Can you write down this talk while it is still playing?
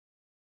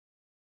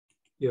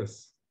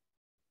Yes.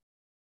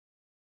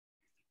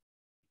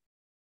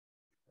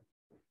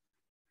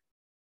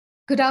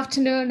 Good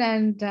afternoon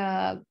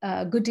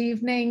and good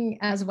evening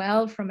as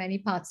well from many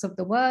parts of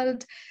the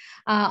world.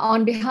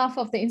 On behalf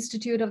of the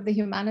Institute of the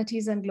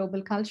Humanities and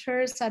Global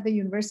Cultures at the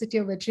University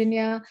of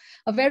Virginia,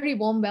 a very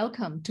warm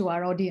welcome to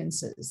our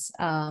audiences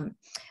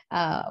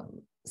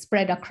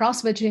spread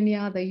across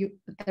Virginia,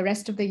 the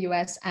rest of the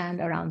US,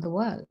 and around the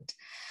world.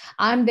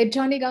 I'm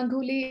Debjani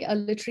Ganguly, a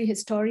literary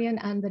historian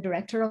and the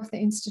director of the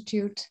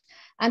Institute,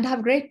 and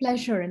have great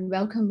pleasure in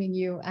welcoming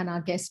you and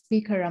our guest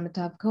speaker,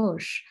 Amitav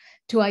Ghosh,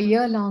 to our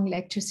year-long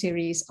lecture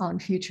series on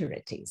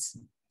futurities.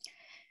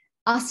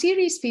 Our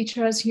series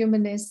features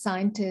humanists,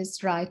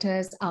 scientists,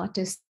 writers,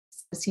 artists,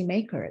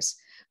 policymakers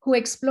who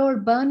explore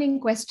burning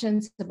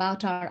questions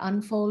about our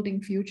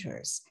unfolding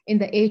futures in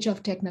the age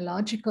of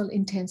technological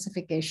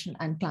intensification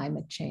and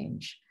climate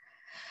change.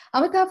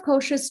 Amitav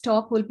Ghosh's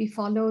talk will be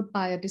followed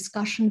by a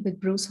discussion with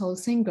Bruce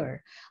Holsinger,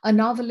 a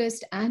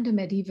novelist and a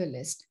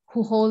medievalist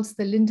who holds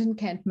the Lyndon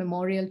Kent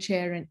Memorial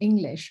Chair in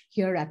English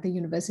here at the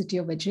University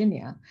of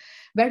Virginia,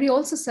 where he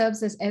also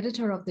serves as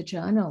editor of the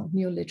journal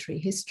New Literary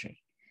History.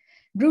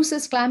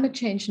 Bruce's climate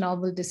change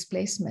novel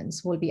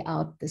Displacements will be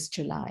out this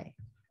July.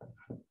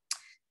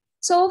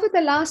 So over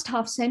the last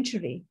half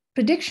century,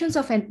 predictions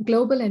of a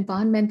global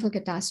environmental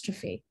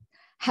catastrophe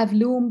have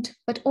loomed,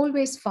 but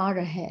always far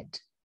ahead.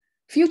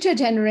 Future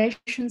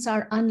generations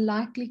are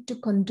unlikely to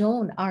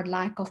condone our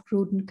lack of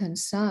prudent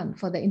concern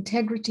for the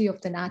integrity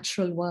of the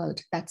natural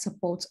world that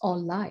supports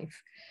all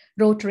life,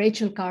 wrote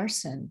Rachel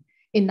Carson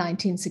in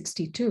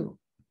 1962.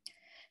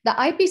 The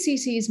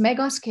IPCC's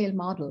mega-scale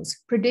models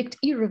predict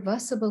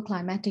irreversible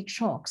climatic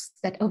shocks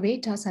that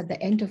await us at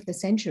the end of the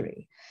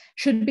century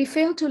should we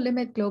fail to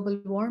limit global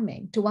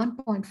warming to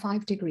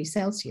 1.5 degrees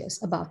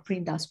Celsius above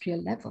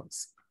pre-industrial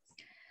levels.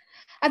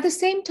 At the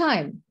same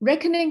time,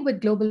 reckoning with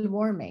global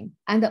warming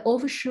and the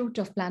overshoot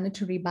of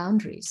planetary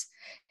boundaries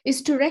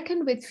is to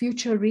reckon with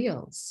future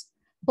reals,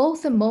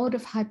 both a mode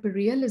of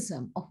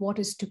hyperrealism of what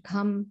is to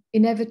come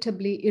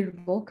inevitably,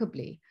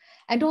 irrevocably,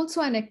 and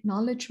also an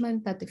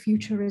acknowledgement that the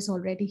future is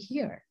already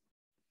here.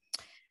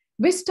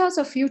 Vistas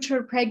of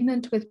future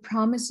pregnant with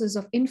promises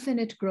of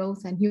infinite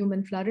growth and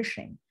human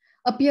flourishing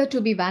appear to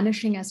be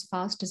vanishing as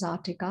fast as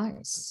Arctic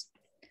ice.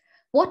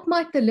 What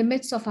might the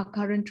limits of our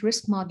current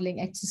risk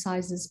modeling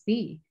exercises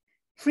be,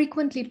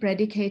 frequently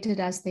predicated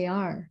as they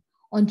are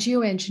on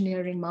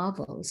geoengineering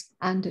marvels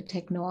and a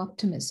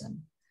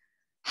techno-optimism?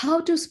 How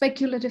do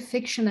speculative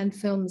fiction and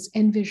films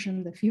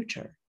envision the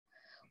future?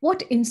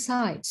 What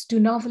insights do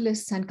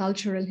novelists and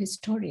cultural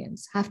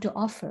historians have to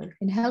offer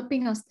in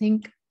helping us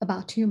think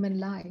about human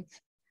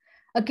life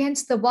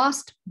against the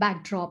vast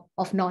backdrop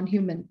of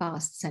non-human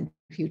pasts and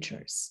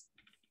futures?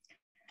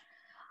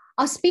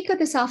 Our speaker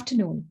this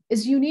afternoon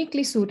is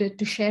uniquely suited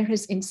to share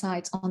his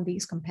insights on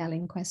these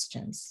compelling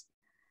questions.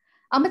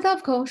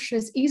 Amitav Ghosh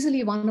is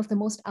easily one of the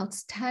most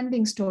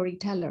outstanding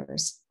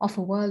storytellers of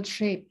a world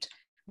shaped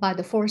by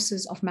the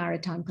forces of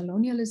maritime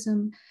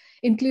colonialism,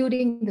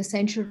 including the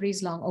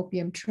centuries-long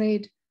opium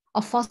trade,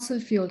 of fossil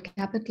fuel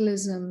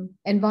capitalism,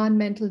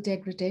 environmental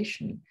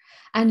degradation,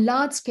 and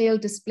large-scale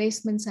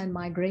displacements and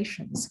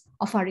migrations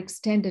of our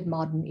extended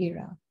modern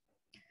era.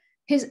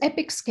 His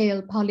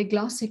epic-scale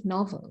polyglossic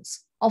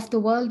novels of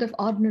the world of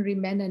ordinary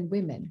men and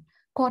women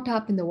caught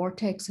up in the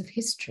vortex of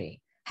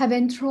history have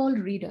enthralled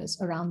readers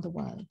around the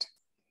world.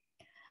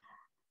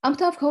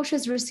 Amitav Ghosh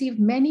has received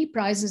many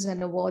prizes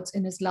and awards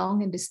in his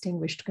long and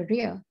distinguished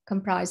career,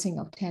 comprising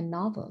of 10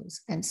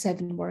 novels and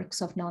 7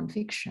 works of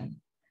nonfiction.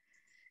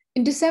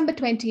 In December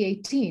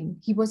 2018,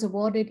 he was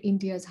awarded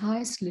India's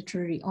highest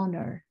literary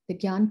honor, the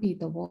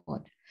Jnanpith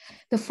Award,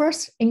 the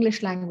first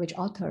English language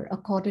author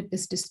accorded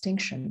this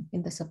distinction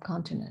in the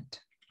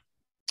subcontinent.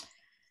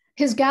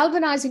 His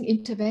galvanizing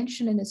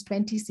intervention in his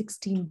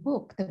 2016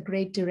 book, The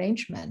Great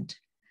Derangement,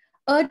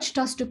 urged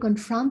us to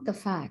confront the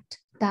fact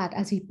that,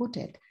 as he put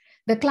it,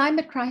 the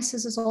climate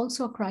crisis is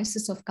also a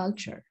crisis of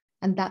culture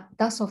and that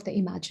thus of the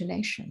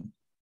imagination.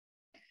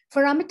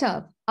 For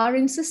Amitav, our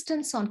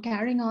insistence on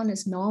carrying on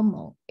as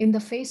normal in the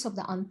face of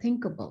the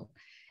unthinkable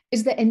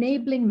is the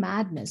enabling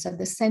madness at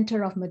the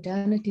center of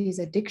modernity's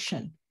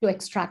addiction to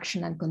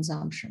extraction and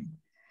consumption.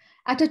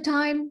 At a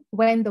time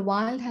when the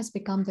wild has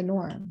become the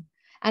norm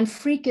and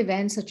freak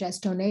events such as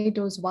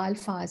tornadoes,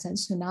 wildfires, and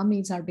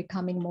tsunamis are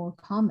becoming more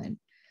common,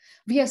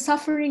 we are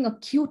suffering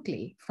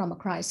acutely from a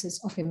crisis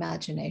of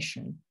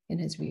imagination, in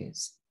his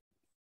views.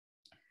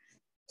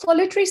 For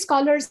literary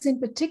scholars in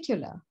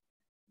particular,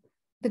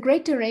 The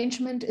Great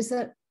Derangement is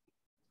a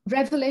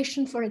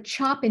revelation for a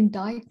sharp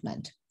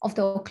indictment of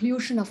the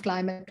occlusion of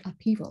climate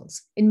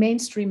upheavals in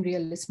mainstream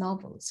realist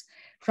novels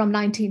from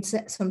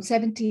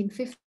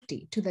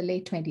 1750 to the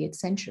late 20th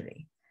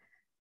century.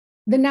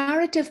 The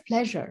narrative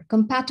pleasure,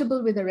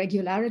 compatible with the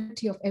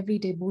regularity of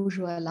everyday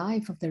bourgeois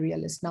life of the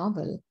realist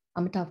novel,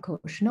 Amitav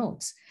Ghosh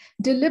notes,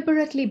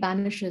 deliberately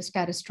banishes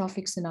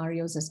catastrophic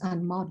scenarios as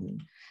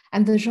unmodern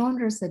and the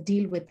genres that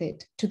deal with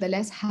it to the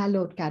less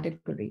hallowed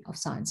category of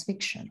science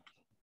fiction.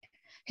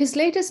 His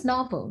latest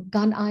novel,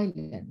 Gun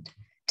Island,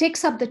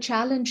 takes up the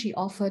challenge he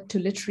offered to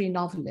literary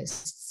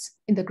novelists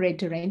in The Great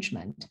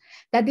Derangement,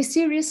 that they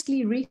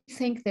seriously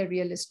rethink their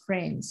realist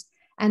frames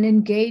and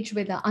engage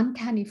with the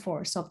uncanny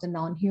force of the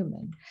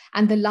non-human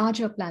and the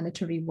larger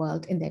planetary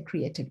world in their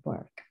creative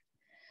work.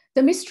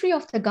 The mystery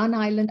of the Gun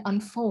Island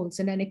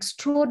unfolds in an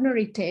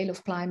extraordinary tale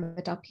of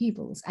climate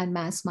upheavals and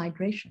mass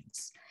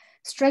migrations,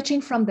 stretching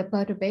from the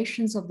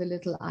perturbations of the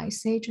Little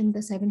Ice Age in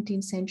the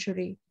 17th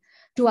century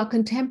to our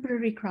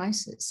contemporary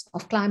crisis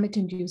of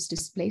climate-induced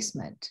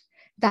displacement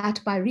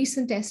that, by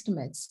recent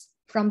estimates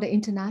from the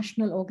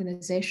International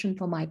Organization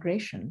for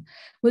Migration,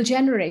 will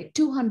generate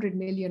 200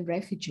 million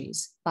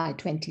refugees by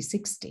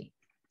 2060.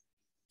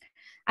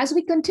 As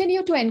we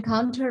continue to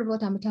encounter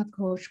what Amitav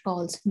Ghosh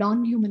calls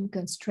non-human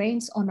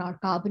constraints on our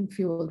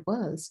carbon-fueled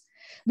worlds,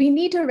 we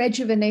need a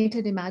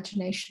rejuvenated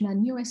imagination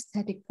and new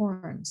aesthetic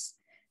forms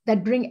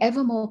that bring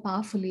ever more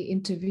powerfully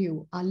into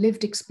view our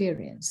lived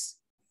experience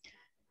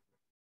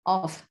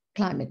of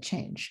climate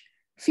change.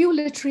 Few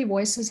literary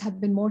voices have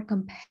been more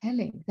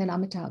compelling than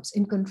Amitav's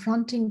in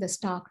confronting the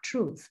stark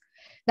truth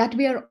that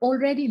we are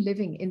already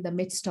living in the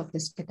midst of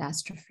this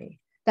catastrophe,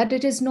 that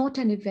it is not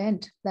an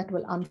event that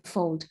will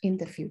unfold in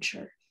the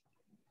future.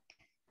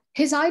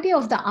 His idea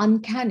of the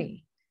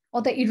uncanny,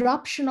 or the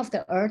eruption of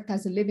the earth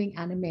as a living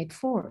animate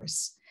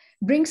force,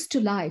 brings to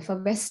life a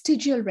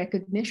vestigial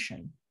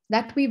recognition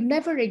that we've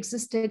never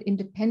existed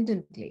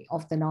independently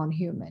of the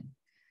non-human.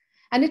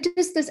 And it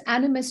is this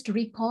animist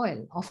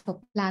recoil of a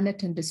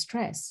planet in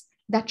distress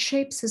that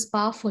shapes his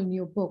powerful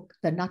new book,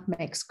 The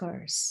Nutmeg's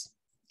Curse.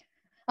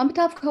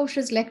 Amitav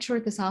Ghosh's lecture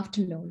this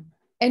afternoon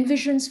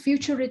envisions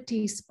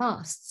futurity's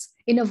pasts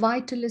in a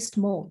vitalist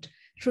mode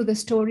through the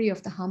story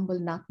of the humble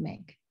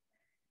nutmeg.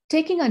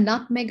 Taking a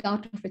nutmeg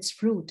out of its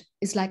fruit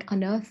is like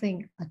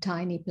unearthing a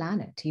tiny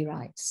planet, he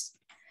writes.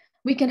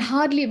 We can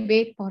hardly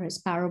wait for his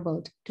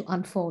parable to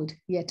unfold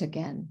yet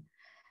again.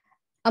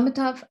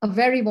 Amitav, a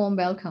very warm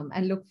welcome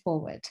and look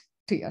forward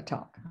to your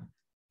talk.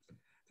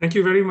 Thank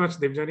you very much,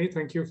 Debjani.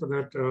 Thank you for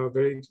that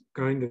very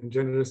kind and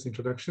generous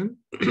introduction.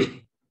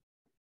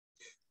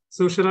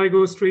 So shall I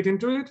go straight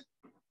into it?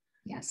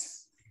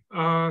 Yes.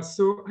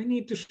 So I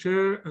need to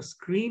share a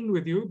screen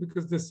with you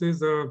because this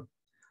is a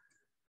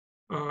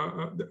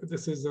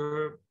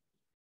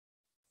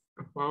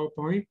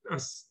PowerPoint.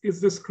 Is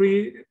the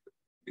screen?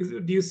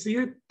 Do you see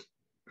it?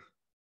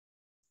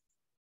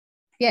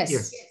 Yes.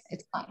 Yes.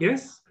 It's fine.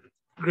 Yes.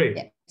 Great.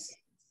 Yes.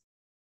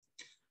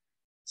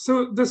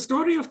 So the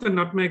story of the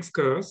Nutmeg's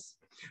Curse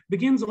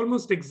begins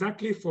almost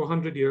exactly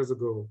 400 years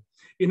ago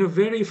in a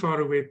very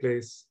faraway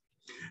place.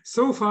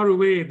 So far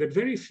away that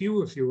very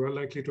few of you are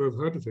likely to have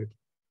heard of it.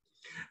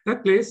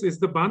 That place is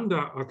the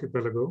Banda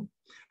Archipelago,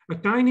 a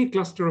tiny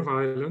cluster of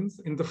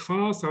islands in the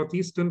far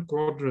southeastern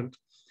quadrant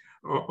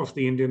of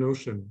the Indian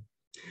Ocean.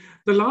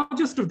 The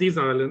largest of these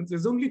islands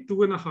is only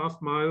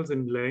 2.5 miles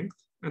in length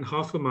and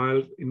 0.5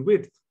 mile in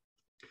width.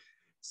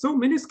 So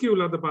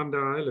minuscule are the Banda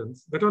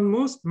Islands that on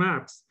most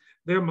maps,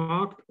 they're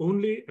marked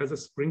only as a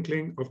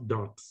sprinkling of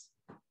dots.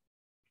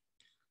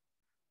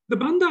 The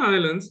Banda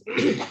Islands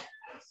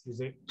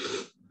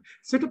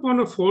sit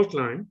upon a fault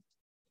line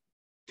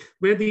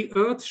where the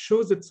earth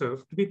shows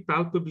itself to be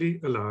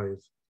palpably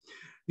alive.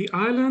 The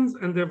islands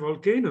and their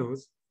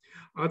volcanoes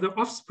are the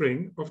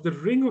offspring of the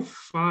ring of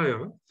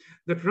fire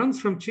that runs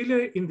from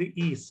Chile in the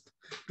east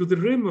to the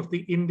rim of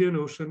the Indian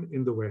Ocean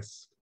in the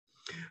west.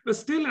 A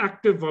still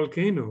active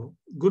volcano,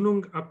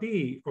 Gunung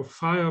Api of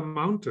Fire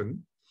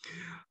Mountain,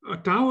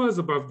 towers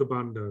above the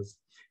Bandas,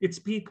 its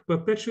peak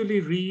perpetually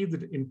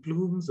wreathed in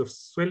plumes of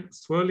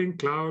swirling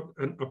cloud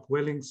and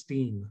upwelling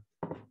steam.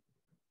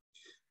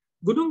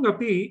 Gunung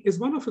Api is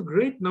one of a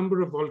great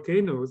number of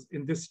volcanoes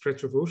in this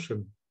stretch of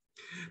ocean.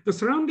 The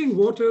surrounding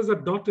waters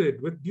are dotted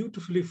with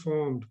beautifully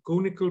formed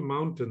conical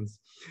mountains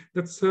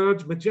that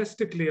surge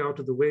majestically out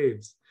of the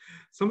waves,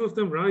 some of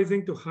them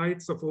rising to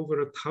heights of over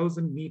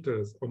 1,000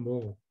 meters or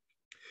more.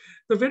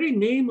 The very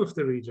name of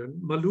the region,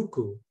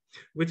 Maluku,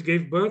 which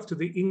gave birth to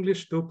the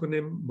English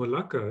toponym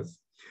Moluccas,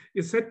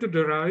 is said to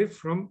derive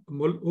from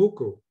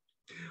Moloko,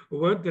 a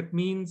word that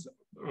means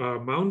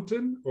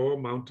mountain or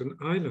mountain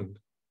island.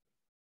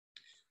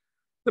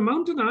 The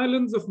mountain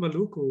islands of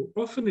Maluku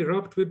often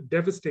erupt with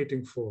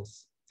devastating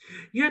force.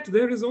 Yet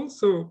there is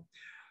also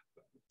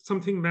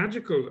something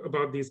magical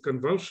about these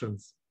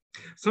convulsions,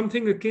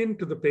 something akin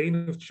to the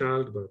pain of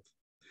childbirth.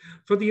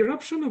 For the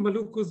eruption of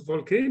Maluku's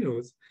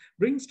volcanoes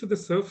brings to the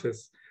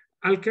surface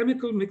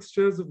alchemical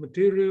mixtures of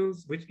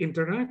materials which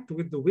interact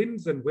with the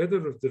winds and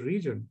weather of the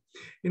region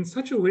in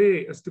such a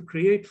way as to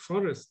create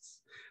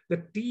forests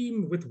that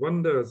teem with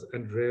wonders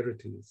and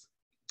rarities.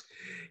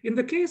 In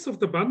the case of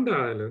the Banda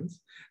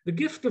Islands, the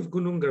gift of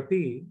Gunung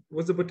Api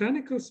was a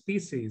botanical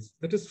species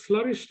that has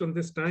flourished on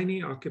this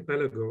tiny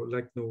archipelago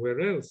like nowhere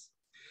else,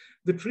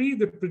 the tree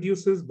that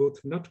produces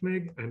both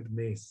nutmeg and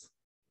mace.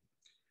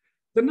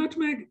 The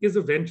nutmeg is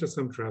a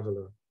venturesome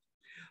traveler.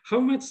 How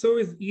much so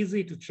is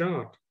easy to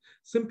chart,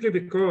 simply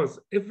because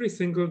every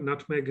single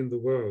nutmeg in the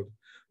world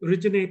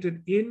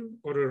originated in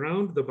or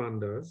around the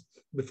Bandas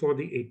before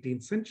the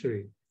 18th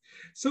century.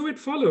 So it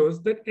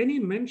follows that any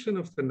mention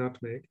of the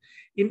nutmeg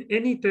in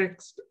any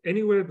text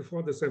anywhere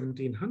before the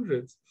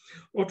 1700s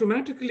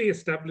automatically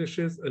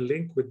establishes a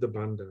link with the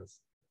Bandas.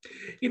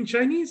 In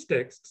Chinese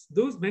texts,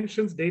 those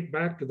mentions date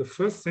back to the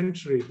 1st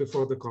century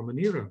before the Common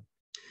Era.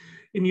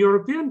 In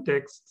European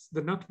texts,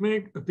 the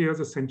nutmeg appears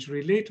a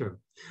century later,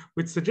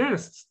 which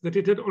suggests that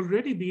it had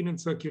already been in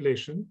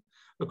circulation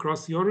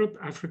across Europe,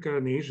 Africa,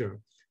 and Asia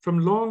from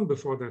long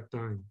before that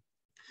time.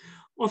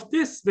 Of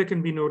this, there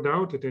can be no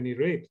doubt at any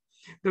rate,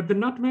 that the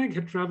nutmeg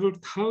had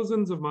traveled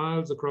thousands of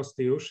miles across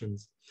the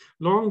oceans,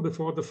 long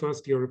before the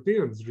first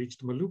Europeans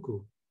reached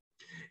Maluku.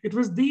 It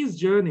was these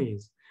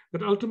journeys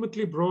that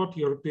ultimately brought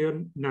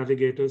European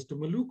navigators to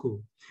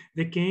Maluku.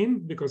 They came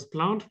because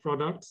plant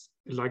products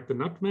like the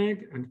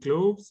nutmeg and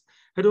cloves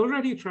had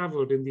already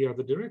traveled in the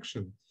other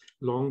direction,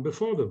 long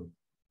before them.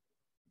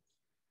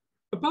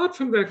 Apart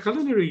from their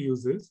culinary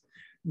uses,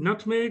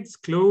 nutmegs,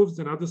 cloves,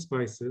 and other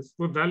spices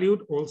were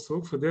valued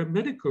also for their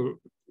medical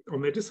or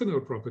medicinal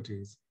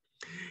properties.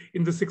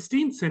 In the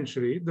 16th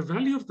century, the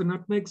value of the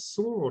nutmeg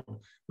soared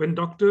when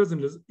doctors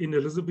in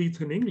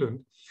Elizabethan England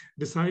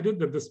decided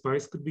that the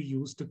spice could be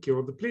used to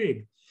cure the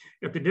plague,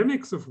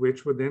 epidemics of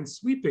which were then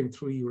sweeping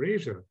through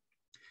Eurasia.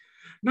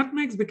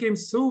 Nutmegs became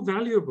so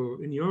valuable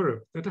in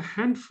Europe that a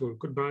handful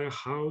could buy a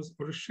house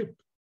or a ship.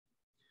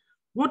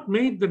 What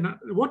made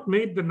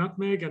the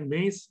nutmeg and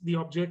mace the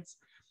objects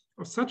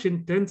of such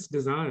intense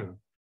desire?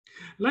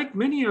 Like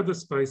many other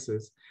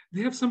spices,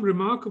 they have some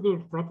remarkable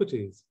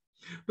properties.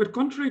 But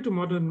contrary to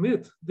modern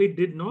myth, they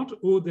did not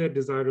owe their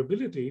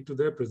desirability to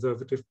their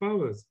preservative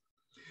powers.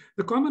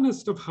 The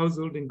commonest of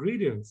household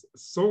ingredients,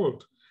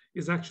 salt,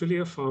 is actually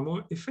a far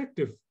more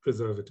effective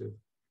preservative.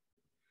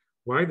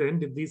 Why then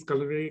did these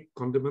culinary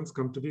condiments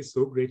come to be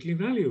so greatly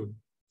valued?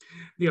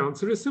 The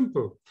answer is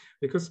simple,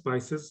 because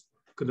spices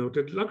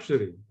connoted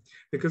luxury,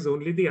 because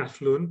only the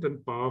affluent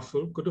and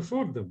powerful could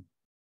afford them.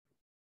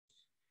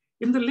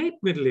 In the late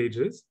Middle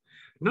Ages,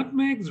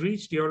 nutmegs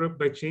reached Europe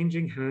by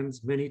changing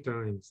hands many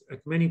times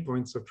at many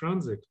points of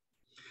transit.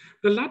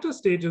 The latter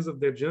stages of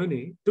their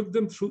journey took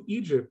them through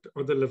Egypt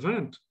or the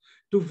Levant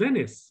to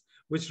Venice,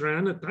 which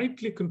ran a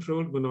tightly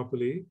controlled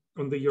monopoly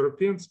on the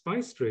European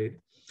spice trade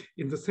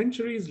in the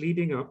centuries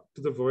leading up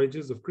to the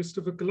voyages of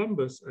Christopher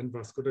Columbus and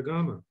Vasco da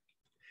Gama.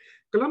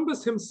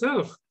 Columbus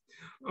himself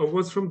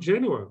was from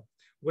Genoa,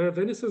 where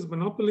Venice's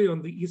monopoly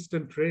on the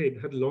Eastern trade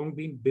had long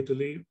been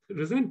bitterly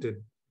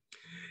resented.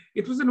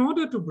 It was in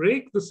order to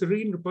break the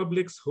Serene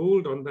Republic's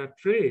hold on that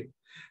trade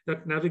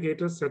that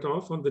navigators set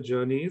off on the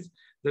journeys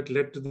that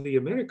led to the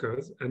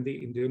Americas and the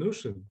Indian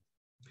Ocean.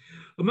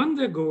 Among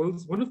their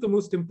goals, one of the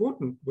most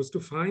important was to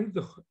find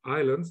the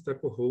islands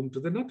that were home to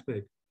the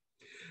nutmeg.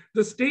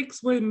 The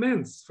stakes were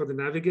immense for the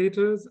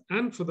navigators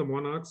and for the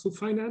monarchs who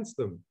financed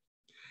them.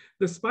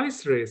 The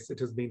spice race, it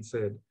has been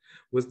said,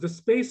 was the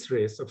space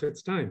race of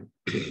its time.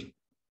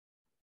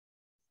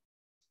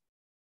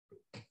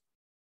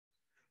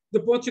 The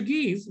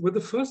Portuguese were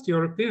the first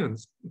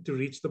Europeans to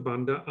reach the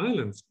Banda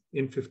Islands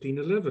in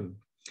 1511,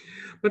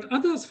 but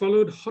others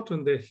followed hot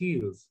on their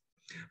heels.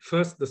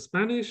 First the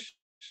Spanish,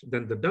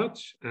 then the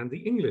Dutch, and the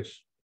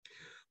English.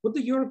 What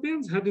the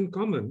Europeans had in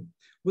common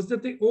was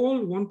that they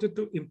all wanted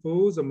to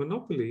impose a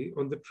monopoly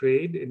on the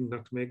trade in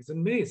nutmegs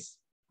and mace.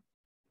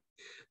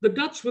 The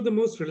Dutch were the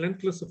most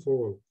relentless of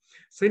all,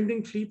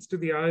 sending fleets to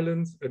the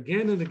islands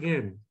again and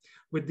again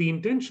with the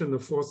intention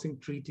of forcing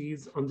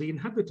treaties on the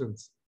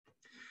inhabitants.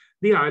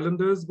 The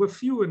islanders were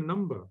few in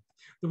number.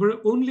 There were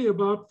only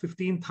about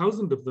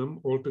 15,000 of them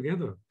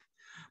altogether.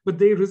 But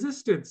they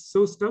resisted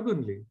so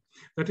stubbornly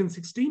that in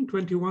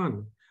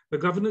 1621, the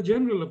Governor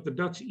General of the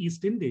Dutch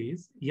East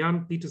Indies,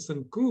 Jan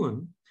Pietersen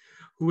Koen,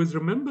 who is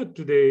remembered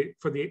today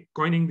for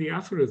coining the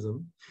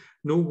aphorism,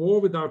 "No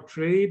war without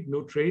trade,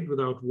 no trade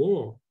without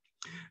war,"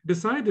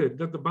 decided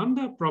that the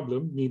Banda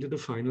problem needed a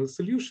final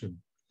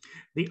solution.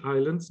 The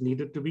islands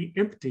needed to be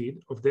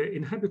emptied of their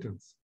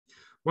inhabitants.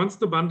 Once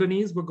the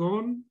Bandanese were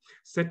gone,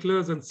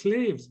 settlers and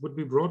slaves would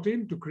be brought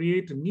in to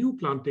create a new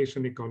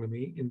plantation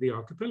economy in the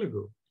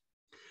archipelago.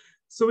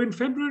 So in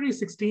February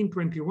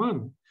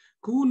 1621,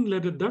 Koen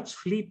led a Dutch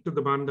fleet to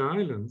the Banda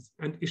Islands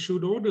and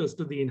issued orders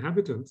to the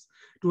inhabitants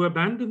to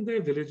abandon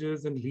their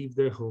villages and leave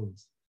their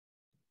homes.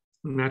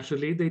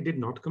 Naturally, they did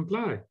not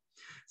comply.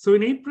 So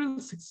in April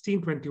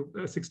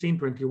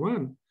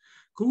 1621,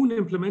 Koen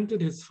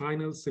implemented his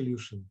final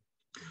solution.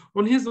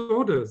 On his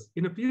orders,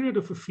 in a period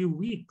of a few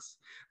weeks,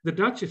 the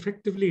Dutch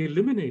effectively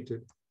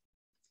eliminated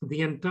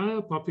the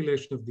entire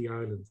population of the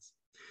islands.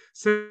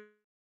 Several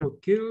were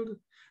killed,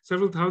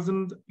 several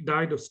thousand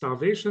died of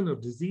starvation or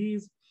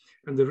disease,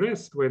 and the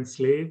rest were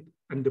enslaved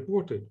and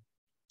deported.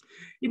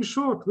 In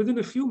short, within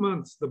a few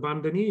months, the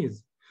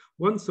Bandanese,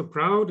 once a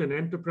proud and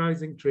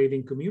enterprising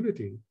trading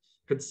community,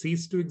 had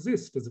ceased to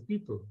exist as a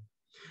people.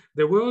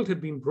 Their world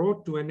had been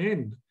brought to an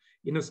end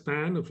in a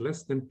span of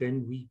less than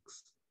 10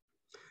 weeks.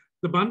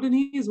 The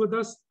Bandanese were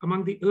thus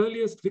among the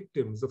earliest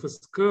victims of a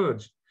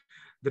scourge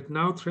that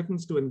now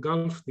threatens to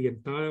engulf the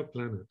entire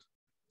planet,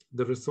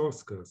 the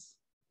resource curse.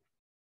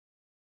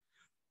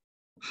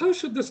 How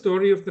should the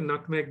story of the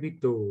nutmeg be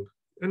told?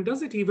 And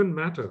does it even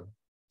matter?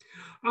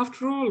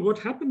 After all, what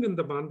happened in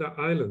the Banda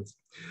Islands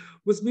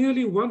was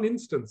merely one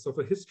instance of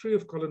a history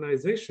of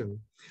colonization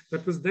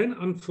that was then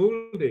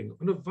unfolding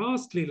on a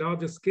vastly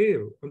larger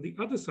scale on the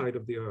other side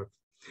of the earth,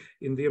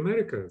 in the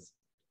Americas.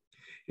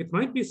 It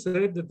might be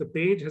said that the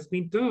page has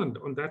been turned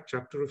on that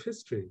chapter of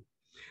history,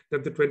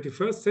 that the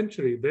 21st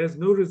century bears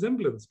no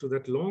resemblance to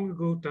that long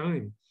ago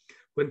time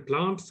when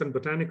plants and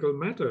botanical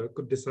matter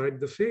could decide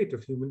the fate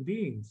of human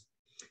beings.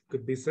 It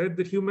could be said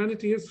that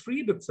humanity has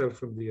freed itself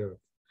from the earth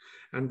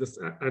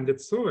and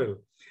its soil,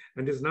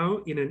 and is now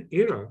in an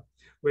era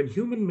when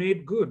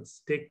human-made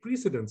goods take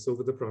precedence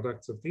over the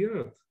products of the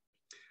earth.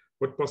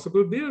 What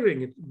possible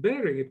bearing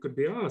it could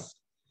be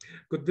asked,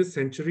 could this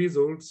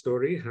centuries-old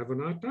story have on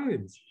our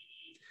times?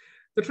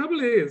 The trouble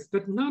is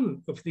that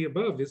none of the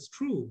above is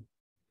true.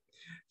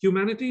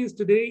 Humanity is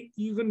today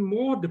even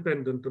more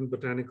dependent on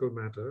botanical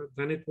matter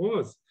than it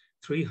was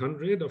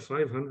 300 or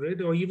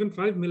 500 or even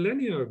 5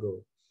 millennia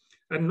ago,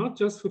 and not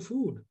just for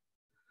food.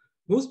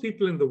 Most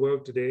people in the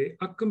world today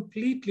are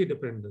completely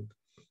dependent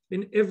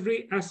in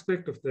every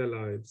aspect of their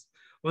lives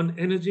on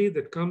energy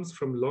that comes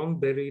from long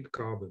buried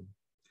carbon.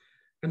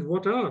 And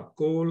what are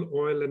coal,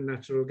 oil, and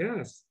natural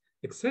gas,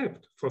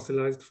 except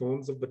fossilized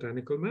forms of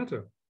botanical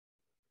matter?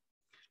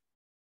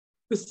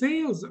 The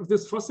sales of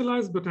this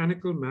fossilized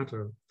botanical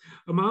matter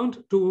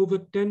amount to over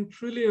 $10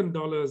 trillion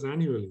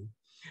annually,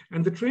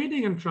 and the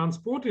trading and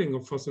transporting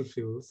of fossil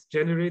fuels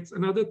generates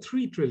another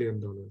 $3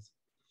 trillion.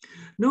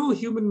 No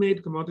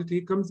human-made commodity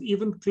comes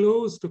even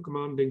close to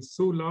commanding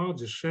so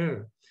large a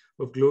share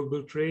of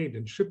global trade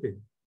and shipping.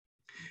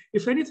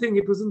 If anything,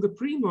 it was in the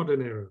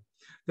pre-modern era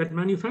that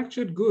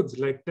manufactured goods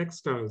like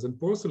textiles and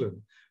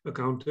porcelain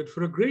accounted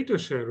for a greater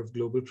share of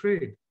global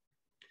trade.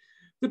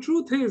 The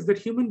truth is that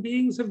human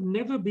beings have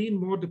never been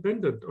more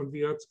dependent on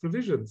the earth's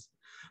provisions,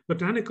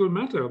 botanical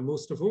matter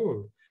most of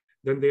all,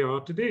 than they are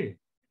today.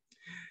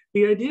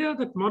 The idea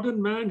that modern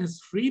man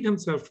has freed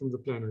himself from the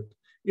planet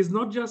is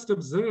not just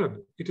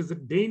absurd, it is a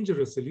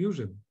dangerous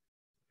illusion.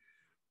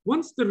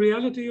 Once the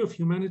reality of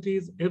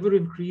humanity's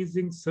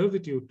ever-increasing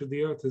servitude to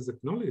the earth is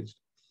acknowledged,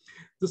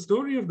 the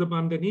story of the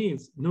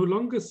Bandanese no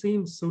longer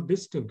seems so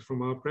distant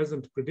from our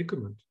present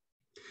predicament.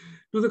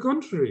 To the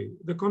contrary,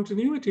 the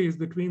continuities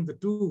between the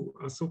two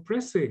are so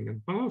pressing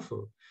and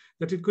powerful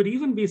that it could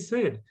even be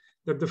said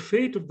that the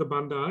fate of the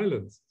Banda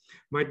Islands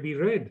might be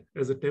read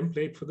as a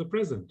template for the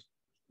present,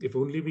 if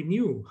only we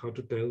knew how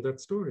to tell that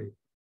story.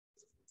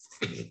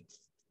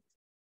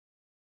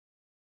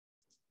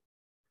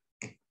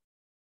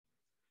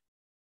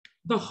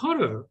 The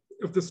horror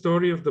of the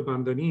story of the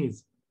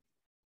Bandanese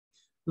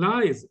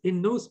lies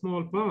in no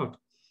small part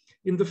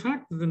in the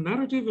fact that the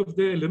narrative of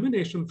their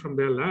elimination from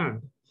their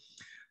land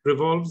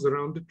revolves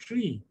around a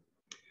tree,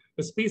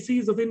 a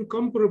species of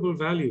incomparable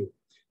value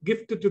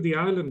gifted to the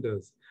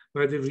islanders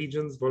by the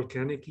region's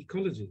volcanic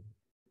ecology.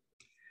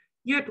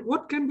 Yet,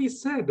 what can be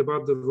said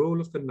about the role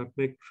of the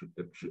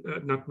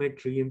nutmeg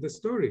tree in this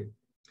story?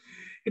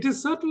 It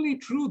is certainly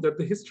true that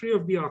the history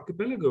of the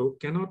archipelago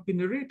cannot be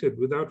narrated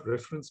without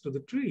reference to the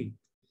tree,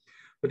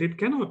 but it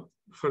cannot,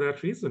 for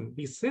that reason,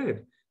 be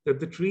said that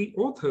the tree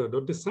authored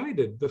or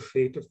decided the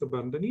fate of the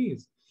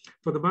Bandanese.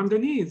 For the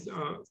Bandanese,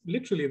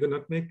 literally the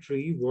nutmeg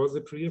tree was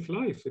a tree of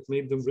life. It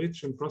made them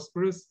rich and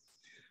prosperous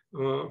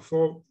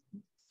for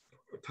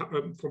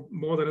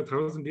more than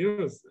 1,000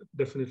 years,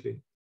 definitely.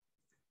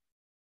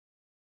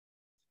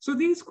 So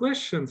these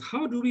questions,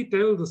 how do we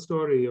tell the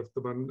story of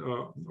the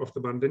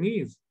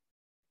Bandanese?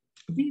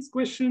 These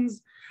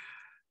questions,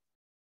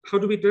 how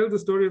do we tell the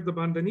story of the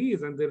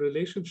Bandanese and their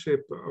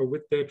relationship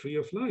with their tree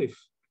of life?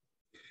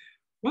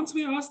 Once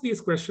we ask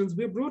these questions,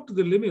 we are brought to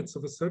the limits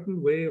of a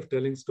certain way of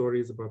telling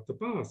stories about the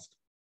past.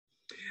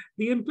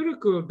 The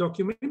empirical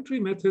documentary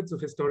methods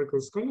of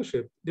historical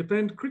scholarship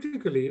depend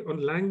critically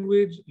on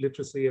language,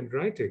 literacy, and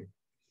writing.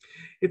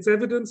 Its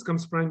evidence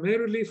comes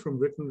primarily from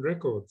written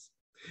records.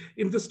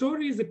 In the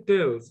stories it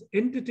tells,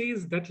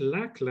 entities that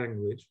lack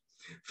language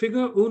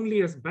figure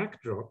only as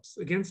backdrops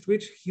against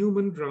which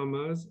human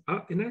dramas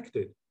are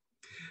enacted.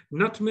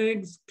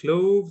 Nutmegs,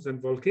 cloves,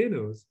 and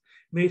volcanoes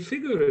may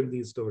figure in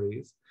these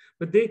stories,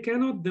 but they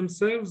cannot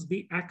themselves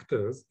be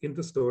actors in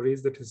the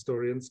stories that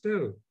historians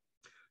tell,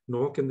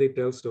 nor can they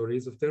tell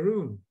stories of their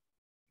own.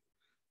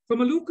 For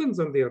Moluccans,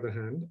 on the other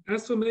hand,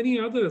 as for many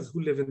others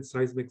who live in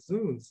seismic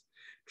zones,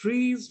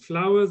 trees,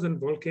 flowers, and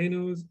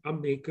volcanoes are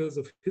makers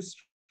of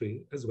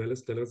history as well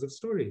as tellers of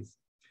stories.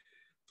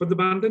 For the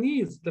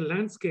Bandanese, the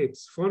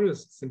landscapes,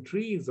 forests, and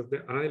trees of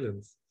their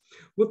islands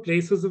were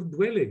places of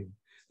dwelling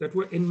that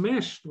were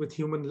enmeshed with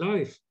human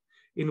life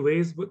in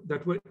ways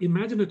that were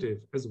imaginative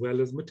as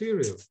well as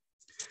material.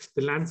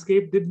 The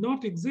landscape did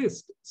not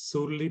exist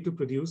solely to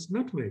produce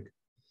nutmeg.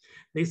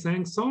 They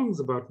sang songs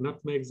about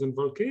nutmegs and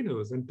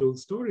volcanoes and told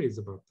stories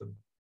about them.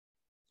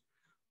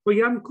 For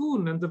Jan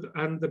Koen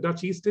and the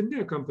Dutch East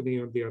India Company,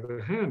 on the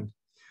other hand,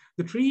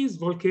 the trees,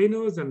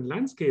 volcanoes, and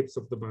landscapes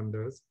of the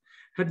Bandas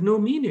had no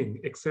meaning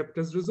except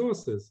as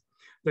resources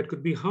that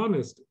could be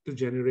harnessed to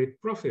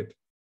generate profit.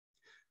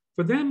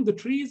 For them, the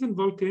trees and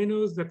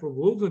volcanoes that were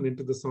woven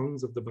into the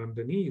songs of the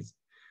Bandanese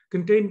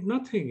contained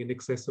nothing in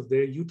excess of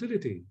their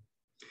utility.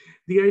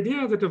 The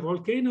idea that a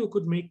volcano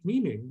could make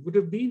meaning would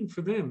have been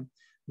for them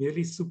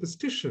merely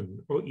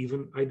superstition or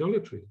even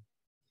idolatry.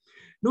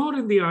 Nor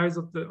in the eyes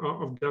of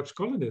Dutch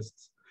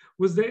colonists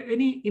was there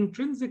any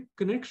intrinsic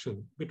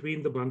connection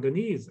between the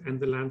Bandanese and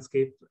the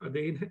landscape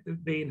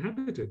they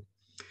inhabited.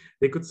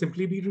 They could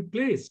simply be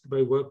replaced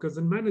by workers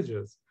and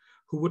managers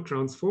who would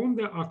transform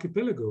their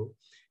archipelago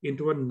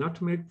into a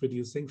nutmeg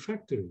producing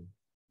factory.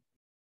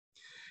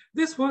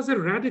 This was a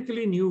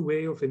radically new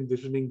way of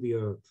envisioning the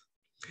Earth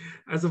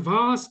as a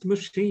vast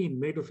machine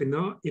made of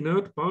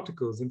inert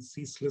particles in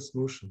ceaseless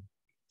motion.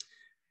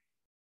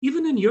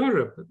 Even in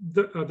Europe,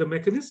 the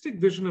mechanistic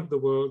vision of the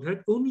world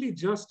had only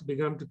just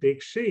begun to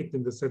take shape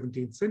in the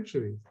 17th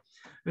century,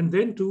 and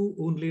then too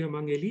only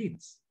among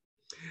elites.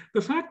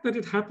 The fact that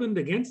it happened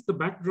against the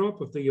backdrop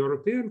of the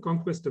European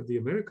conquest of the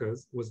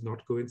Americas was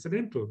not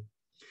coincidental.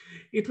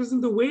 It was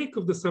in the wake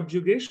of the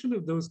subjugation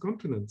of those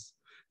continents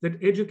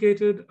that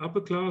educated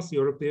upper-class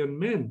European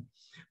men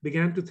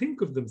began to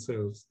think of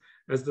themselves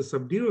as the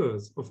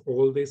subduers of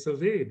all they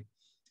surveyed,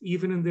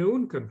 even in their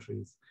own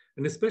countries,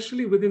 and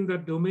especially within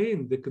that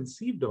domain they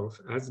conceived of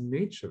as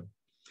nature,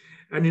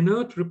 an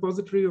inert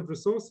repository of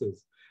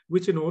resources,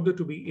 which in order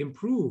to be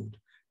improved,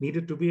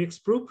 needed to be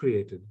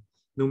expropriated,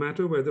 no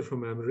matter whether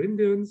from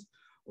Amerindians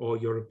or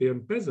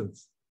European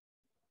peasants.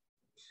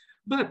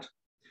 But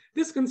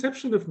this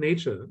conception of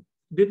nature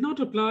did not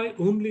apply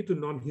only to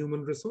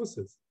non-human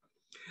resources.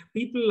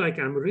 People like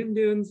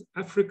Amerindians,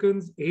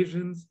 Africans,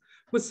 Asians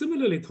were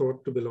similarly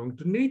thought to belong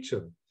to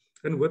nature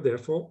and were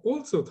therefore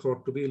also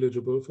thought to be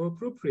eligible for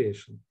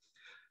appropriation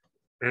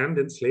and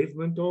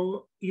enslavement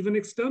or even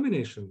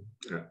extermination,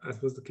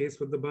 as was the case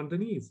with the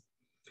Bandanese.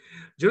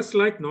 Just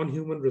like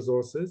non-human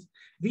resources,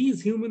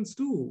 these humans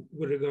too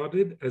were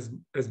regarded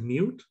as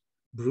mute,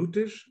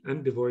 brutish,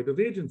 and devoid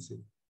of agency.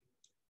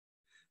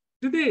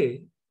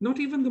 Today, not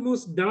even the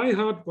most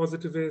die-hard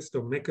positivist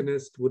or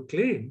mechanist would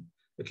claim,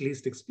 at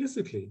least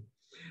explicitly,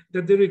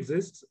 that there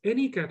exists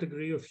any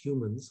category of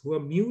humans who are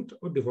mute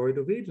or devoid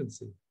of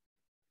agency.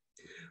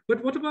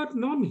 But what about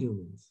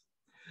non-humans?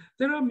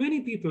 There are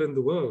many people in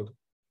the world,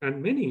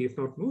 and many, if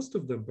not most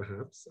of them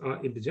perhaps,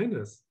 are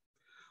indigenous,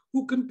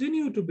 who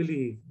continue to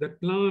believe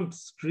that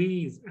plants,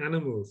 trees,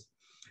 animals,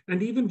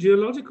 and even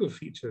geological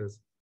features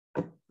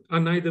are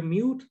neither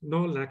mute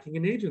nor lacking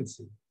in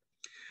agency.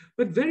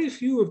 But very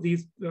few of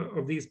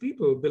these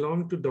people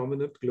belong to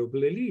dominant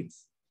global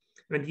elites,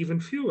 and even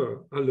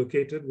fewer are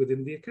located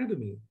within the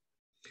academy.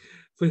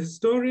 For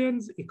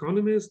historians,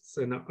 economists,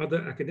 and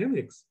other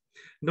academics,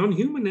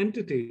 non-human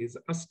entities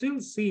are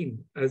still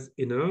seen as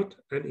inert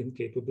and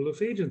incapable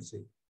of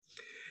agency.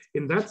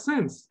 In that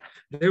sense,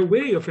 their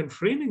way of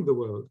enframing the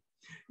world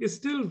is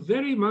still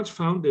very much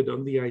founded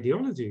on the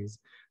ideologies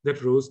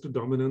that rose to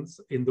dominance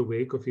in the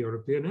wake of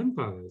European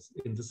empires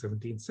in the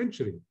 17th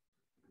century.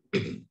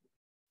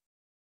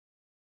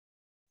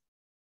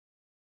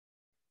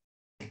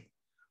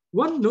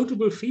 One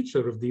notable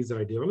feature of these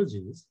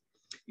ideologies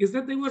is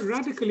that they were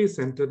radically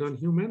centered on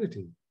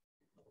humanity.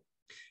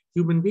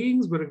 Human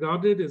beings were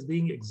regarded as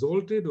being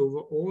exalted over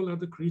all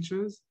other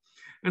creatures,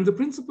 and the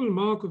principal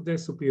mark of their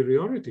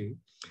superiority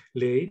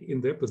lay in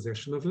their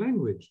possession of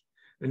language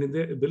and in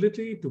their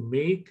ability to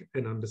make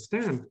and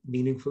understand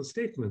meaningful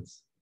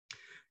statements.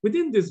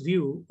 Within this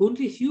view,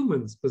 only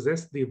humans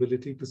possessed the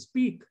ability to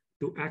speak,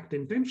 to act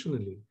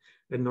intentionally,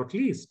 and not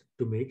least,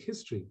 to make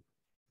history.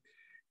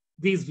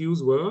 These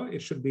views were,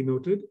 it should be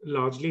noted,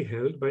 largely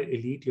held by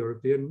elite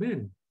European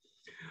men.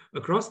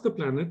 Across the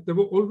planet, there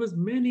were always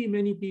many,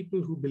 many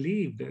people who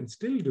believed, and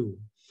still do,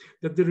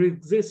 that there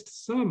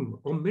exist some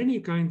or many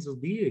kinds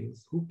of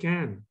beings who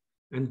can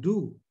and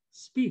do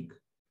speak.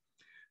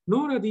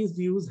 Nor are these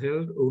views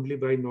held only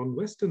by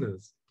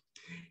non-Westerners.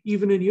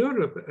 Even in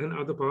Europe and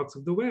other parts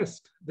of the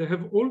West, there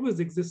have always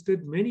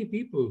existed many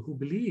people who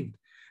believed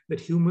that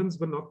humans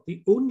were not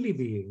the only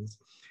beings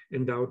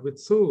endowed with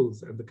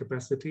souls and the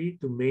capacity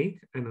to make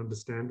and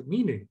understand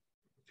meaning.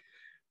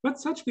 But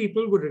such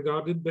people were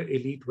regarded by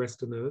elite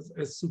Westerners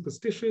as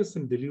superstitious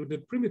and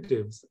deluded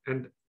primitives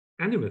and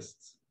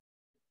animists.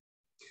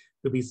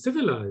 To be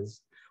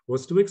civilized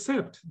was to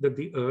accept that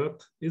the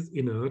earth is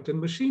inert and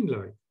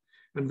machine-like,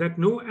 and that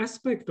no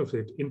aspect of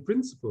it, in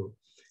principle,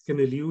 can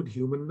elude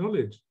human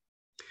knowledge.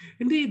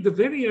 Indeed, the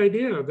very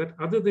idea that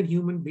other than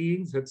human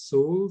beings had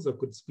souls or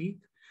could speak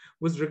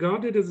was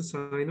regarded as a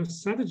sign of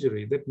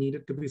savagery that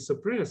needed to be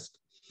suppressed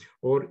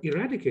or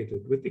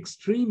eradicated with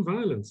extreme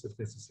violence if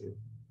necessary.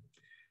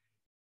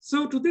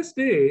 So to this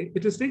day,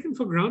 it is taken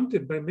for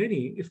granted by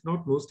many, if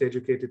not most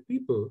educated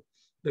people,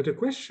 that a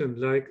question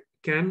like,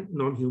 can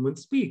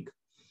non-humans speak,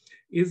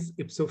 is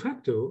ipso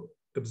facto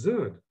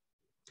absurd.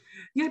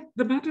 Yet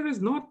the matter is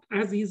not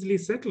as easily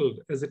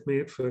settled as it may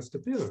at first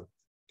appear.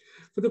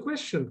 For the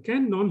question,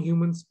 can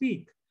non-humans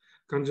speak,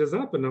 conjures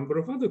up a number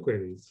of other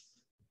queries.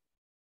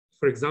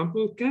 For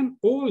example, can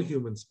all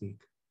humans speak?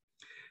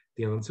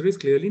 The answer is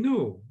clearly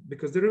no,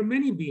 because there are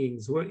many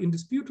beings who are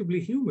indisputably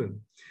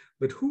human,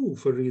 but who,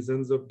 for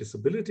reasons of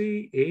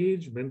disability,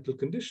 age, mental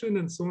condition,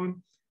 and so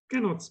on,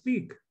 cannot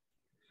speak.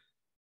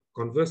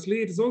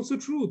 Conversely, it is also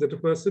true that a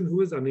person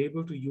who is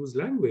unable to use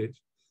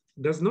language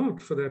does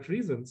not, for that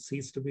reason,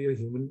 cease to be a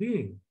human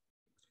being.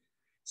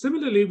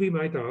 Similarly, we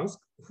might ask,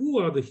 who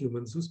are the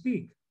humans who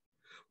speak?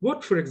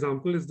 What, for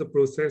example, is the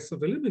process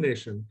of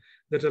elimination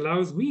that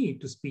allows me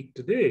to speak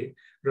today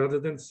rather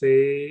than,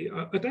 say,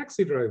 a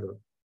taxi driver?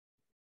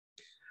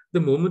 The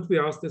moment we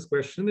ask this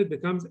question, it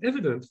becomes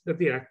evident that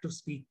the act of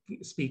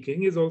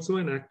speaking is also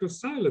an act of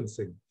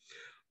silencing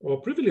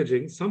or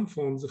privileging some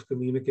forms of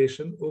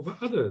communication over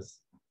others.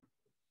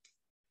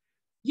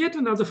 Yet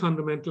another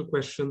fundamental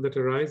question that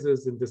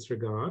arises in this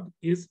regard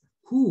is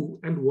who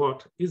and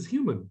what is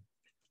human?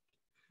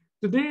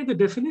 Today, the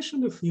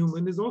definition of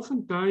human is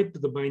often tied to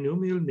the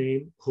binomial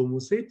name Homo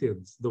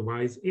sapiens, the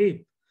wise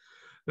ape,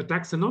 a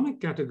taxonomic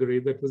category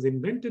that was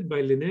invented by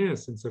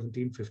Linnaeus in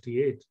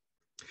 1758.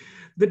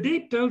 The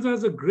date tells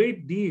us a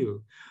great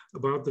deal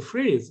about the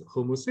phrase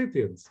Homo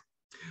sapiens.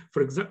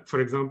 For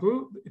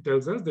example, it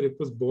tells us that it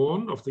was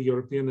born of the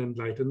European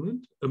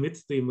Enlightenment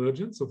amidst the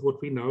emergence of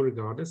what we now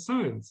regard as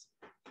science.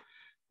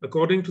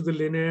 According to the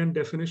Linnaean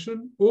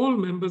definition, all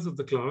members of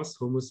the class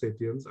Homo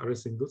sapiens are a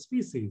single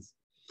species.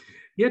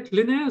 Yet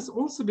Linnaeus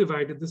also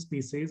divided the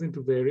species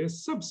into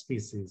various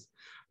subspecies,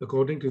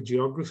 according to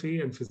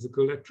geography and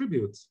physical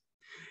attributes.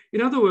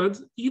 In other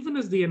words, even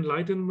as the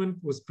Enlightenment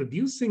was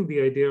producing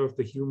the idea of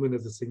the human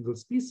as a single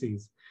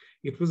species,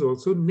 it was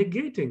also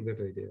negating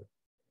that idea.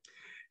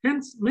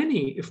 Hence,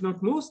 many, if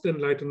not most,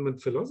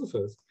 Enlightenment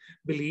philosophers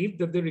believed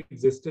that there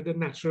existed a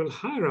natural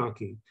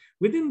hierarchy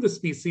within the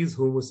species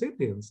Homo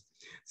sapiens,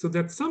 so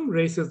that some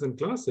races and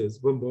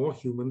classes were more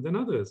human than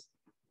others.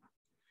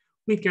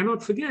 We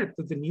cannot forget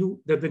that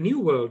the New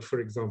World, for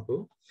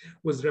example,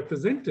 was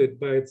represented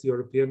by its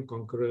European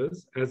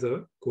conquerors as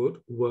a,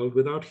 quote, world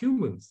without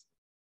humans.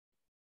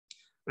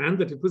 And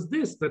that it was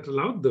this that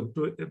allowed them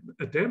to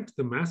attempt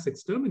the mass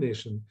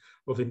extermination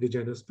of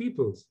indigenous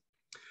peoples.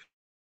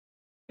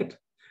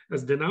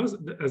 As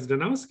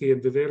Danowski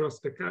and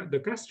Viveros de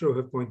Castro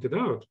have pointed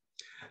out,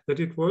 that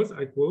it was,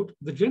 I quote,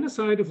 the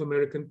genocide of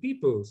American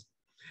peoples,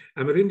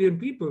 Amerindian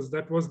peoples,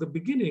 that was the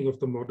beginning of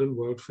the modern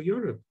world for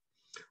Europe.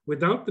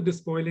 Without the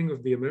despoiling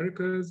of the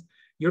Americas,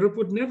 Europe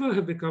would never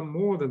have become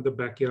more than the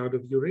backyard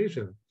of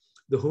Eurasia,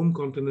 the home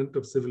continent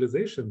of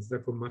civilizations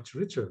that were much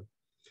richer.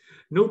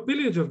 No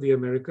pillage of the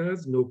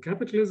Americas, no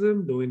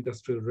capitalism, no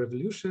industrial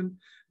revolution,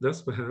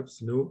 thus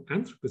perhaps no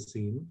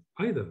Anthropocene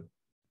either.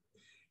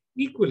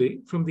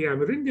 Equally, from the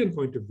Amerindian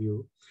point of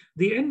view,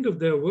 the end of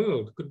their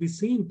world could be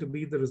seen to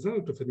be the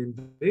result of an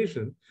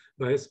invasion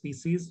by a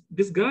species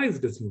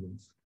disguised as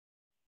humans.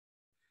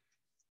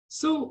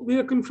 So we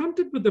are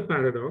confronted with the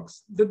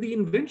paradox that the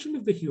invention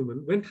of the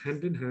human went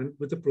hand in hand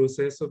with the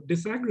process of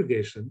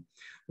disaggregation,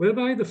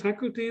 whereby the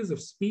faculties of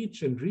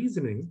speech and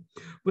reasoning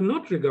were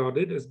not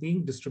regarded as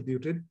being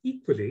distributed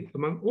equally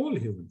among all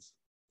humans.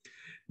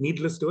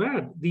 Needless to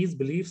add, these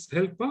beliefs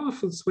held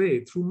powerful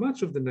sway through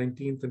much of the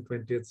 19th and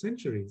 20th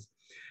centuries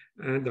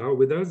and are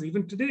with us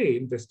even today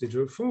in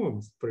vestigial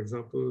forms, for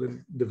example,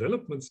 in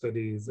development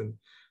studies and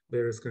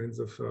various kinds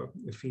of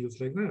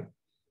fields like that.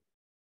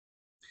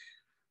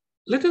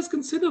 Let us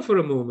consider for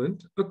a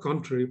moment a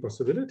contrary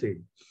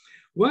possibility,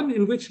 one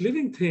in which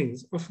living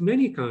things of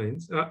many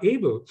kinds are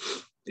able,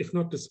 if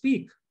not to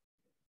speak,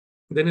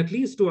 then at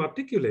least to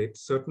articulate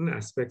certain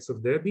aspects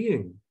of their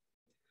being.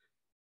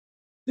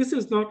 This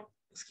is not,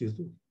 excuse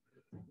me.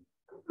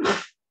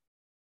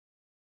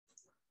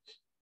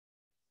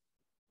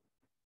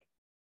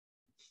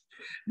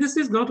 This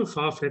is not a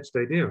far-fetched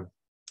idea.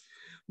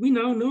 We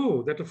now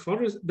know that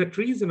the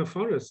trees in a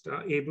forest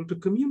are able to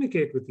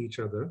communicate with each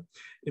other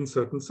in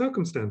certain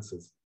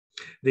circumstances.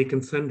 They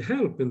can send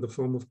help in the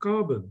form of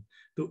carbon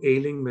to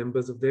ailing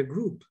members of their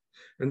group,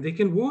 and they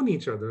can warn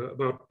each other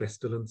about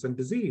pestilence and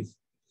disease.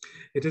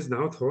 It is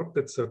now thought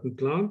that certain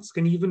plants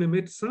can even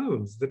emit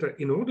sounds that are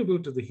inaudible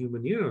to the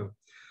human ear,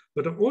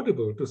 but are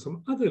audible to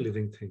some other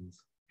living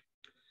things.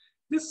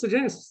 This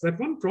suggests that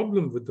one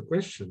problem with the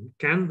question,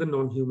 can the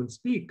non-human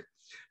speak,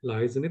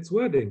 lies in its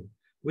wording,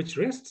 which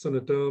rests on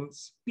a term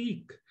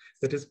speak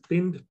that is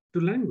pinned to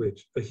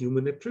language, a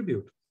human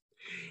attribute.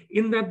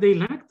 In that they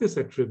lack this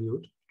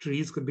attribute,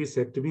 trees could be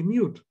said to be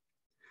mute.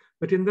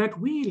 But in that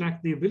we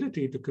lack the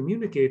ability to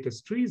communicate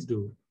as trees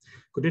do,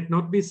 could it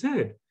not be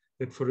said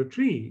that for a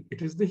tree,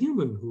 it is the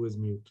human who is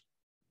mute?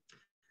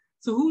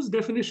 So whose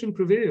definition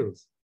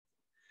prevails?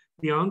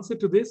 The answer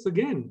to this,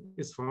 again,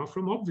 is far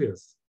from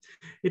obvious.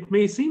 It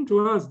may seem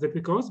to us that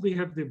because we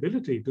have the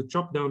ability to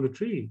chop down a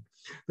tree,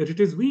 that it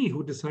is we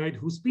who decide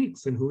who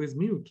speaks and who is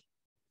mute.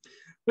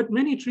 But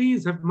many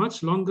trees have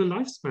much longer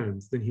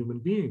lifespans than human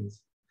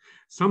beings.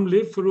 Some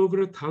live for over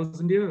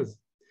 1,000 years.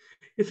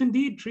 If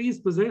indeed trees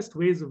possessed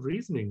ways of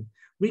reasoning,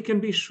 we can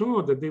be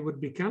sure that they would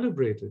be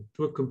calibrated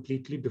to a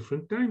completely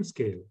different time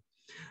scale,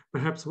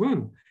 perhaps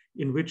one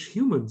in which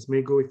humans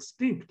may go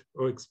extinct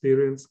or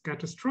experience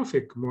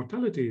catastrophic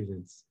mortality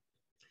events.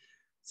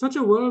 Such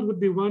a world would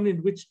be one in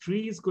which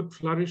trees could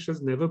flourish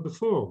as never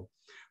before,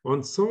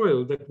 on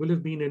soil that will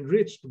have been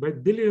enriched by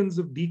billions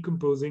of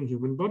decomposing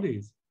human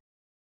bodies.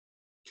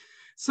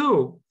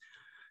 So,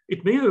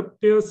 It may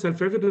appear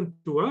self-evident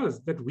to us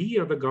that we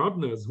are the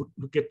gardeners who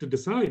get to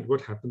decide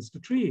what happens to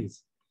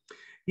trees.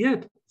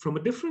 Yet, from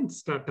a different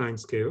time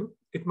scale,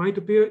 it might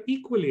appear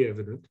equally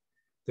evident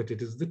that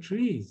it is the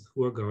trees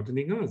who are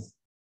gardening us.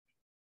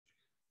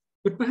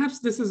 But perhaps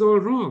this is all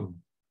wrong.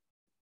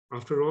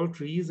 After all,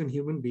 trees and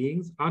human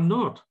beings are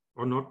not,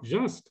 or not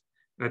just,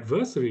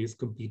 adversaries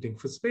competing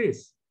for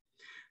space.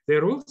 They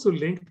are also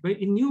linked by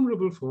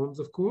innumerable forms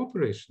of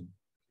cooperation.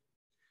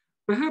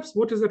 Perhaps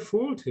what is at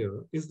fault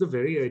here is the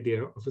very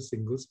idea of a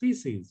single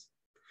species.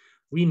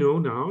 We know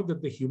now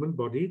that the human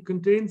body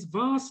contains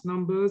vast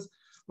numbers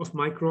of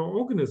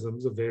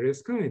microorganisms of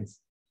various kinds.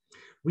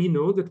 We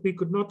know that we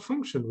could not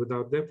function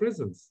without their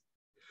presence.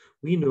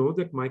 We know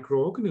that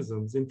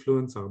microorganisms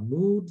influence our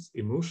moods,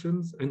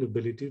 emotions, and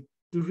ability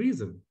to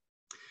reason.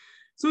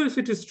 So if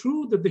it is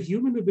true that the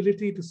human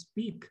ability to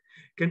speak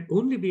can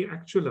only be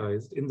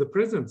actualized in the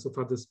presence of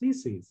other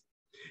species,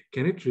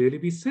 can it really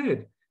be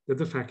said that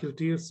the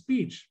faculty of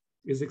speech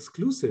is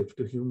exclusive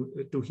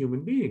to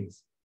human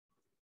beings?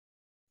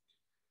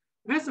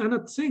 As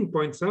Anat Singh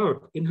points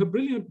out in her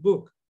brilliant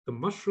book, The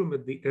Mushroom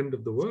at the End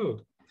of the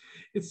World,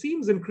 it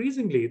seems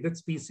increasingly that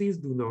species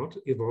do not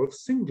evolve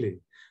singly,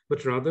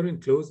 but rather in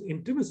close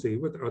intimacy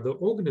with other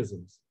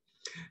organisms.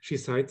 She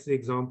cites the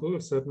example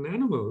of certain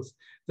animals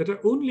that are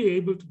only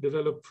able to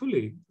develop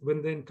fully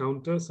when they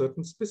encounter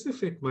certain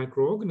specific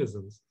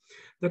microorganisms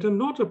that are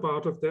not a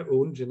part of their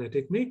own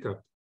genetic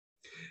makeup.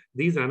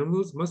 These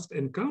animals must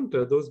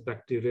encounter those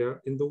bacteria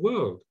in the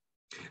world.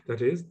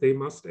 That is, they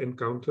must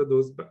encounter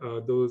those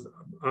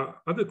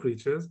other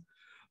creatures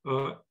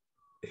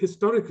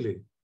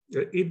historically,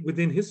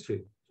 within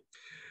history.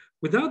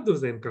 Without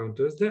those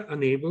encounters, they're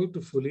unable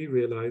to fully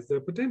realize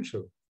their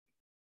potential.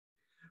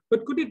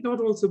 But could it not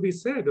also be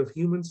said of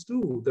humans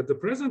too, that the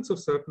presence of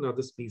certain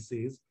other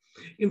species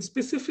in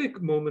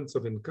specific moments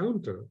of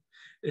encounter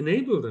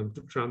enable them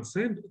to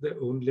transcend their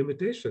own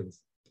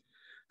limitations?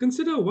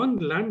 Consider one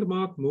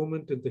landmark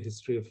moment in the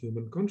history of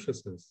human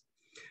consciousness,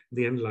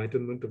 the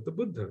enlightenment of the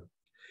Buddha.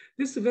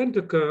 This event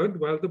occurred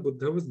while the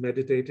Buddha was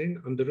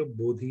meditating under a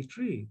Bodhi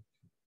tree.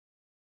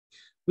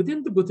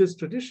 Within the Buddhist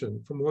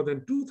tradition, for more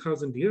than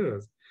 2,000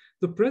 years,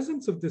 the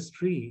presence of this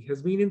tree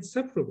has been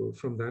inseparable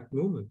from that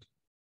moment.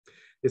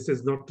 This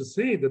is not to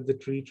say that the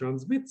tree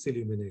transmits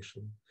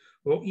illumination,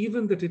 or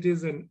even that it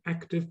is an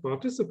active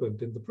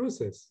participant in the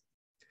process.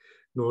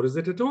 Nor is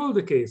it at all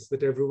the case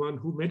that everyone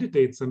who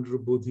meditates under a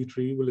Bodhi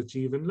tree will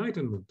achieve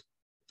enlightenment.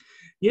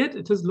 Yet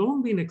it has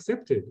long been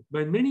accepted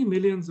by many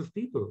millions of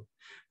people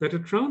that a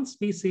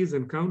trans-species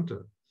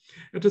encounter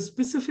at a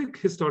specific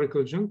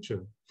historical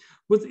juncture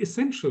was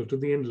essential to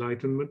the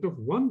enlightenment of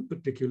one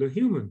particular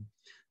human,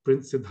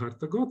 Prince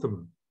Siddhartha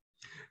Gautama.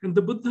 And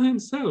the Buddha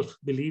himself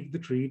believed the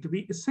tree to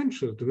be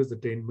essential to his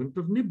attainment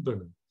of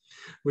Nibbana,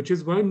 which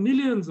is why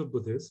millions of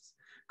Buddhists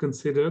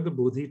consider the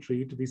Bodhi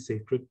tree to be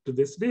sacred to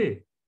this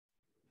day.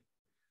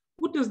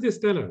 What does this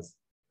tell us?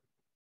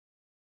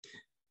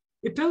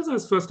 It tells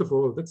us, first of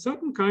all, that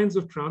certain kinds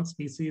of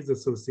trans-species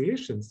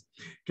associations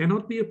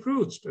cannot be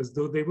approached as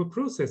though they were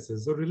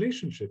processes or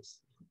relationships.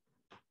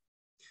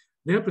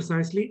 They are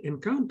precisely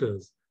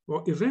encounters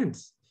or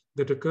events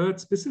that occur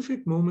at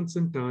specific moments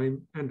in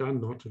time and are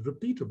not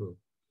repeatable.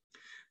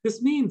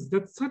 This means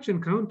that such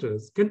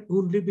encounters can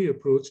only be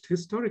approached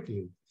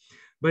historically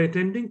by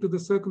attending to the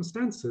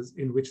circumstances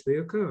in which they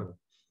occur.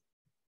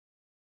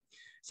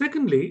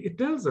 Secondly, it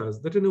tells us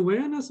that an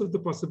awareness of the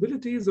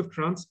possibilities of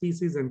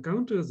trans-species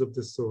encounters of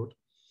this sort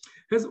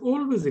has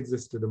always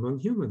existed among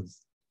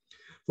humans.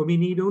 For we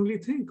need only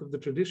think of the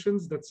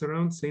traditions that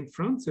surround Saint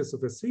Francis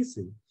of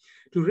Assisi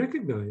to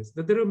recognize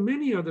that there are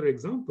many other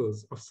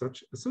examples of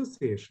such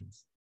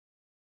associations.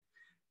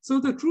 So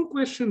the true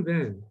question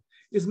then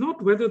is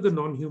not whether the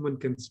non-human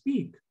can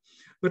speak,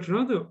 but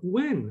rather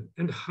when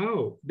and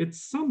how did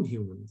some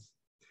humans,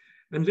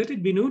 and let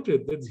it be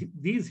noted that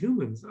these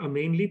humans are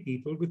mainly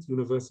people with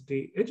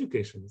university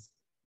educations,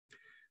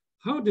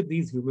 how did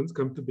these humans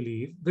come to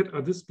believe that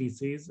other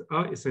species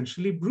are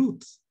essentially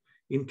brutes,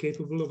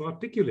 incapable of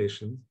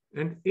articulation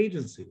and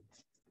agency?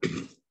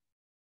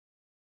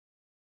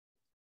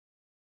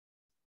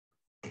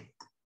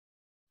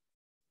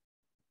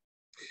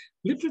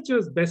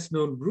 Literature's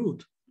best-known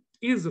brute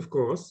is, of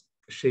course,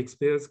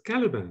 Shakespeare's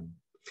Caliban,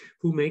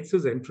 who makes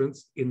his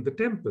entrance in The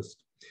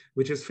Tempest,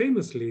 which is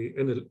famously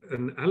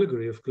an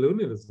allegory of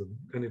colonialism.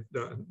 And it,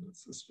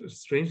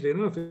 strangely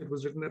enough, it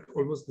was written at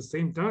almost the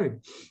same time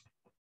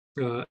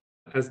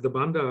as the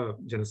Banda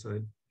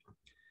genocide.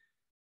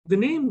 The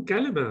name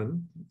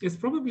Caliban is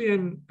probably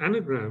an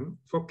anagram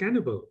for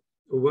cannibal,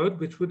 a word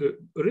which would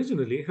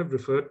originally have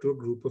referred to a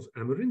group of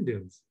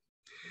Amerindians.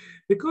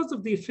 Because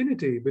of the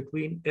affinity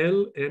between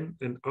L, N,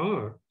 and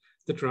R,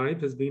 the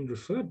tribe has been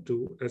referred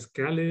to as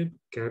Calib,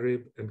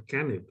 Carib, and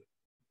Canib.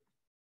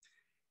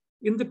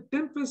 In the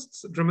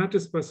Tempest's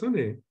Dramatis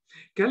Personae,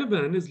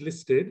 Caliban is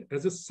listed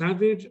as a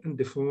savage and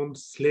deformed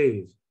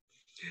slave,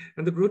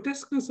 and the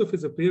grotesqueness of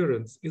his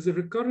appearance is a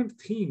recurrent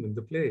theme in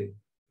the play.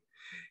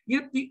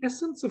 Yet the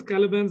essence of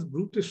Caliban's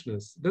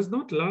brutishness does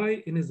not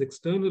lie in his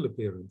external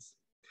appearance,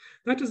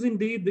 That is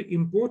indeed the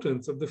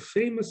importance of the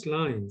famous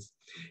lines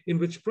in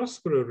which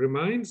Prospero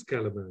reminds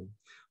Caliban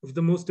of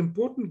the most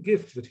important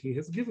gift that he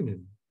has given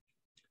him.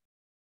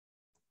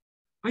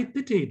 I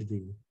pitied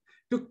thee,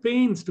 took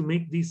pains to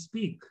make thee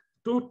speak,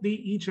 taught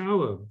thee each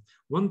hour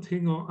one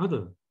thing or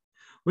other,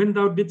 when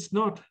thou didst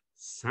not,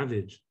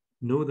 savage,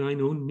 know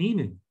thine own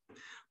meaning,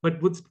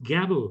 but wouldst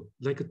gabble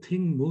like a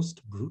thing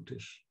most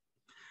brutish.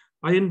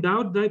 I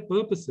endowed thy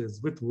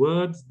purposes with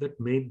words that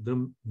made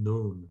them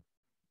known.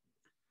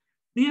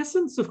 The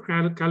essence of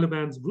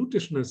Caliban's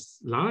brutishness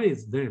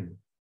lies then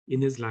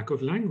in his lack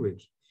of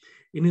language,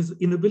 in his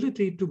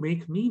inability to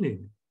make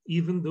meaning,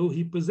 even though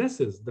he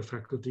possesses the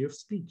faculty of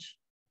speech.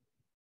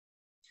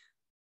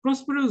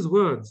 Prospero's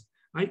words,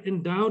 I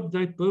endowed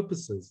thy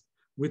purposes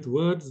with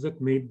words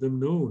that made them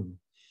known,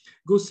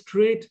 go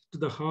straight to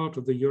the heart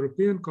of the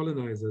European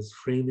colonizers'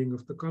 framing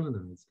of the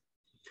colonized.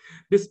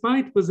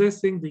 Despite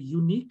possessing the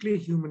uniquely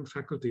human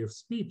faculty of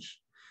speech,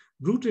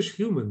 brutish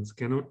humans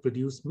cannot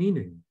produce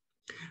meaning.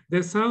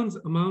 Their sounds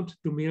amount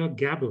to mere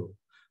gabble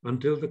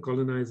until the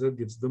colonizer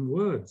gives them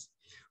words,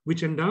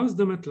 which endows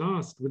them at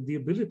last with the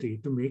ability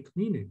to make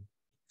meaning.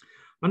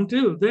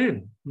 Until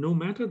then, no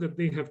matter that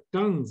they have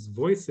tongues,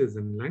 voices,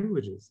 and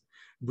languages,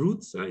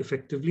 brutes are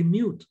effectively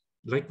mute,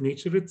 like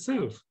nature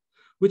itself,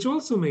 which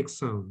also makes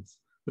sounds,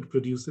 but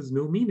produces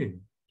no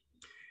meaning.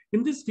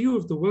 In this view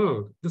of the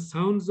world, the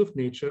sounds of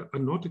nature are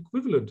not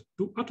equivalent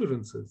to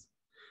utterances.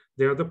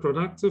 They are the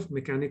products of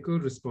mechanical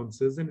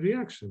responses and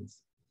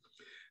reactions.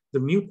 The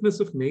muteness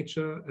of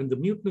nature and the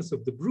muteness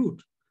of the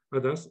brute are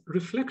thus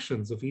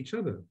reflections of each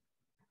other.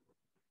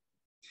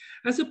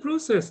 As a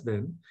process,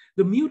 then,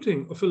 the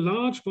muting of a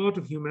large part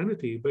of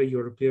humanity by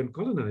European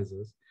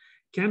colonizers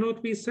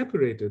cannot be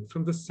separated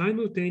from the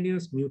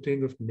simultaneous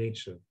muting of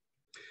nature.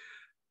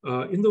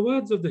 In the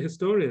words of the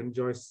historian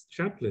Joyce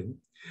Chaplin,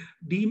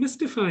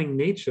 demystifying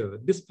nature,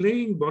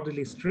 displaying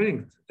bodily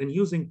strength, and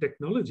using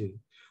technology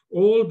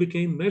all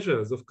became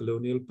measures of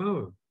colonial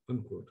power,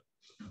 unquote.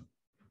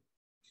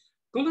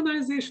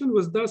 Colonization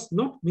was thus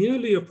not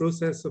merely a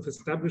process of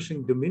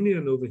establishing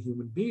dominion over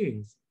human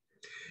beings.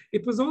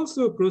 It was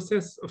also a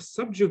process of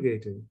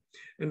subjugating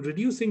and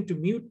reducing to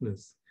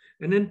muteness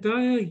an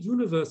entire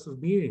universe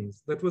of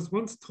beings that was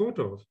once thought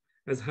of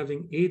as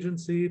having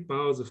agency,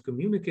 powers of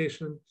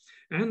communication,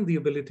 and the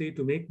ability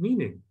to make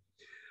meaning.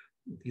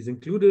 These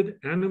included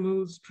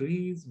animals,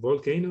 trees,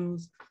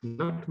 volcanoes,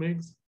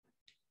 nutmegs.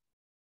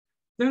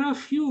 There are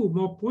few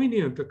more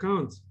poignant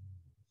accounts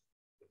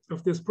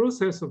of this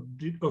process of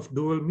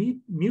dual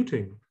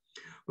muting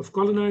of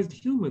colonized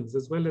humans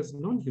as well as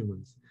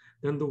non-humans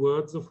than the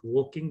words of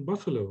Walking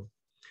Buffalo,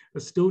 a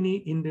stony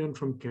Indian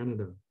from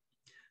Canada.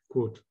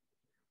 Quote,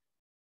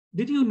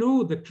 did you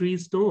know that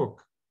trees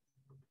talk?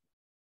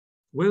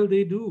 Well,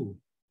 they do.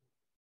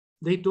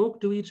 They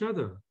talk to each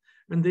other,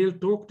 and they'll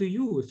talk to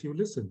you if you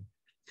listen.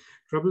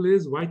 Trouble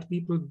is, white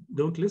people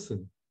don't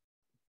listen.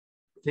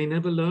 They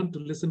never learned to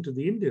listen to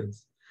the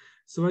Indians,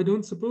 so I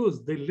don't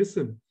suppose they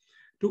listen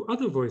to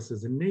other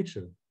voices in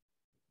nature,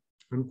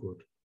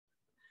 unquote.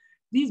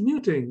 These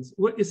mutings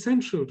were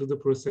essential to the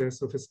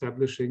process of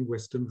establishing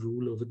Western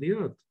rule over the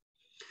earth,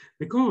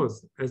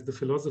 because, as the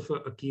philosopher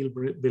Akil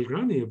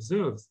Bilgrani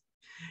observes,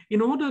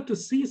 in order to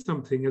see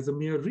something as a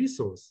mere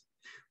resource,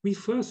 we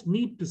first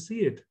need to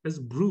see it as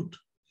brute,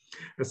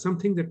 as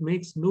something that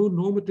makes no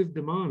normative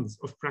demands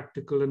of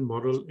practical and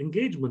moral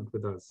engagement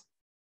with us.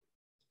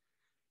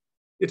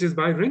 It is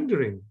by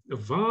rendering a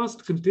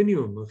vast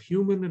continuum of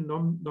human and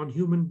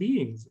non-human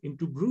beings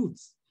into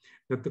brutes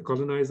that the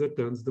colonizer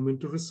turns them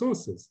into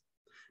resources,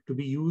 to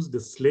be used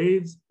as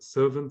slaves,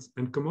 servants,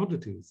 and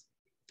commodities.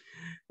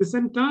 This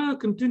entire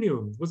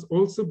continuum was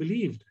also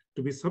believed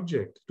to be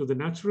subject to the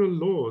natural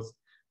laws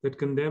that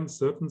condemn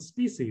certain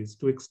species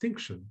to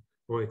extinction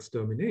or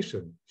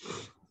extermination.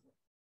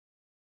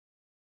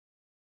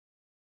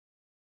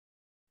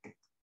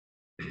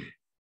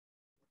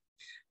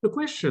 The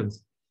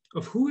questions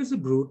of who is a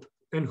brute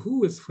and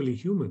who is fully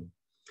human,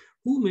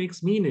 who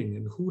makes meaning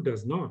and who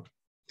does not,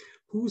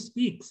 who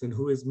speaks and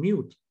who is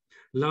mute,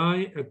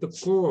 lie at the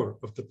core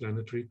of the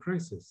planetary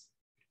crisis.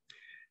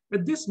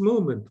 At this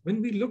moment,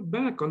 when we look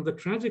back on the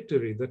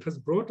trajectory that has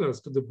brought us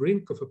to the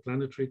brink of a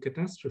planetary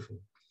catastrophe,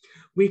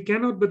 we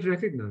cannot but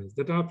recognize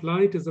that our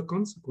plight is a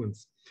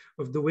consequence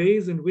of the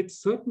ways in which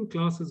certain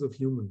classes of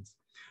humans,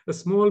 a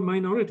small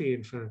minority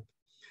in fact,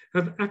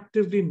 have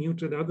actively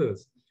muted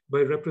others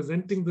by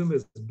representing them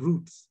as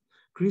brutes,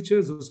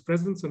 creatures whose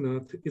presence on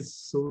Earth is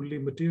solely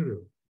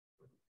material.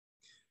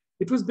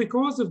 It was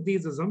because of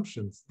these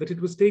assumptions that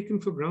it was taken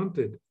for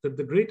granted that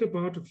the greater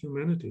part of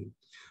humanity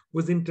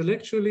was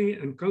intellectually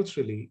and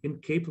culturally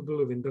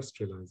incapable of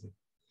industrializing.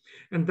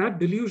 And that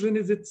delusion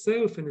is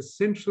itself an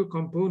essential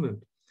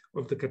component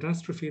of the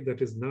catastrophe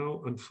that is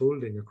now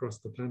unfolding across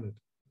the planet.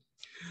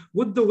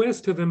 Would the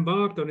West have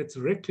embarked on its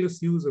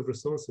reckless use of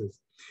resources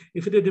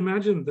if it had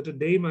imagined that a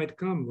day might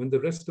come when the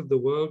rest of the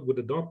world would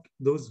adopt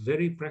those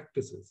very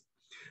practices,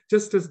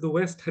 just as the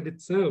West had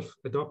itself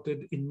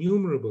adopted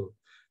innumerable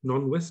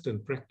non-Western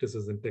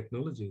practices and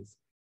technologies?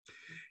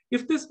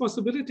 If this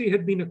possibility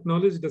had been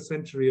acknowledged a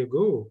century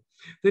ago,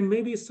 then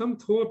maybe some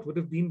thought would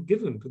have been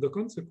given to the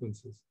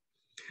consequences.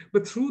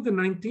 But through the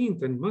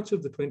 19th and much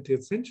of the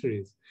 20th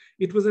centuries,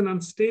 it was an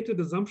unstated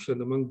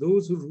assumption among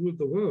those who ruled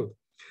the world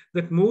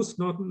that most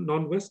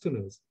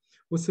non-Westerners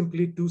were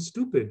simply too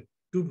stupid,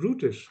 too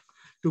brutish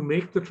to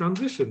make the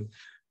transition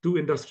to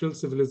industrial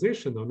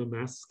civilization on a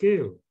mass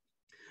scale.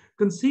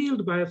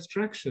 Concealed by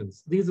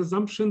abstractions, these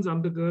assumptions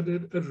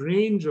undergirded a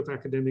range of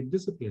academic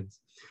disciplines,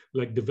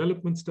 like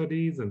development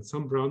studies and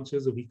some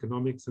branches of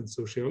economics and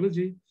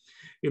sociology,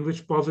 in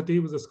which poverty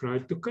was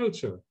ascribed to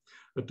culture,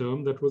 a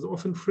term that was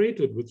often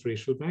freighted with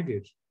racial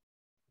baggage.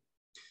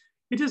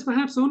 It is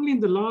perhaps only in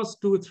the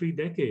last 2 or 3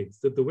 decades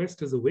that the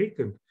West has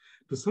awakened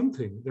to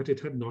something that it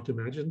had not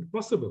imagined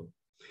possible,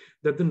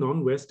 that the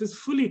non-West is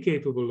fully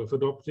capable of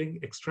adopting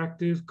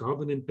extractive,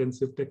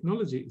 carbon-intensive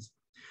technologies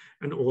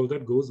and all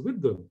that goes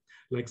with them,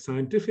 like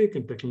scientific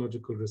and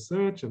technological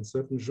research and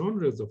certain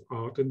genres of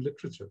art and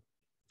literature.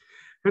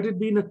 Had it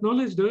been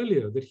acknowledged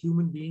earlier that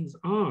human beings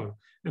are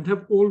and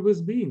have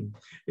always been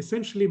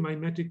essentially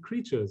mimetic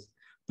creatures,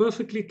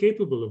 perfectly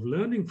capable of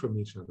learning from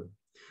each other,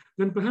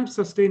 then perhaps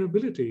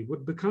sustainability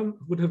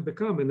would have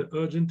become an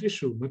urgent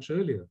issue much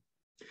earlier.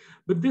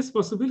 But this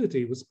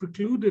possibility was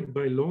precluded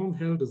by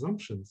long-held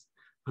assumptions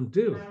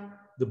until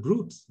the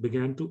brutes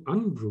began to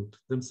unbrute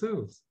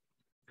themselves.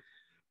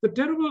 The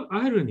terrible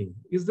irony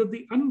is that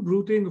the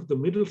unbruting of the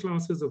middle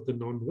classes of the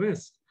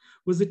non-West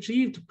was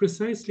achieved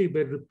precisely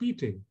by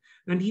repeating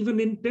and even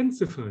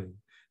intensifying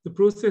the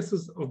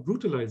processes of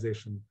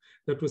brutalization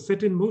that were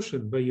set in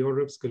motion by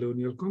Europe's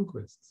colonial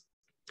conquests.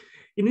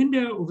 In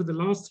India, over the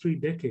last 3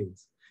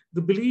 decades,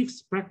 the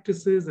beliefs,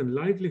 practices, and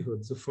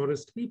livelihoods of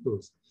forest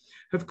peoples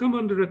have come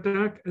under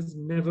attack as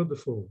never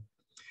before.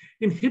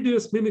 In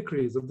hideous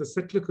mimicries of the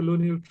settler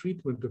colonial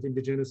treatment of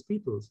indigenous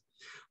peoples,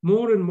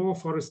 more and more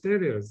forest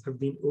areas have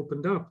been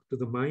opened up to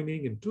the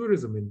mining and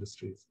tourism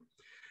industries,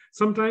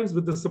 sometimes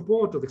with the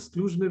support of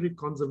exclusionary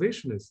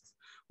conservationists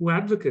who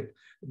advocate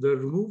the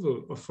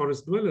removal of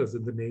forest dwellers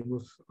in the name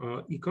of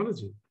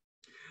ecology.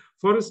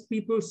 Forest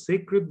people's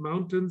sacred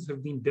mountains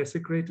have been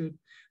desecrated,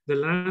 the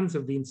lands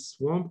have been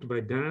swamped by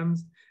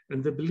dams,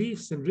 and the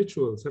beliefs and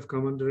rituals have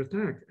come under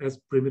attack as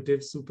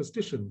primitive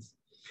superstitions,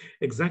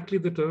 exactly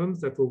the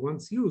terms that were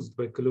once used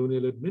by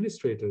colonial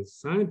administrators,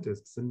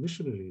 scientists, and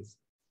missionaries.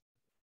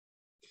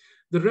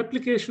 The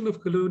replication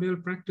of colonial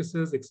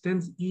practices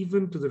extends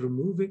even to the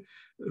removing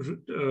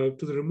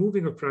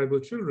of tribal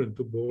children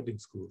to boarding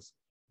schools.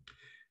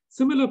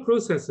 Similar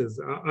processes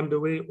are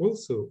underway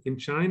also in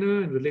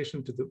China in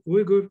relation to the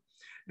Uyghur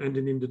and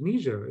in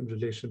Indonesia in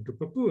relation to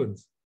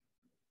Papuans.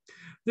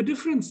 The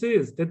difference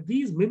is that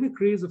these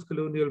mimicries of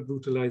colonial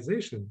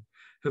brutalization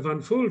have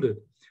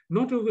unfolded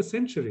not over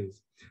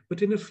centuries,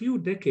 but in a few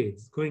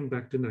decades going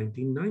back to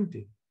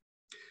 1990.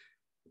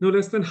 No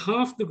less than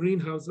half the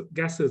greenhouse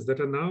gases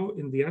that are now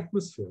in the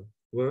atmosphere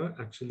were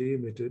actually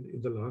emitted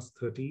in the last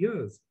 30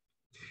 years.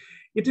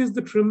 It is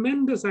the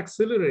tremendous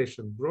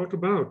acceleration brought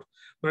about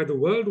by the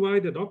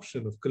worldwide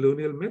adoption of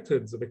colonial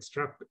methods of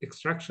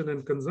extraction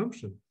and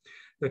consumption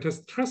that has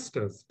thrust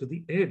us to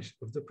the edge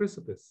of the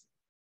precipice.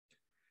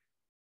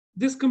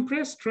 This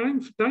compressed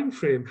time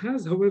frame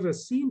has, however,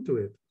 seen to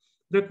it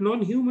that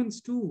non-humans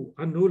too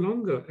are no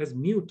longer as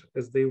mute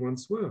as they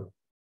once were.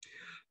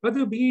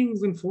 Other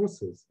beings and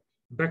forces,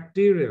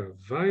 bacteria,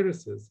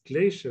 viruses,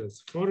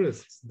 glaciers,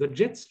 forests, the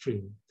jet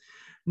stream,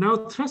 now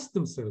thrust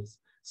themselves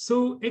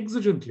so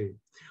exigently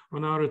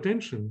on our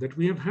attention that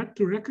we have had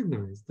to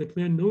recognize that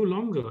we are no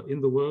longer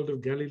in the world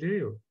of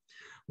Galileo,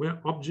 where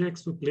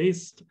objects were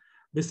placed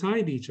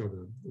beside each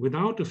other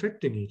without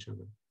affecting each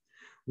other.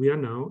 We are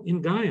now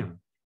in Gaia,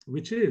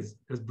 which is,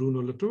 as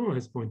Bruno Latour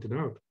has pointed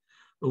out,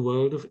 a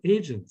world of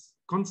agents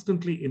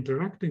constantly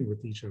interacting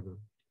with each other.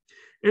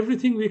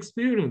 Everything we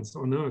experience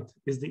on Earth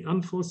is the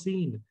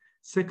unforeseen,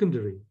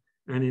 secondary,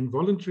 and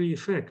involuntary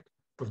effect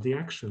of the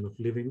action of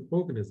living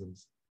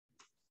organisms.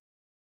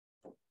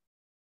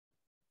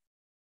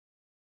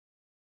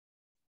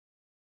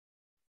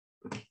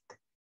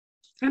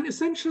 An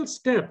essential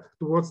step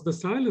towards the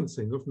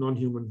silencing of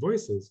non-human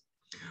voices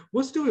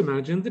was to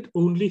imagine that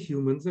only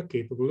humans are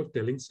capable of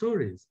telling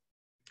stories.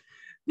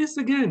 This,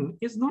 again,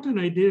 is not an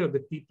idea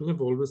that people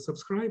have always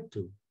subscribed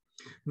to.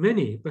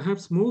 Many,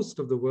 perhaps most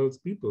of the world's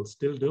people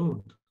still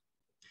don't.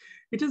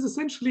 It is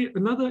essentially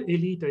another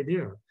elite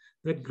idea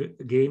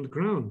that gained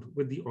ground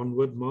with the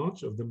onward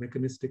march of the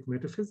mechanistic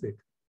metaphysic.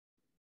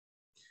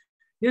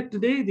 Yet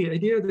today, the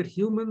idea that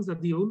humans are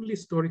the only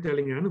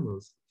storytelling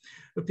animals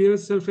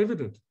appears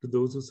self-evident to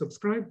those who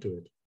subscribe to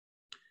it.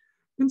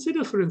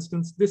 Consider, for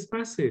instance, this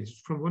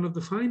passage from one of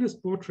the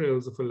finest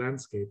portrayals of a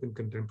landscape in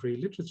contemporary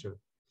literature,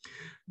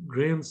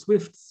 Graham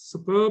Swift's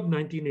superb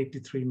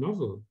 1983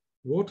 novel,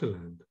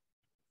 Waterland.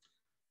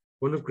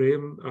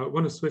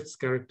 One of Swift's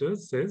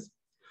characters says,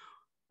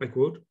 I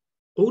quote,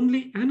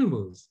 only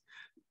animals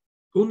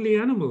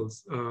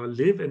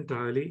live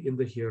entirely in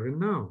the here and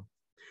now.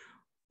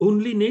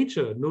 Only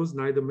nature knows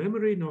neither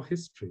memory nor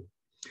history.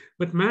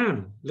 But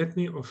man, let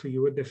me offer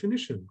you a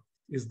definition,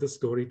 is the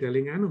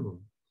storytelling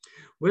animal.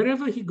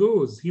 Wherever he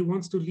goes, he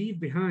wants to leave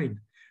behind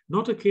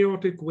not a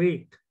chaotic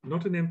wake,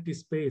 not an empty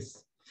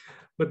space,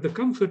 but the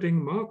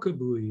comforting marker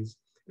buoys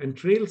and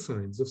trail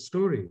signs of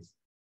stories.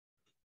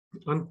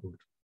 Unquote.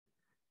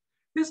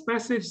 This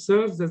passage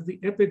serves as the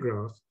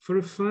epigraph for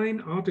a fine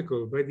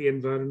article by the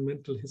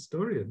environmental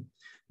historian,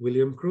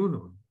 William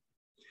Cronon.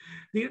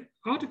 The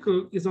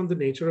article is on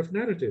the nature of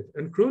narrative,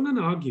 and Cronon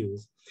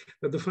argues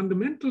that the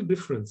fundamental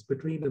difference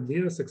between a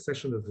mere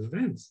succession of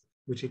events,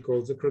 which he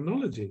calls a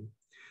chronology,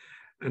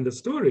 and a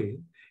story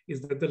is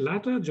that the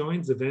latter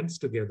joins events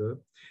together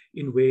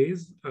in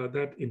ways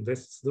that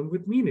invests them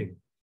with meaning.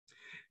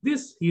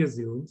 This, he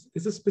assumes,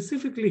 is a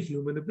specifically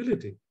human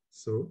ability.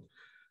 So,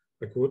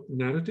 I quote,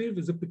 narrative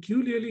is a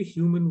peculiarly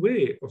human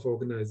way of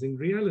organizing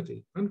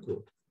reality,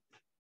 unquote.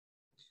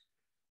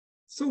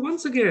 So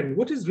once again,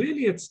 what is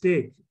really at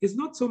stake is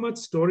not so much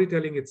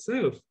storytelling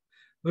itself,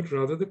 but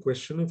rather the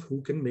question of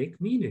who can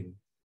make meaning.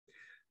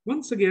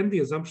 Once again, the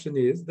assumption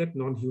is that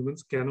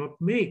non-humans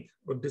cannot make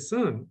or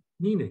discern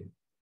meaning.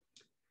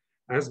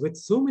 As with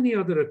so many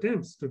other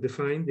attempts to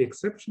define the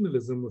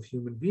exceptionalism of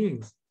human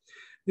beings,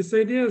 this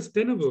idea is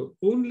tenable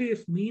only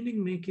if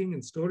meaning-making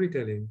and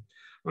storytelling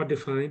are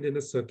defined in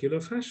a circular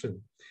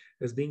fashion,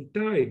 as being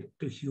tied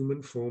to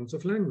human forms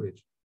of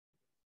language.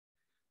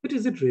 But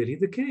is it really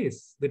the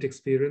case that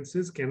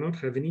experiences cannot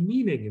have any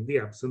meaning in the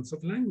absence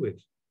of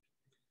language?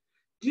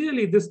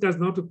 Clearly, this does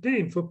not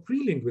obtain for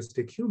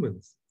pre-linguistic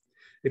humans.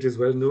 It is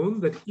well known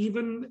that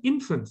even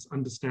infants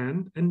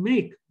understand and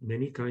make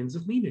many kinds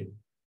of meaning.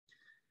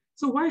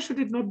 So why should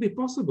it not be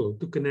possible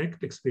to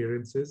connect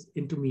experiences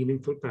into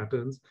meaningful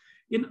patterns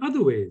in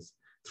other ways,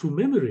 through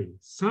memory,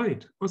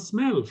 sight, or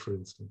smell, for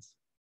instance?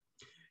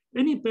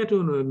 Any pet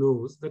owner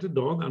knows that a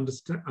dog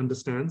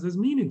understands as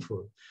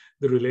meaningful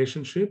the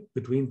relationship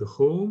between the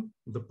home,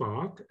 the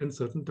park, and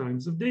certain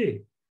times of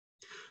day.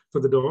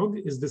 For the dog,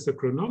 is this a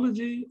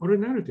chronology or a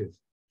narrative?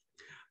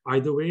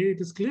 Either way,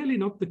 it is clearly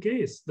not the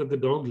case that the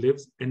dog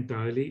lives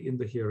entirely in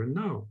the here and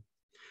now.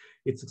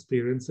 Its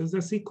experiences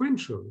are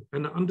sequential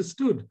and are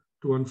understood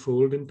to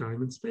unfold in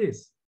time and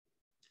space.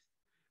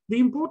 The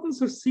importance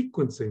of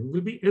sequencing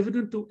will be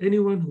evident to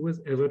anyone who has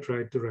ever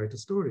tried to write a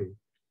story.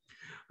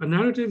 A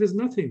narrative is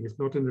nothing if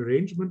not an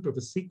arrangement of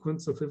a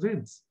sequence of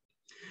events.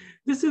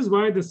 This is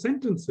why the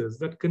sentences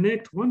that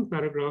connect one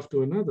paragraph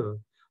to another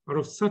are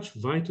of such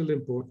vital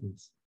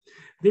importance.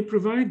 They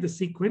provide the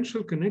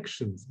sequential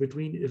connections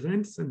between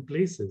events and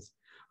places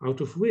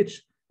out of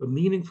which a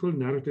meaningful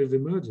narrative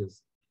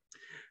emerges.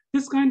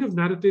 This kind of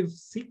narrative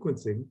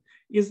sequencing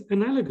is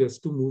analogous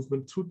to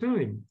movement through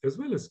time as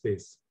well as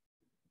space.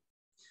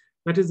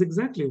 That is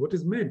exactly what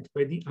is meant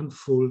by the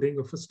unfolding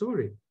of a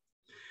story.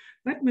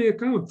 That may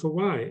account for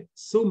why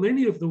so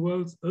many of the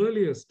world's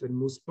earliest and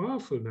most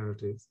powerful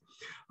narratives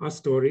are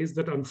stories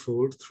that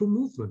unfold through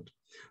movement.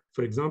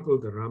 For example,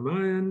 the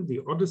Ramayana,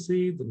 the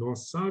Odyssey, the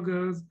Norse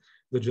sagas,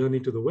 the Journey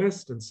to the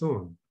West, and so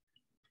on.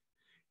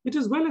 It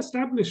is well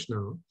established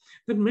now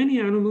that many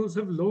animals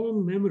have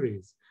long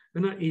memories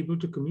and are able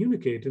to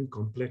communicate in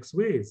complex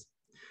ways.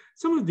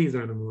 Some of these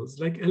animals,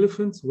 like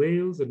elephants,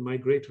 whales, and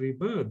migratory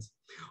birds,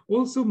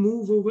 also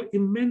move over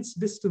immense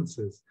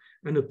distances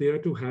and appear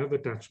to have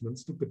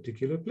attachments to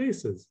particular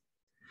places.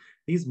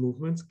 These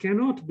movements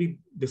cannot be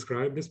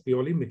described as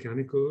purely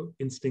mechanical,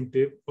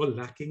 instinctive, or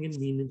lacking in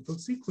meaningful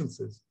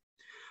sequences.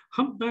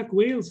 Humpback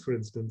whales, for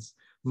instance,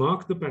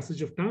 mark the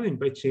passage of time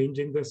by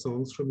changing their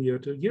songs from year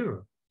to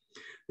year.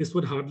 This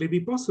would hardly be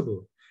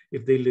possible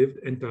if they lived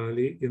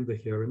entirely in the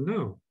here and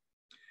now.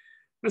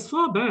 As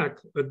far back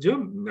as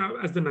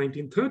the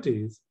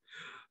 1930s,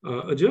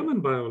 a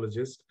German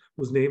biologist,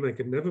 whose name I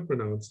can never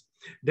pronounce,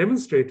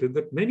 demonstrated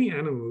that many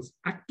animals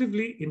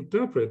actively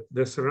interpret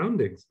their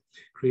surroundings,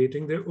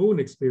 creating their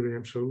own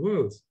experiential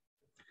worlds.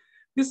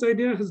 This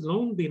idea has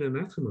long been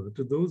anathema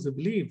to those who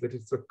believe that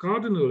it's a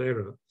cardinal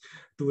error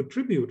to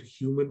attribute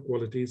human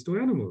qualities to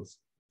animals.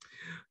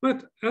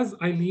 But as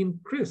Eileen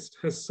Christ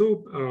has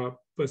so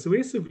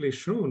persuasively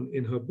shown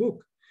in her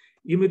book,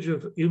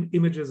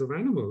 Images of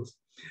Animals,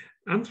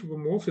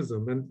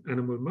 Anthropomorphism and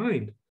Animal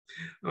Mind,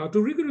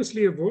 to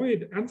rigorously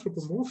avoid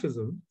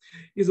anthropomorphism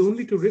is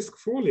only to risk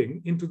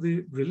falling into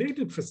the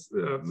related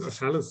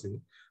fallacy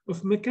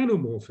of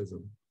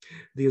mechanomorphism,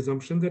 the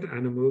assumption that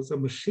animals are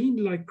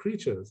machine-like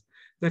creatures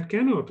that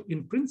cannot,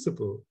 in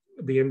principle,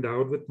 be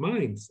endowed with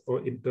minds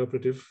or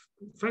interpretive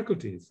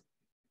faculties.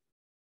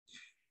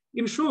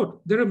 In short,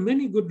 there are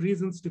many good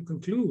reasons to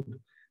conclude,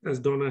 as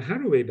Donna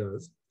Haraway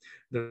does,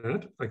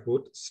 that, I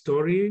quote,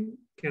 storying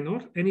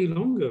cannot any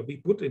longer be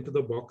put into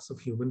the box of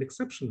human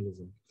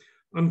exceptionalism,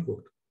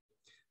 unquote.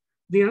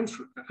 The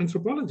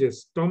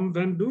anthropologist Tom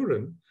Van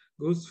Doren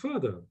goes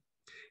further.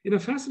 In a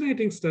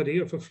fascinating study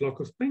of a flock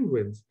of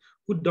penguins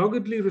who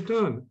doggedly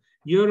return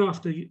year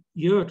after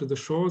year to the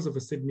shores of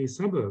a Sydney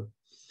suburb,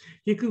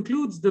 he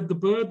concludes that the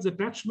bird's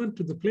attachment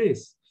to the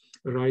place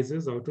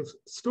arises out of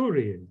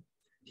storying.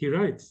 He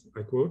writes,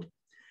 I quote,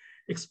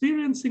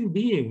 experiencing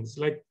beings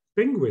like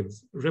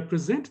penguins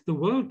represent the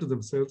world to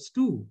themselves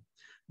too.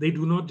 They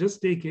do not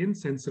just take in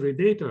sensory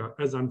data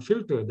as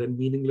unfiltered and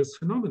meaningless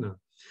phenomena.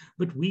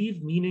 but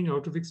weave meaning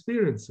out of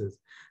experiences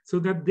so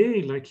that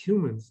they, like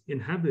humans,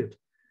 inhabit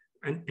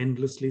an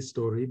endlessly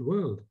storied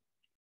world.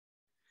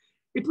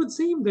 It would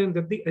seem then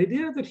that the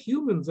idea that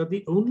humans are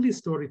the only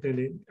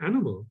storytelling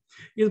animal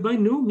is by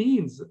no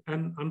means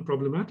an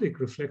unproblematic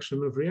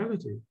reflection of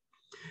reality.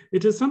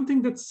 It is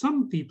something that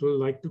some people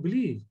like to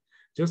believe,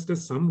 just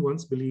as some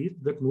once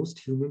believed that most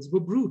humans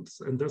were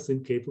brutes and thus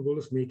incapable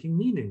of making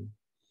meaning.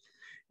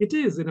 It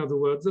is, in other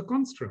words, a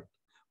construct,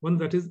 one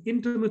that is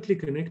intimately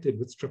connected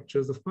with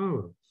structures of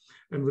power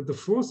and with the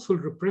forceful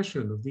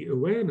repression of the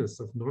awareness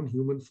of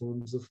non-human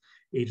forms of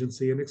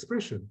agency and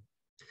expression.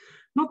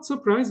 Not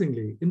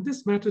surprisingly, in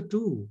this matter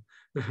too,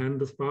 the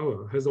hand of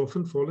power has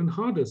often fallen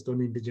hardest on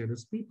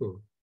indigenous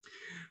people.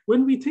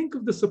 When we think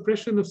of the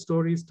suppression of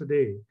stories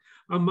today,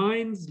 our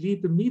minds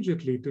leap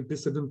immediately to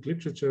dissident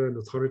literature and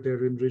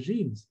authoritarian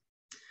regimes.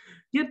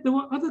 Yet there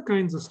were other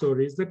kinds of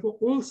stories that were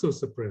also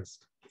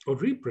suppressed or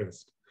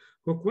repressed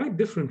for quite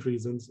different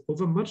reasons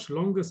over much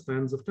longer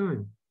spans of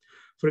time.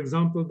 For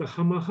example, the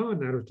Hamaha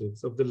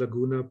narratives of the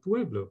Laguna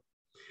Pueblo.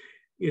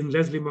 In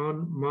Leslie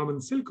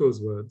Marmon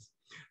Silko's words,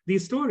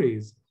 these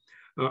stories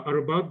are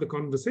about the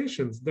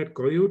conversations that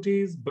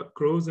coyotes,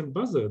 crows, and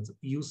buzzards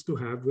used to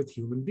have with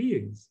human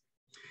beings.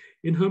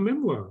 In her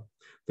memoir,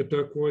 The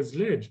Turquoise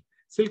Ledge,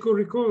 Silko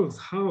recalls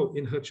how,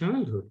 in her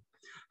childhood,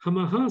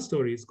 Hamaha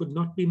stories could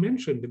not be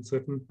mentioned in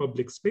certain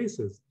public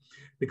spaces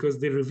because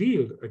they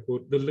revealed, I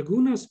quote, the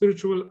Laguna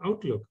spiritual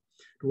outlook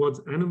towards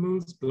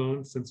animals,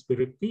 plants, and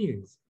spirit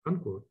beings,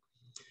 unquote.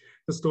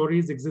 The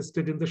stories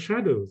existed in the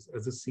shadows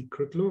as a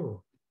secret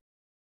law.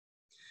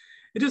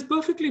 It is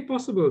perfectly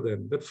possible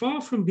then that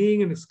far from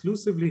being an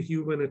exclusively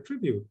human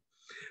attribute,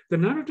 the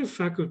narrative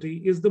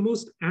faculty is the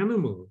most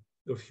animal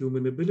of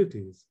human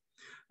abilities,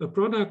 a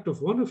product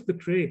of one of the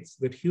traits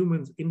that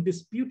humans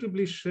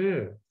indisputably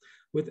share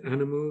with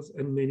animals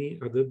and many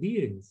other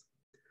beings,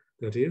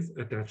 that is,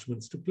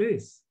 attachments to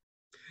place.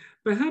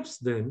 Perhaps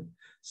then,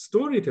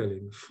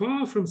 storytelling,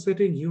 far from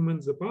setting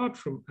humans apart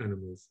from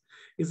animals,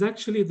 is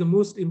actually the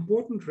most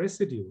important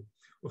residue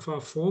of our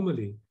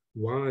formerly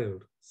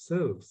wild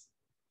selves.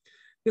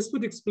 This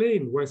would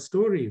explain why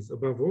stories,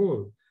 above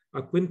all,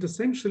 are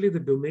quintessentially the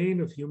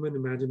domain of human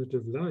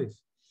imaginative life,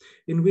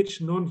 in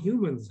which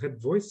non-humans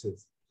had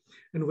voices,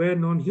 and where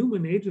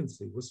non-human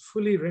agency was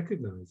fully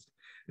recognized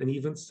and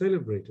even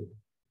celebrated.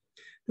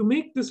 To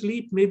make this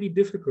leap may be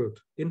difficult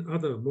in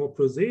other, more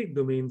prosaic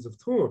domains of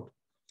thought,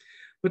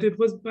 but it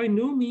was by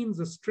no means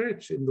a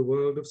stretch in the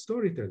world of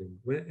storytelling,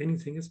 where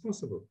anything is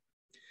possible.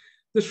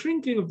 The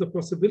shrinking of the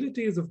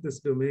possibilities of this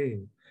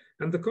domain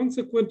and the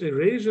consequent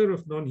erasure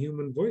of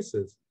non-human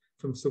voices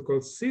from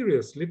so-called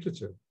serious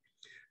literature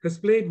has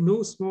played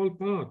no small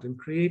part in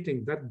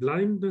creating that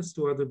blindness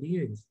to other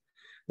beings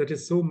that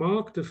is so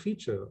marked a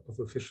feature of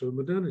official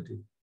modernity.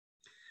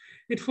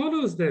 It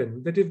follows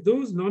then that if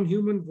those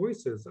non-human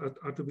voices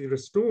are to be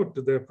restored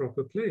to their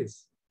proper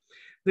place,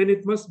 then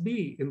it must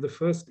be in the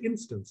first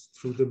instance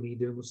through the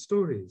medium of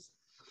stories.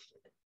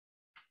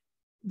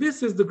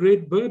 This is the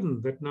great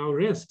burden that now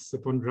rests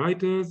upon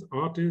writers,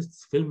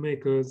 artists,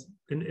 filmmakers,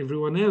 and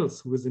everyone else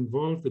who is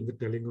involved in the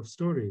telling of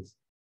stories.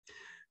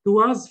 To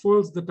us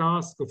falls the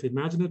task of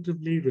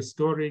imaginatively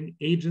restoring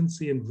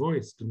agency and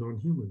voice to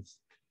non-humans.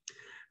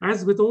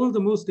 As with all the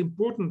most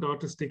important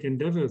artistic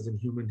endeavors in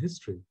human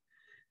history,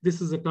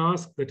 this is a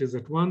task that is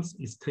at once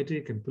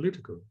aesthetic and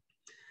political.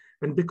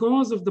 And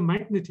because of the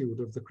magnitude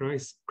of the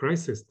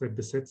crisis that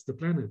besets the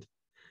planet,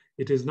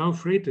 it is now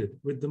freighted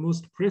with the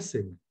most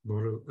pressing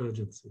moral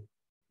urgency.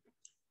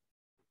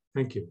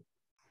 Thank you.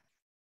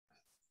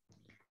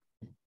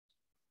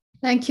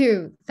 Thank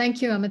you,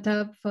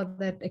 Amitav, for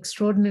that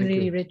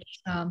extraordinarily rich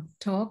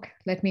talk.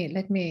 Let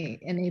me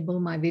enable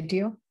my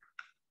video.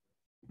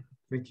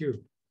 Thank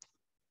you.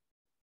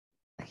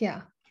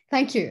 Yeah,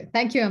 thank you,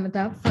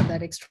 Amitav, for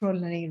that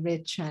extraordinarily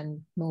rich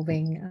and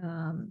moving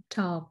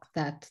talk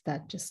that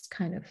just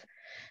kind of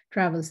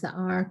travels the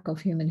arc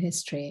of human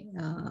history.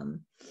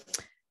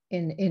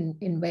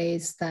 In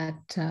ways that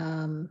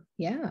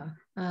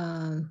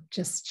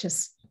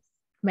just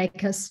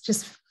make us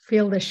just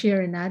feel the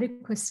sheer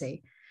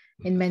inadequacy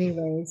in many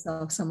ways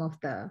of some of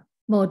the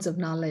modes of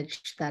knowledge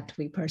that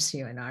we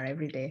pursue in our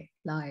everyday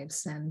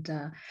lives. And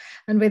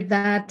with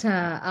that,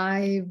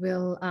 I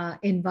will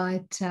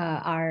invite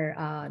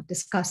our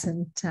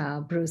discussant,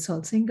 Bruce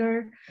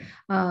Holsinger,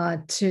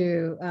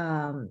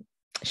 to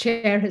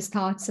share his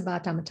thoughts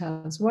about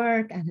Amitav's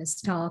work and his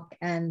talk.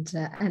 And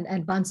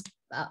once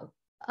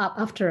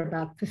after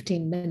about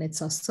 15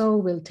 minutes or so,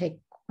 we'll take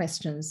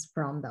questions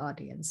from the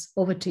audience.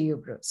 Over to you,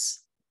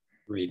 Bruce.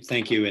 Great,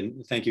 thank you.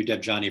 And thank you,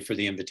 Debjani, for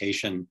the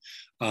invitation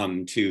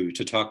to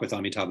talk with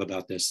Amitav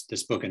about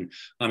this book. And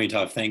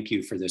Amitav, thank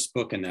you for this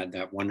book and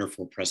that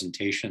wonderful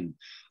presentation.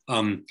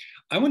 I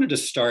wanted to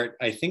start,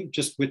 I think,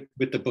 just with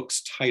the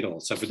book's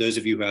title. So for those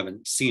of you who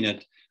haven't seen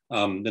it, The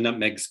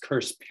Nutmeg's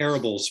Curse: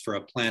 Parables for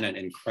a Planet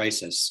in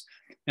Crisis.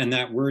 And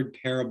that word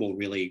parable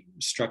really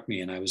struck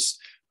me, and I was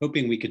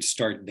hoping we could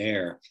start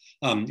there.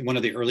 One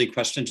of the early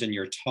questions in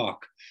your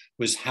talk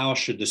was, how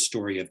should the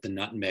story of the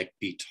nutmeg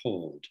be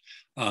told?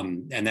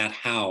 And that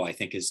how, I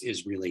think,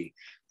 is really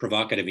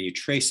provocative. And you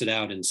trace it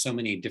out in so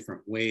many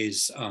different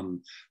ways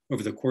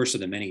over the course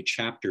of the many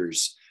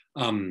chapters.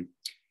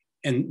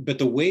 But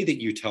the way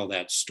that you tell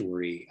that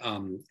story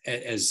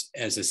as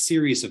a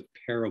series of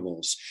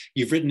parables,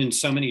 you've written in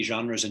so many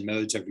genres and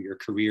modes over your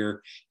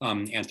career: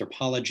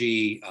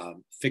 anthropology,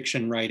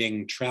 fiction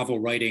writing, travel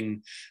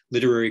writing,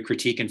 literary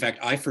critique. In fact,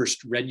 I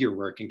first read your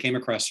work and came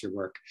across your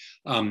work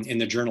in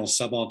the journal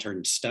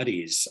Subaltern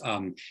Studies.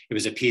 It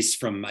was a piece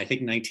from, I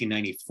think,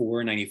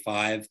 1994,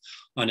 95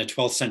 on a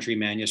 12th century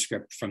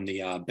manuscript from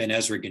the Ben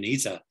Ezra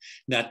Geniza,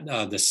 that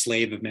the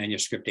slave of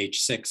manuscript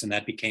H6, and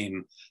that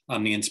became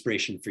the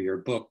inspiration for your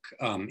book,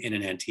 In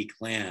an Antique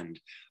Land.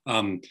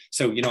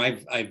 So, you know,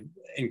 I've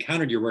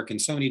encountered your work in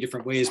so many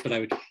different ways, but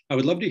I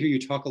would love to hear you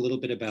talk a little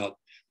bit about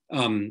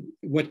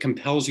what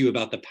compels you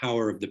about the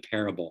power of the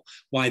parable,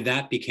 why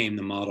that became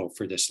the model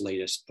for this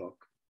latest book.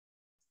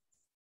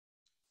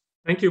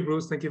 Thank you,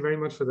 Bruce. Thank you very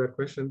much for that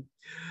question.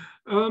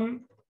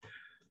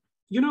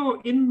 You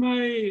know, in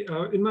my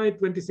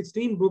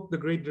 2016 book, The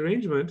Great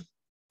Derangement,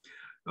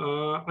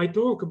 I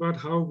talk about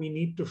how we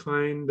need to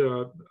find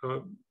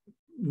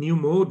new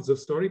modes of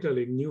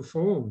storytelling, new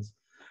forms,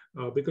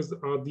 because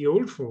the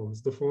old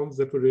forms, the forms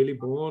that were really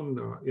born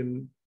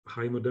in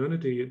high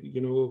modernity,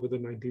 you know, over the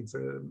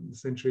 19th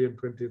century and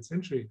 20th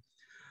century,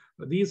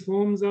 these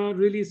forms are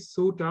really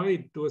so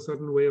tied to a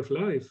certain way of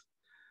life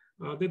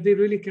that they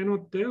really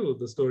cannot tell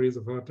the stories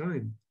of our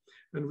time.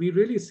 And we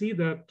really see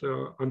that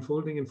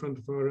unfolding in front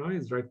of our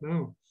eyes right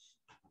now.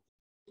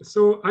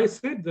 So I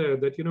said there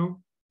that, you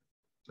know,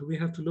 we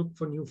have to look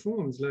for new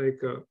forms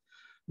like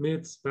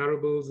myths,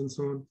 parables, and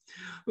so on.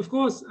 Of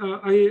course,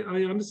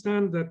 I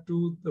understand that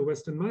to the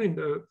Western mind,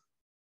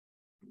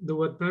 the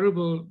word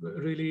parable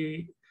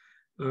really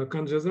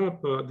conjures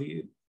up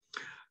the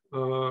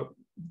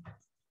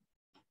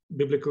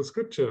biblical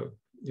scripture,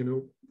 you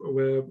know,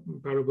 where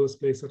parables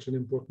play such an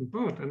important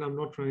part. And I'm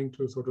not trying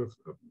to sort of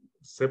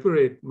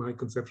separate my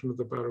conception of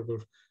the parable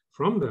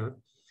from that.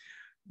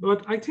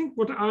 But I think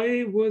what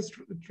I was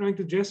trying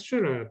to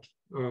gesture at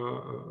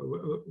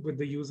with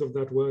the use of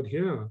that word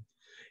here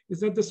is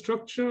that the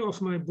structure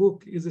of my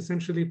book is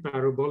essentially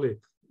parabolic,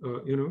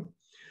 you know,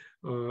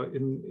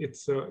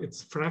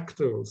 it's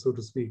fractal, so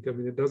to speak. I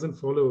mean, it doesn't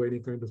follow any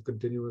kind of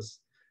continuous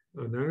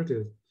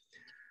narrative.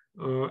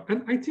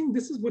 And I think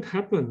this is what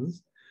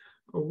happens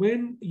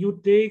when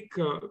you take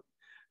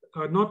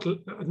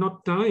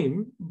not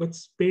time, but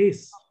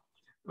space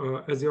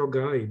as your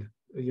guide,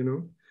 you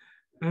know.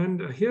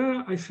 And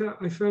here I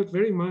felt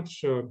very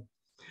much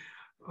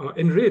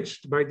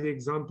enriched by the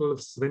example of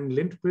Sven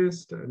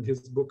Lindqvist and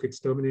his book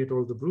Exterminate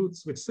All the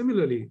Brutes, which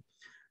similarly,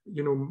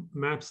 you know,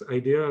 maps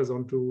ideas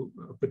onto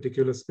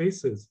particular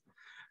spaces.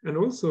 And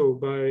also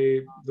by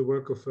the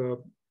work of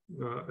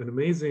an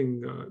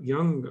amazing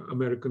young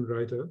American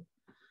writer,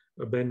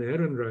 Ben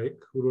Ehrenreich,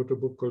 who wrote a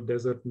book called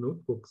Desert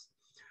Notebooks,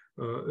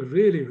 a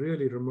really,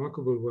 really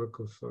remarkable work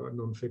of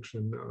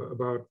nonfiction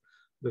about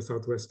the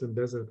Southwestern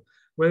desert,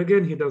 where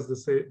again, he does the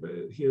same,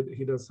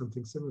 he does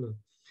something similar.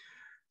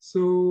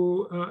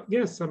 So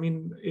yes, I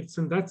mean, it's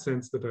in that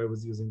sense that I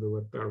was using the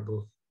word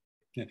parable.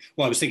 Yeah.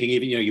 Well, I was thinking,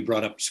 even, you know, you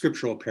brought up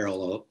scriptural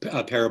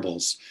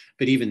parables,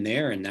 but even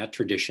there in that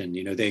tradition,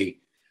 you know,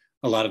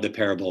 a lot of the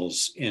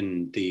parables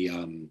in the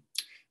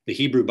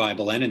Hebrew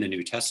Bible and in the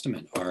New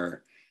Testament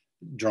are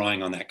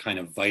drawing on that kind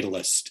of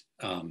vitalist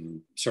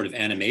sort of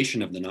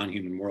animation of the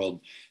non-human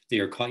world. They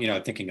are, you know,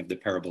 thinking of the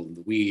parable of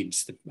the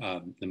weeds,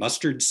 the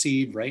mustard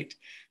seed, right?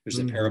 There's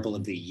the parable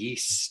of the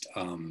yeast.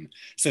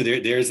 So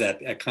there's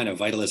that kind of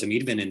vitalism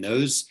even in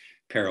those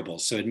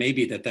parables. So it may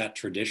be that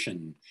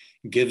tradition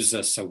gives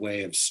us a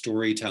way of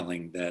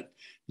storytelling that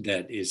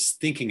is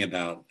thinking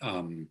about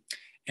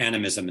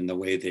animism in the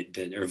way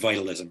that or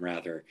vitalism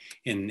rather,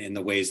 in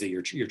the ways that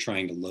you're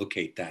trying to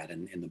locate that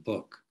in the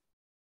book.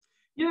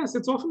 Yes,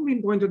 it's often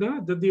been pointed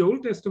out that the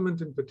Old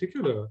Testament in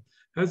particular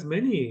has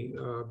many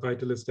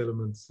vitalist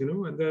elements, you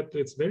know, and that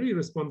it's very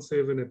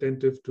responsive and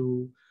attentive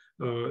to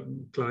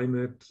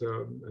climate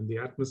and the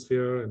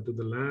atmosphere and to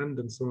the land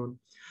and so on.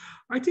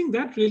 I think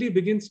that really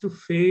begins to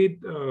fade.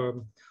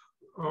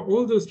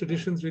 All those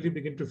traditions really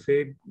begin to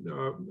fade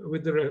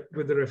with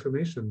the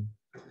Reformation,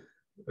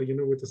 you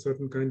know, with a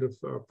certain kind of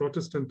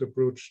Protestant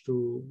approach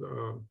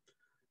to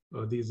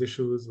these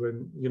issues,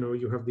 when, you know,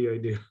 you have the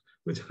idea,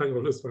 which I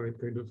always find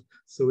kind of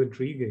so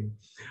intriguing,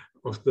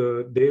 of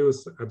the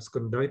Deus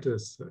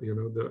absconditus, you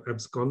know, the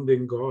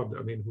absconding God,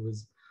 I mean, who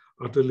is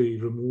utterly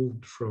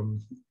removed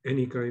from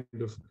any kind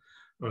of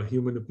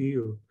human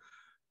appeal.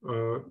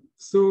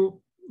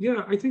 So,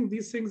 yeah, I think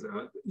these things,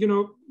 you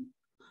know,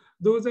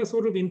 those are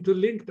sort of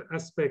interlinked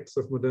aspects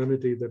of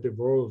modernity that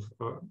evolve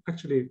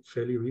actually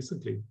fairly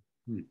recently.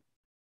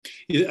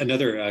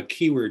 Another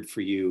keyword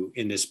for you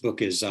in this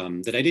book is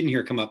that I didn't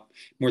hear come up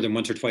more than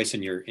once or twice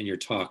in your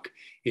talk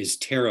is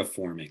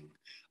terraforming.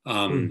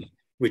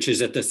 which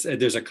is at this,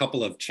 there's a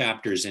couple of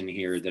chapters in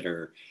here that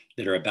are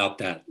about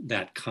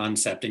that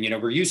concept. And, you know,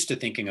 we're used to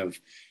thinking of,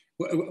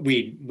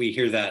 we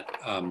hear that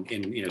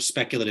in, you know,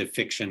 speculative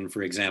fiction,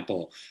 for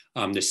example,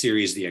 the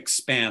series The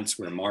Expanse,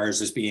 where Mars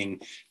is being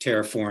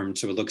terraformed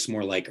so it looks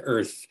more like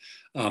Earth,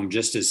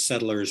 just as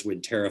settlers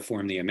would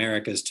terraform the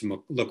Americas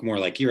to look more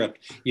like Europe.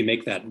 You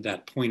make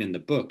that point in the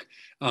book,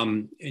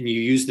 and you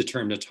use the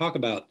term to talk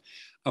about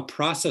a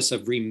process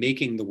of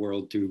remaking the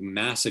world through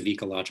massive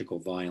ecological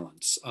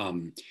violence,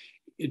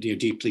 you know,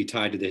 deeply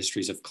tied to the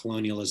histories of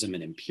colonialism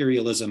and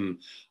imperialism.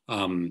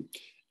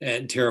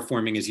 And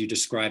terraforming, as you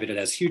describe it, it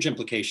has huge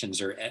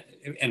implications,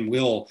 and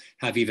will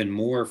have even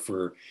more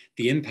for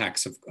the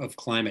impacts of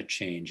climate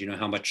change. You know,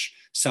 how much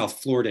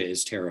South Florida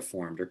is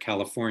terraformed, or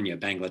California,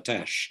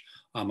 Bangladesh,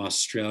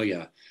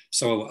 Australia.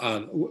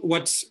 So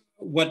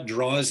what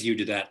draws you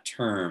to that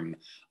term,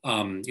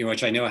 you know,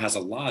 which I know has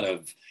a lot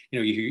of, you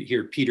know, you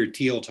hear Peter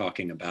Thiel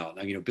talking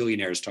about, you know,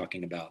 billionaires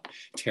talking about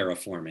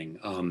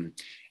terraforming,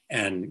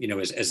 and, you know,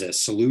 as a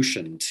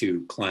solution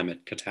to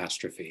climate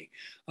catastrophe.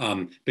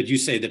 But you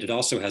say that it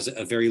also has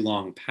a very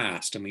long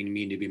past, and we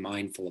need to be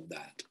mindful of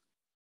that.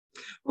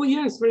 Oh,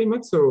 yes, very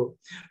much so.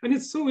 And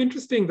it's so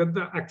interesting that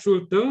the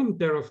actual term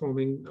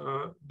terraforming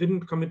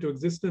didn't come into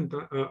existence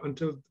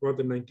until about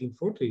the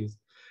 1940s.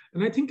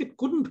 And I think it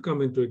couldn't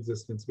come into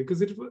existence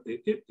because it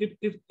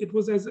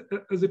was,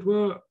 as it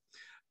were,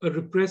 a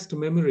repressed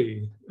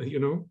memory, you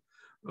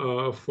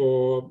know,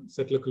 for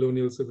settler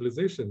colonial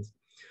civilizations.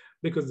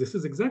 Because this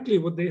is exactly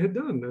what they had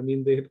done. I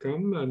mean, they had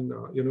come and,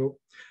 you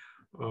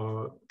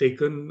know,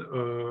 taken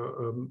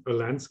a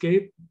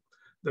landscape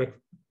that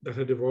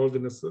had evolved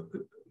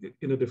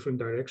in a different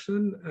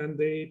direction, and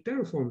they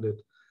terraformed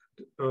it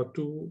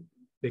to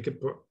make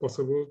it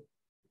possible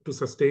to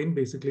sustain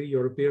basically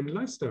European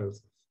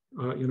lifestyles,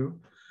 you know.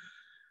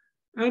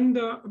 And,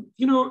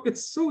 you know,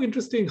 it's so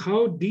interesting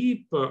how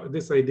deep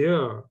this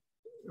idea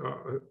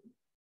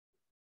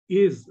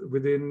is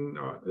within,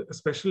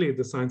 especially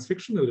the science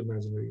fictional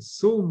imaginary.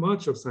 So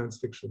much of science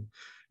fiction,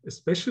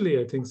 especially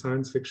I think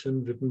science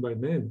fiction written by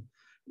men,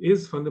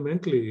 is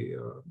fundamentally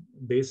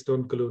based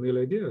on colonial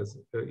ideas.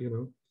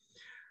 You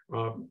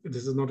know,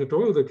 this is not at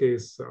all the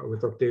case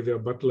with Octavia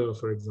Butler,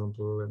 for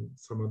example, and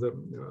some other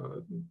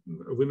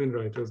women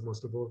writers,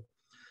 most of all.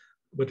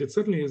 But it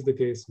certainly is the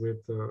case with,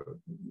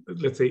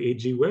 let's say,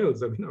 H.G.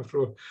 Wells. I mean,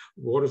 after all,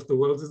 War of the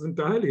Worlds is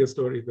entirely a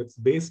story that's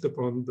based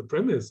upon the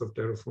premise of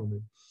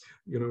terraforming.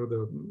 You know,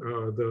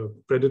 the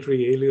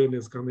predatory alien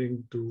is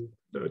coming to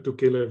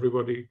kill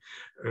everybody,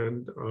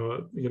 and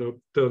you know,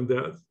 turn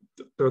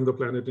the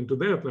planet into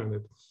their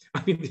planet.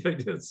 I mean, the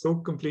idea is so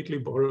completely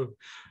borrowed.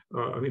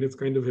 I mean, it's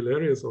kind of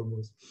hilarious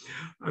almost.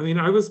 I mean,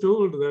 I was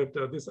told that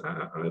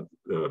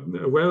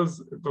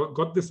Wells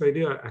got this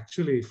idea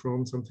actually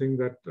from something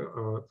that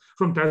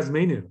from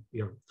Tasmania,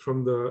 yeah,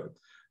 from the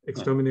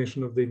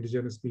extermination of the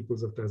indigenous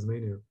peoples of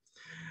Tasmania.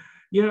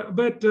 Yeah,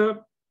 but.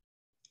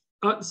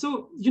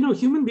 So, you know,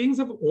 human beings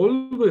have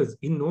always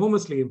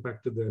enormously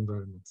impacted their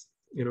environments,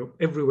 you know,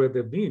 everywhere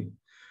they've been.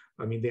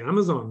 I mean, the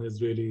Amazon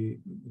is really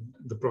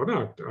the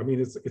product. I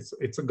mean,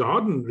 it's a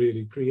garden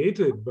really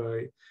created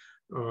by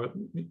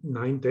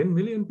 9-10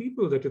 million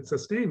people that it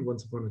sustained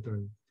once upon a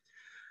time.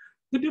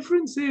 The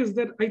difference is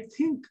that I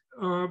think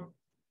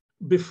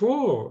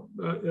before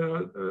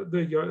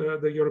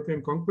the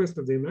European conquest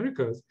of the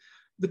Americas,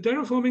 the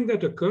terraforming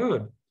that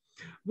occurred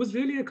was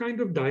really a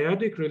kind of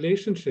dyadic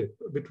relationship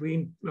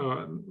between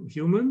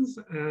humans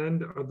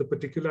and the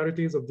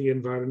particularities of the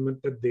environment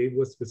that they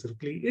were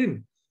specifically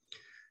in.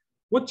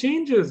 What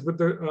changes with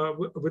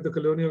the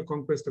colonial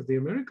conquest of the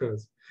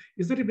Americas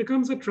is that it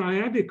becomes a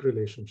triadic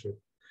relationship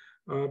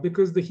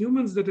because the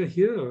humans that are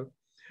here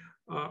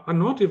are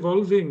not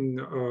evolving,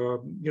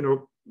 you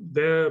know,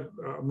 their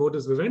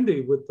modus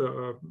vivendi with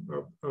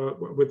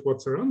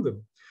what's around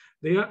them.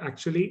 They are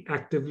actually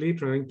actively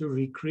trying to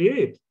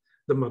recreate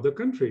the mother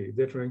country.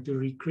 They're trying to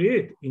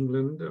recreate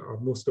England,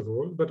 most of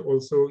all, but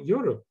also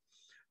Europe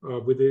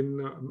within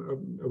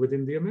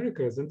the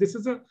Americas. And this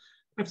is a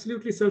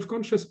absolutely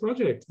self-conscious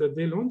project that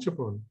they launch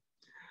upon.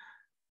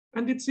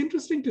 And it's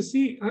interesting to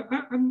see,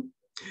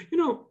 you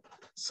know,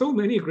 so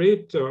many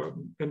great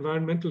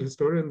environmental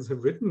historians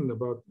have written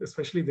about,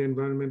 especially the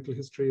environmental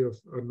history of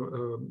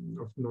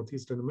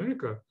Northeastern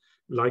America,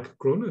 like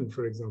Cronin,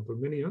 for example,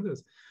 many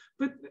others.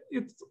 But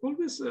it's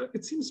always,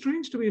 it seems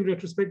strange to me in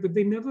retrospect that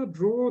they never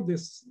draw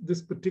this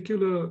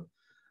particular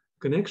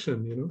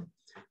connection, you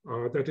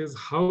know, that is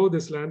how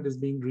this land is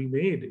being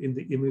remade in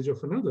the image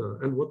of another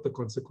and what the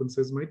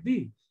consequences might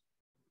be.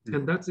 Mm-hmm.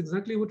 And that's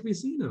exactly what we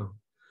see now,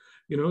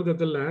 you know, that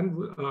the land,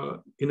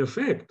 in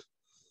effect,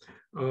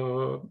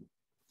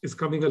 is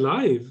coming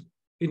alive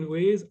in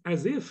ways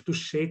as if to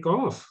shake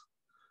off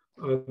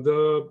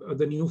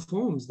the new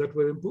forms that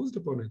were imposed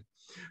upon it.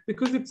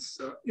 Because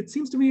it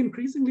seems to me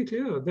increasingly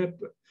clear that,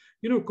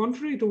 you know,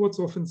 contrary to what's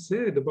often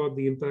said about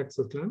the impacts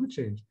of climate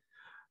change,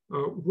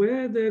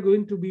 where they're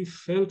going to be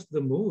felt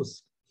the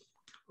most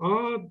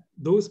are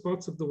those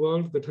parts of the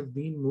world that have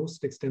been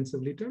most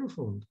extensively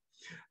terraformed.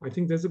 I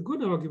think there's a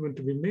good argument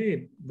to be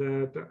made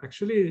that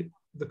actually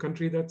the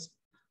country that's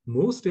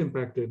most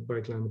impacted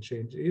by climate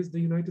change is the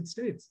United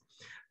States.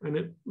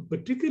 And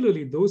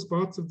particularly those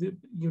parts of the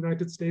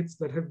United States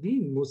that have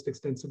been most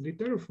extensively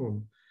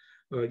terraformed.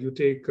 You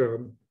take,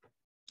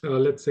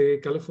 let's say,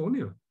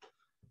 California.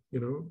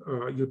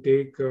 You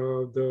take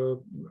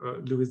the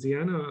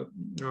Louisiana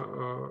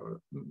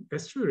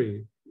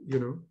estuary,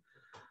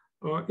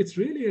 it's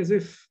really as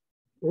if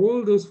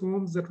all those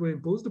forms that were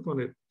imposed upon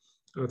it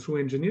through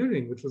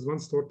engineering, which was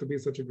once thought to be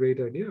such a great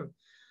idea,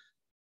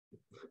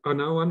 are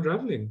now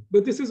unraveling.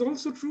 But this is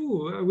also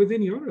true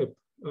within Europe.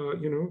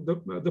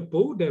 The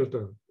Po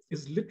Delta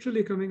is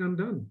literally coming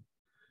undone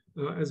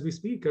as we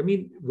speak. I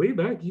mean, way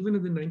back, even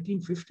in the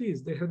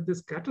 1950s, they had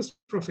this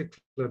catastrophic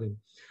flooding,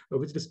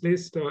 which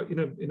displaced in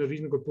a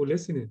region called Po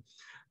Lessine,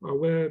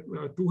 where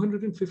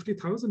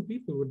 250,000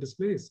 people were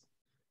displaced.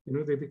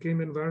 They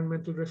became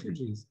environmental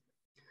refugees.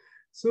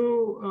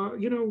 So,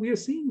 we are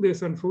seeing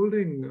this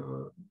unfolding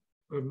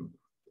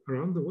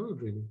around the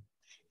world, really.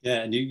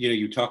 Yeah, and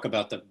you talk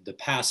about the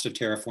past of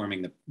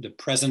terraforming, the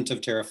present of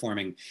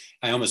terraforming.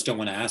 I almost don't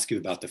want to ask you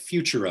about the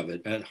future of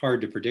it. It's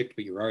hard to predict,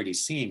 but you're already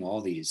seeing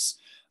all these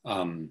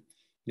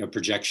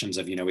projections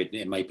of,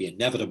 it might be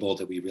inevitable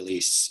that we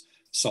release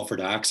sulfur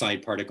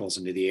dioxide particles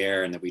into the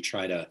air, and that we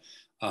try to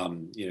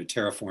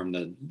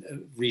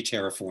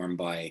re-terraform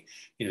by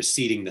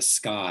seeding the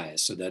sky,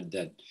 so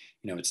that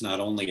it's not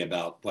only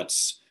about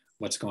what's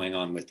going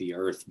on with the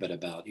earth, but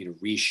about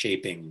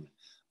reshaping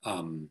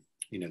the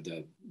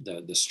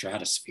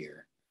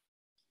stratosphere.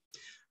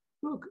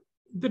 Look,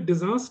 the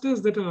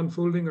disasters that are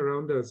unfolding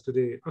around us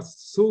today are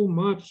so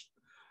much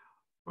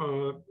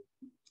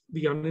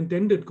the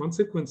unintended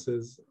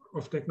consequences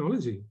of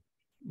technology,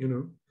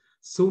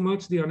 so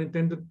much the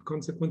unintended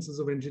consequences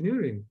of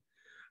engineering.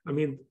 I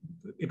mean,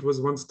 it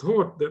was once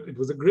thought that it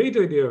was a great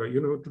idea,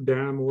 to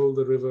dam all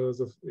the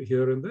rivers of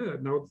here and there.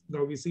 Now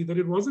we see that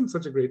it wasn't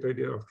such a great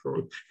idea after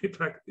all. In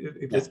fact,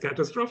 it was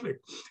catastrophic.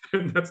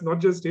 And that's not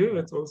just here,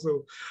 it's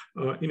also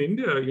in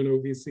India.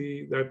 We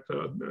see that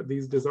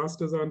these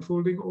disasters are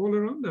unfolding all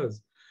around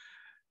us.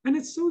 And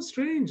it's so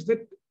strange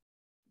that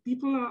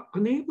people are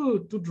unable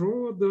to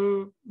draw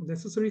the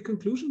necessary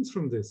conclusions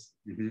from this.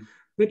 Mm-hmm.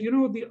 That,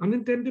 the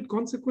unintended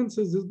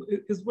consequences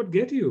is what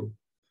get you.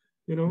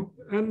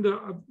 And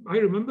I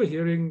remember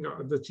hearing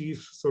the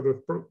chief sort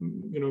of,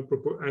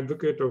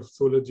 advocate of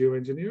solar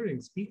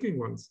geoengineering speaking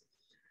once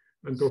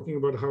and talking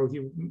about how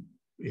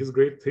his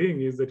great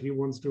thing is that he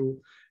wants to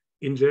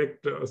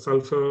inject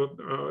sulfuric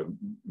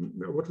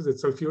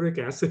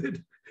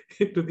acid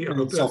into the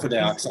outer sulfur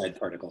dioxide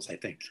particles, I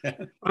think.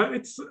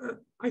 I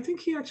think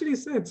he actually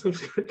said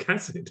sulfuric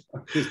acid.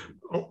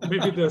 Or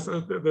maybe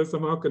they're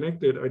somehow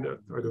connected. I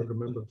don't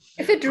remember.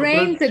 If it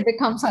rains, it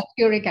becomes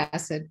sulfuric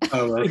acid.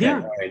 Oh, okay.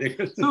 Yeah.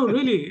 Right. So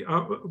really,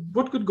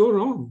 what could go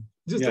wrong?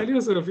 Just tell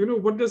yourself,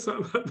 what does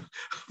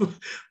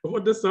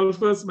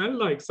sulfur smell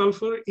like?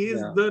 Sulfur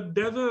is the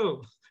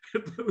devil.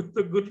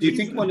 The good Do you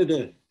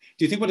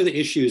think one of the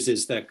issues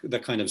is that the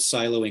kind of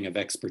siloing of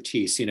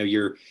expertise?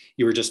 You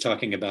were just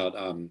talking about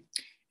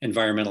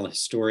environmental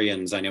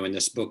historians. I know in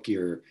this book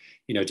you're,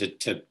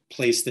 to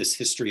place this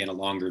history in a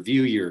longer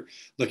view, you're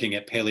looking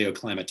at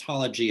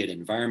paleoclimatology, at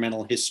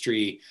environmental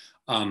history.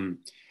 On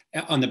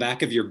the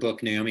back of your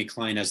book, Naomi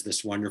Klein has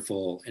this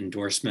wonderful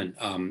endorsement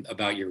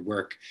about your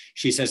work.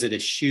 She says it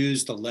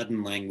eschews the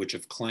leaden language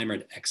of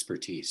climate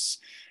expertise.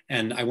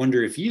 And I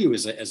wonder if you,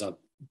 as a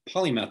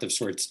polymath of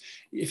sorts,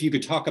 if you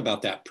could talk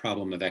about that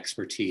problem of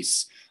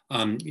expertise.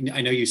 I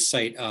know you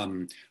cite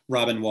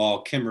Robin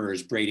Wall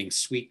Kimmerer's Braiding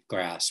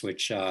Sweetgrass,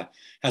 which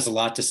has a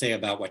lot to say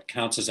about what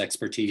counts as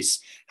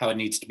expertise, how it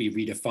needs to be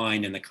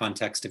redefined in the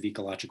context of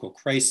ecological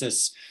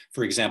crisis.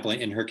 For example,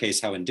 in her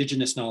case, how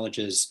indigenous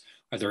knowledges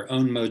are their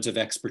own modes of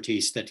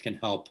expertise that can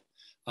help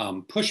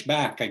push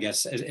back, I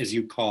guess, as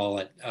you call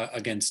it,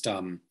 against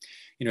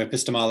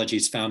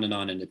epistemologies founded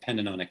on and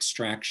dependent on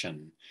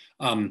extraction.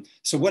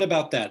 So what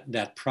about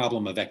that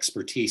problem of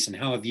expertise, and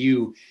how have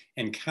you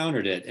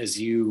encountered it as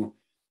you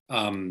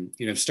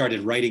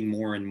started writing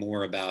more and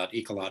more about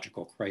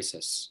ecological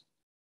crisis?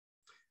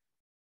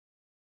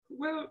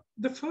 Well,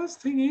 the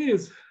first thing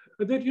is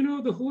that,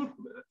 the whole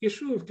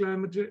issue of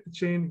climate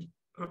change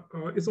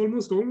is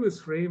almost always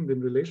framed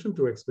in relation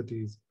to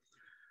expertise.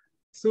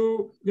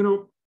 So,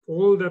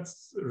 all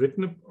that's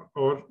written,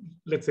 or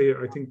let's say,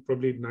 I think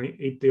probably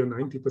 80 or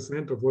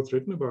 90% of what's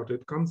written about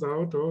it comes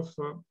out of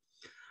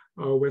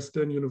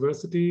Western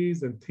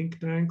universities and think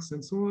tanks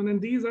and so on.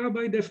 And these are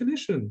by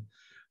definition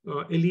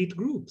elite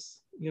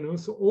groups,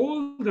 so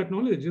all that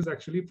knowledge is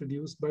actually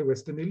produced by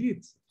Western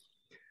elites.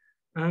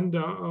 And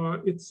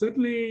it's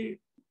certainly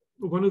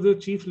one of the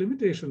chief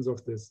limitations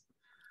of this,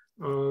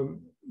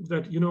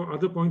 that,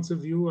 other points of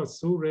view are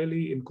so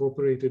rarely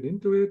incorporated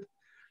into it.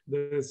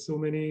 There's so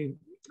many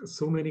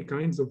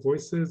kinds of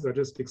voices are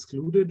just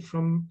excluded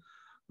from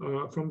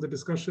the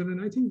discussion.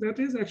 And I think that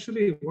is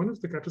actually one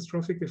of the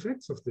catastrophic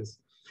effects of this.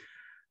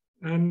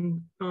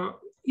 And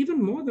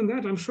even more than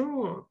that, I'm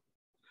sure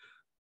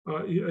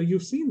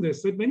you've seen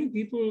this, that many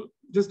people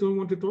just don't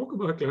want to talk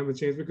about climate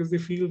change because they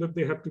feel that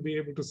they have to be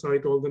able to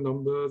cite all the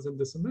numbers and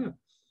this and that.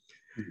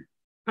 Mm-hmm.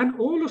 And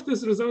all of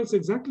this results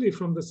exactly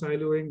from the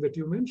siloing that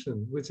you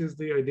mentioned, which is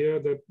the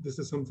idea that this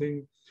is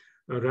something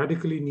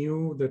radically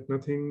new, that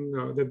nothing,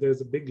 that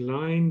there's a big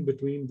line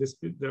between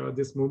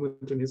this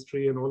moment in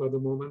history and all other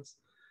moments.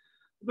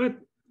 But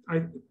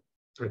I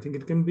think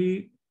it can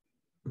be,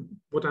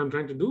 what I'm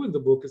trying to do in the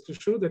book is to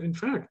show that, in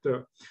fact,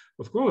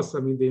 of course,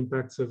 I mean, the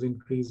impacts have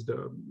increased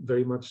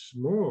very much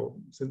more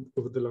since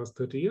over the last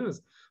 30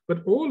 years,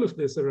 but all of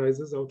this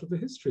arises out of the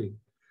history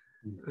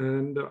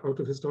and out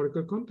of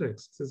historical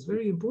contexts. It's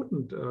very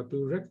important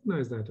to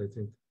recognize that, I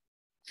think.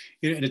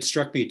 You know, and it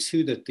struck me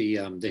too that the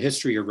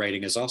history you're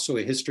writing is also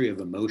a history of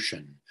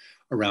emotion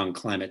around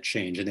climate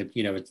change. And,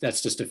 you know,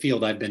 that's just a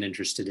field I've been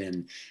interested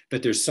in,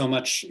 but there's so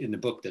much in the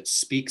book that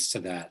speaks to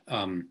that.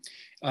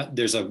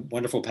 There's a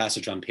wonderful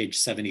passage on page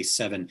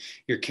 77.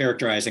 You're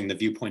characterizing the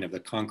viewpoint of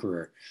the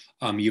conqueror.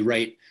 You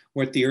write,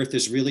 what the earth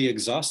is really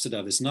exhausted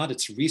of is not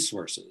its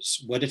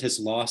resources. What it has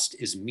lost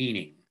is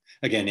meaning.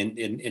 Again,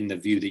 in the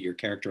view that you're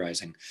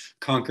characterizing.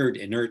 Conquered,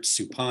 inert,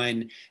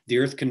 supine, the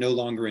earth can no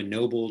longer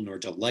ennoble, nor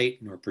delight,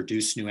 nor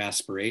produce new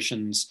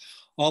aspirations.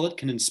 All it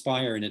can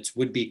inspire in its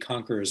would-be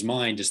conqueror's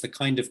mind is the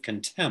kind of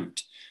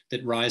contempt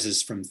that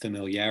rises from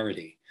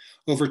familiarity.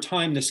 Over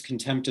time, this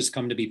contempt has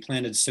come to be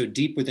planted so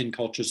deep within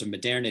cultures of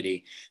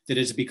modernity that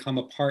it has become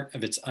a part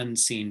of its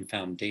unseen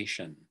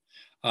foundation.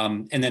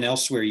 And then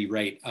elsewhere you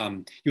write,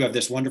 you have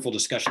this wonderful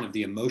discussion of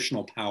the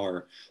emotional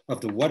power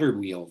of the water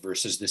wheel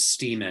versus the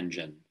steam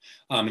engine.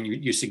 And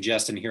you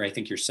suggest, and here I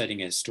think you're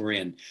citing a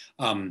historian,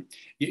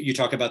 you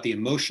talk about the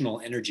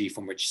emotional energy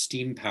from which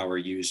steam power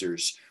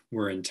users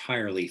were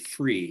entirely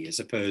free as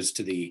opposed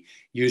to the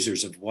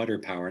users of water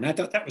power. And I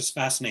thought that was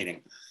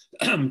fascinating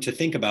to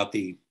think about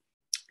the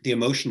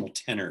emotional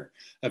tenor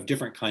of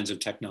different kinds of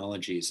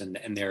technologies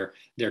and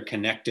their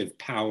connective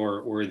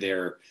power or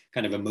their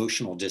kind of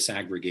emotional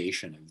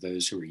disaggregation of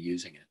those who are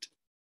using it.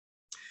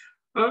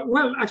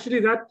 Well, actually,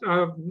 that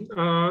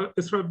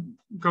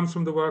comes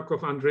from the work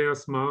of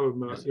Andreas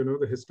Malm, yes. You know,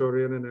 the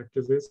historian and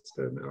activist.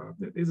 And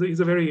he's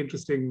a very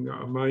interesting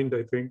mind,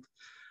 I think.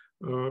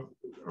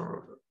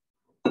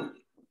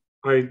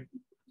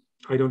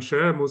 I don't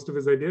share most of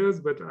his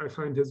ideas, but I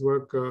find his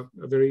work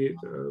very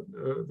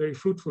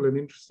fruitful and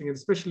interesting, and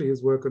especially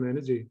his work on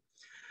energy.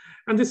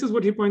 And this is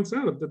what he points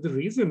out, that the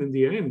reason in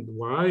the end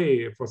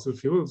why fossil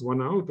fuels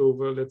won out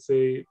over, let's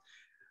say,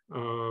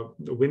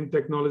 wind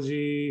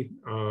technology,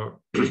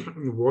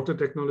 water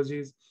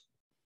technologies,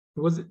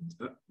 was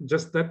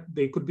just that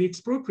they could be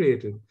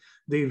expropriated.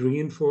 They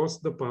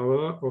reinforced the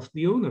power of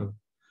the owner.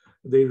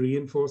 They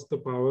reinforced the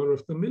power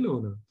of the mill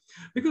owner.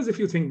 Because if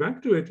you think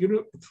back to it, you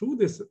know, through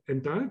this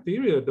entire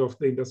period of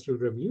the Industrial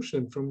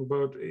Revolution, from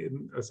about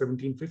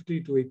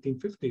 1750 to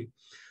 1850,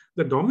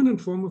 the dominant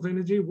form of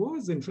energy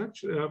was in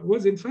fact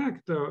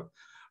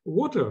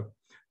water.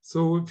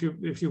 So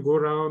if you go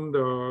around,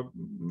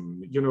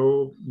 you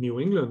know, New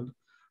England,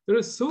 there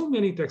are so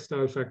many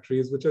textile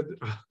factories which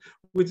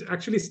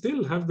actually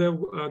still have their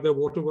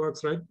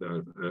waterworks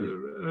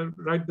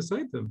right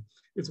beside them.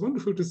 It's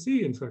wonderful to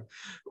see. In fact,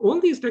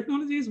 all these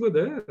technologies were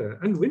there,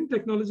 and wind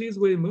technologies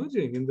were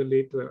emerging in the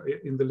late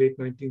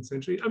 19th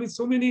century. I mean,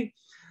 so many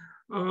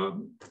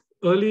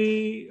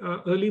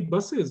early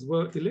buses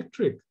were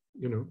electric.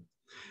 You know,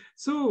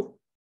 so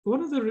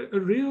one of the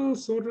real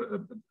sort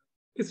of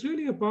it's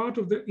really a part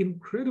of the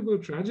incredible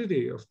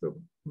tragedy of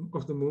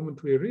the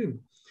moment we're in,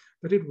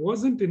 that it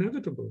wasn't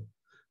inevitable.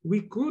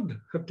 We could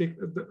have the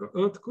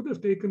Earth could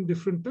have taken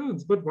different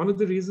turns, but one of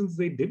the reasons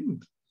they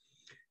didn't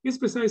is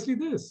precisely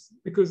this,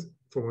 because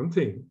for one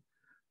thing,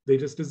 they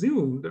just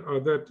assumed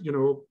that, you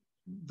know,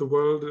 the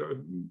world,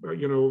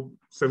 you know,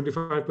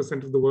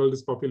 75% of the world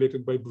is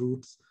populated by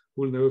brutes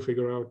who will never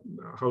figure out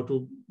how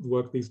to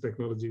work these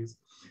technologies.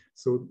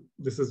 So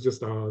this is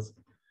just ours.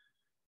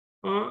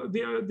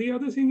 The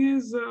other thing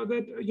is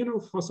that, you know,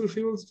 fossil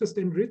fuels just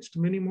enriched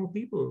many more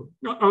people,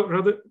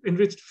 rather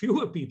enriched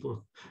fewer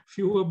people,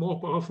 fewer more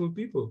powerful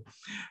people.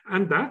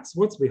 And that's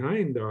what's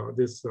behind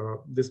this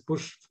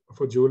push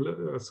for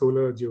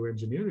solar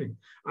geoengineering.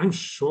 I'm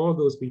sure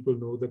those people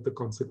know that the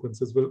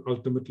consequences will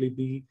ultimately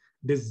be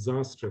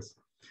disastrous.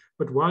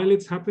 But while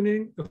it's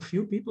happening, a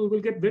few people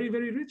will get very,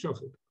 very rich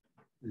off it,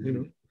 you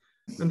know.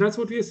 And that's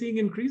what we are seeing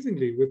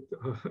increasingly with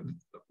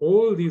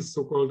all these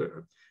so-called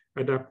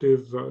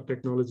adaptive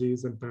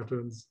technologies and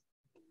patterns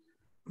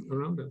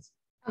around us.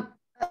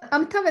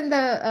 Amitav, in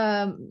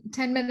the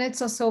 10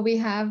 minutes or so we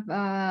have,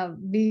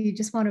 we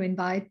just want to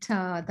invite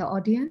the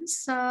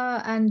audience,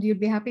 and you'd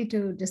be happy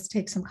to just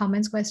take some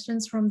comments,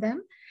 questions from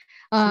them.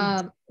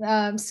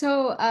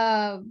 So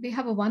we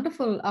have a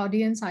wonderful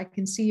audience. I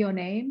can see your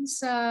names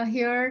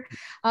here.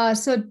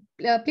 So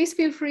please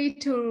feel free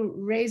to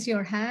raise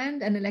your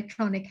hand, an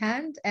electronic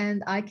hand,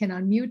 and I can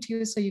unmute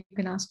you so you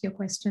can ask your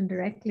question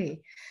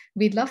directly.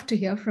 We'd love to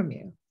hear from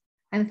you.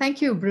 And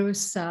thank you,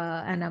 Bruce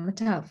and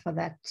Amitav, for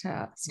that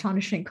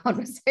astonishing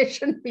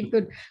conversation.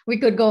 We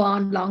could go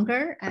on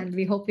longer, and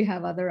we hope we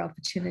have other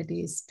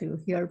opportunities to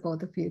hear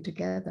both of you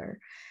together.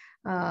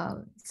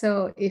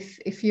 So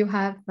if you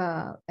have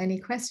any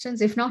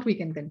questions, if not, we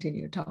can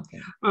continue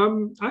talking.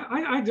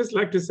 I just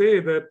like to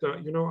say that,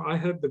 I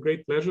had the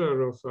great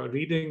pleasure of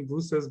reading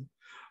Bruce's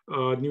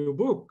new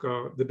book,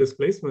 The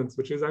Displacements,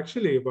 which is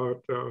actually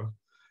about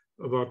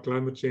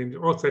climate change,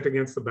 or set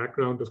against the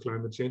background of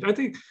climate change. I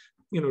think,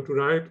 to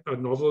write a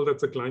novel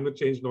that's a climate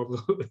change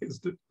novel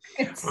is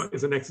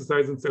an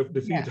exercise in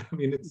self-defeat. Yeah. I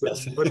mean,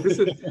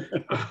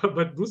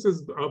 but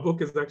Bruce's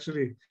book is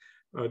actually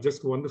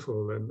just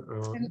wonderful, and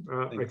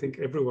I think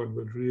everyone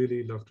would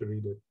really love to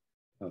read it.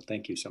 Oh,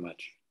 thank you so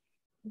much.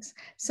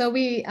 So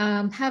we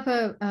have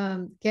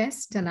a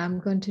guest, and I'm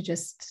going to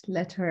just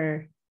let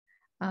her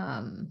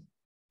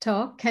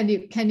talk. Can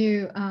you?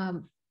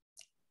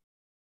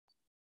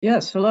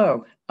 Yes.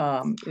 Hello.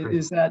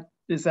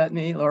 Is that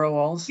me, Laura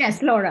Walls?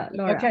 Yes, Laura.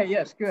 Okay.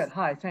 Yes. Good.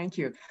 Hi. Thank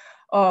you.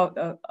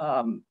 Amitav,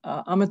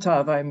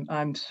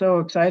 I'm so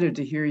excited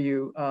to hear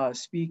you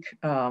speak.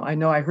 I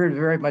know I heard a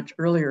very much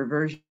earlier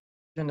version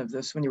of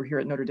this when you were here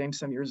at Notre Dame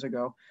some years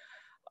ago.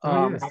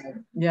 Yes.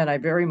 Yeah, and I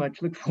very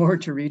much look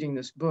forward to reading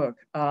this book.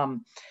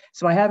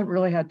 So I haven't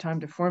really had time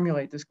to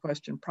formulate this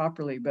question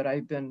properly, but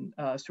I've been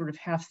sort of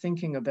half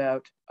thinking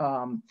about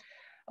a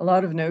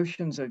lot of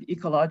notions of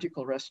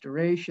ecological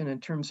restoration in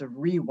terms of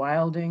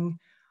rewilding.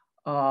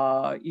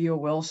 E.O.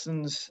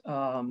 Wilson's,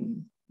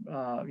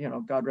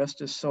 God rest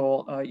his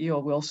soul, E.O.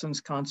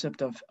 Wilson's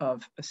concept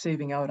of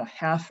saving out a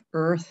half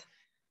Earth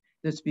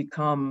that's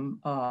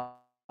become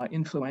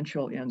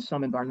influential in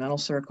some environmental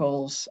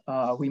circles.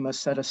 We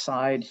must set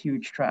aside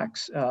huge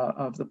tracts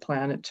of the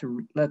planet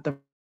to let them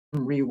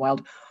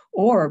rewild,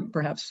 or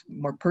perhaps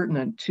more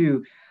pertinent,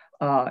 to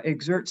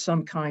exert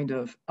some kind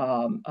of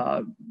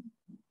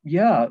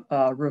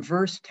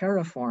reverse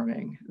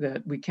terraforming,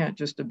 that we can't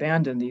just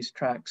abandon these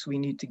tracts. We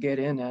need to get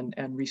in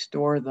and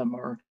restore them,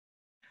 or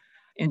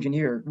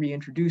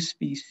reintroduce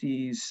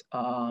species,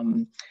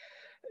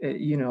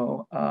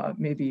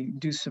 maybe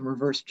do some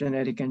reverse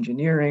genetic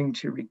engineering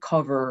to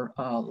recover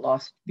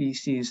lost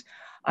species.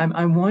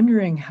 I'm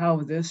wondering how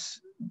this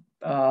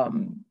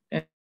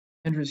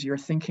enters your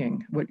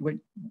thinking, what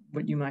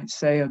you might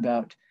say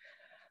about,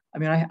 I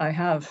mean, I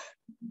have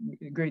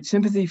great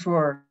sympathy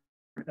for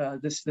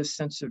this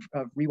sense of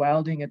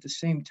rewilding. At the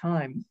same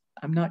time,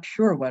 I'm not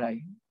sure what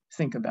I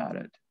think about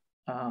it.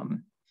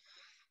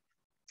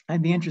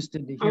 I'd be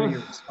interested to hear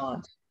your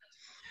response.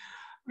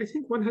 I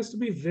think one has to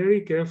be very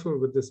careful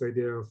with this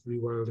idea of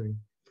rewilding,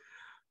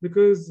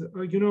 because,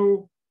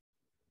 the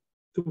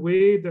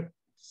way that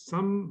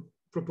some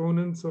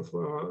proponents of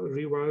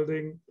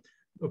rewilding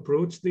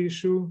approach the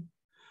issue,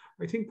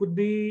 I think would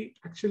be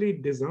actually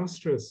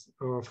disastrous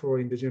for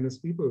indigenous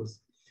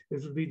peoples.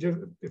 It would be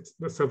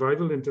the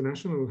Survival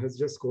International has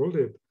just called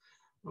it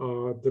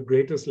the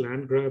greatest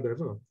land grab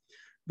ever.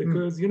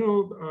 Because,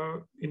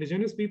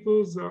 indigenous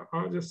peoples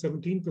are just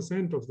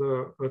 17% of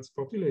the Earth's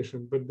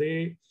population, but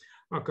they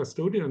are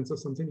custodians of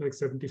something like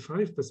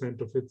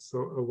 75% of its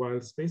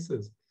wild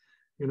spaces.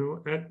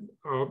 And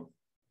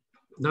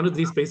none of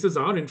these spaces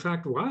are, in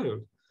fact,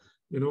 wild.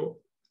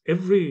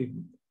 Every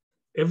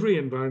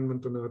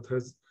environment on Earth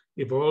has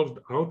evolved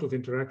out of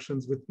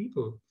interactions with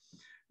people.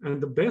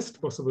 And the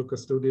best possible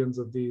custodians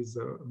of these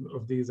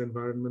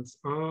environments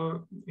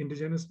are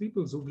indigenous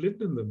peoples who've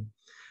lived in them.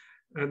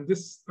 And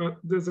this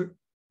there's a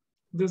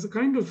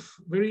kind of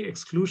very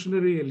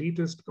exclusionary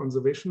elitist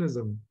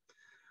conservationism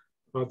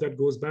that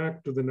goes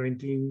back to the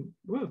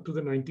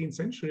 19th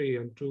century,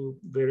 and to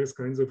various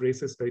kinds of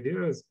racist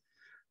ideas,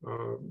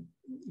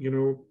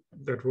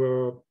 that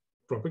were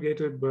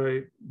propagated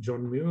by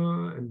John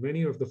Muir and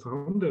many of the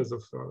founders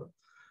of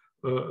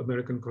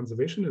American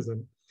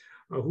conservationism,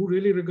 who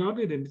really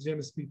regarded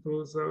indigenous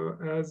peoples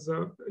as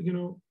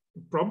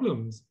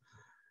problems,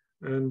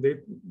 and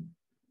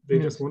they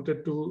just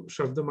wanted to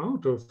shove them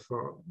out of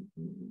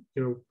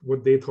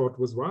what they thought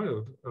was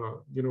wild,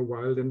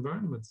 wild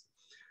environments.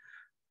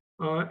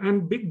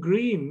 And Big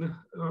Green,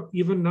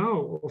 even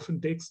now, often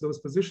takes those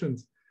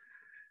positions.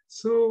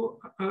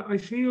 So I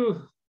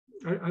feel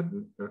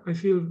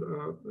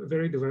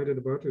very divided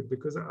about it,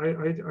 because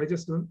I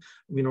just don't.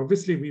 I mean,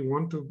 obviously, we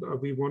want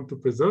to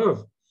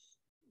preserve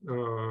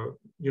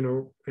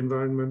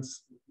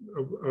environments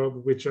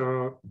which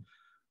are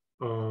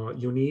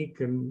unique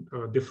and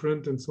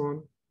different and so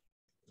on.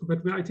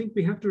 But I think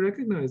we have to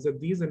recognize that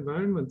these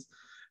environments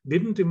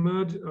didn't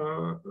emerge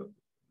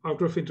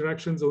out of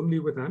interactions only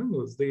with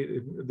animals.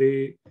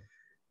 They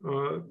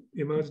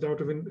emerged out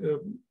of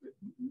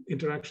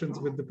interactions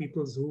with the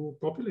peoples who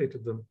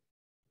populated them.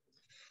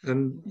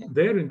 And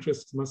their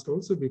interests must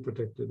also be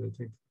protected, I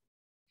think.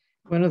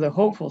 One of the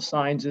hopeful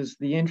signs is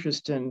the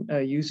interest in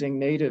using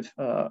native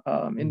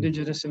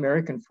indigenous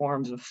American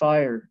forms of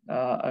fire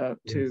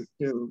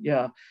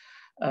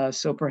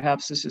so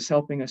perhaps this is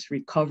helping us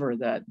recover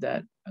that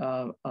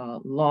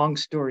long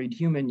storied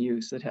human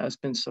use that has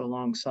been so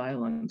long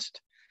silenced.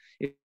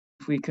 If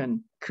we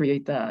can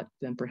create that,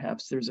 then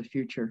perhaps there's a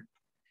future.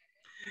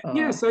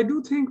 Yes, I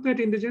do think that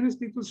indigenous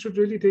peoples should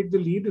really take the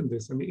lead in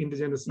this. I mean,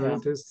 indigenous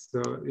scientists,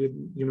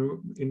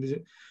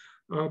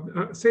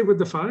 say with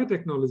the fire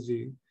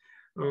technology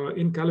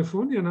in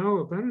California now,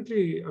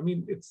 apparently, I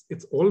mean,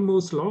 it's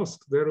almost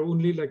lost. There are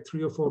only like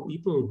 3 or 4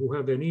 people who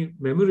have any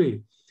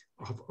memory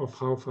of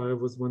how fire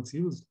was once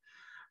used.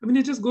 I mean,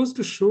 it just goes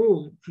to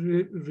show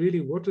really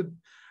what,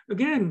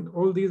 again,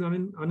 all these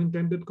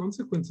unintended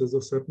consequences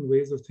of certain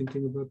ways of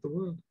thinking about the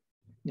world.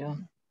 Yeah,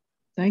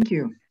 thank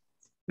you.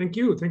 Thank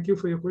you. Thank you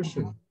for your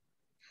question.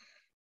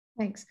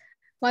 Thanks.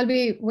 While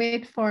we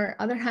wait for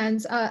other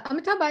hands,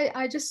 Amitav,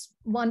 I just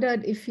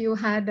wondered if you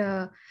had,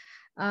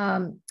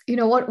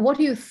 what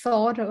you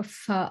thought of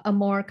a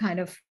more kind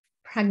of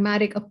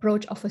pragmatic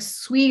approach of a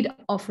suite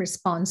of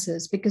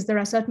responses, because there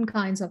are certain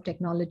kinds of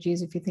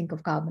technologies. If you think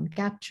of carbon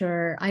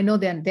capture, I know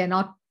they're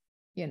not,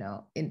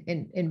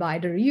 in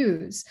wider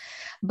use,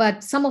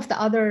 but some of the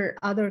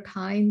other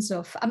kinds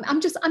of,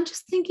 I'm just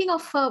thinking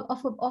of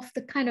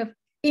the kind of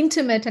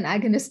intimate and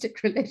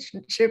agonistic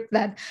relationship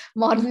that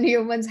modern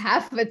humans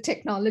have with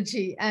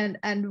technology,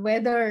 and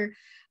whether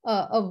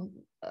a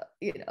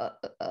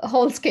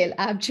whole-scale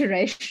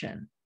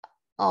abjuration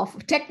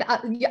of tech.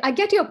 I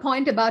get your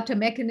point about a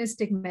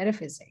mechanistic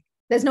metaphysics.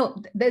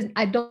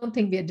 I don't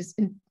think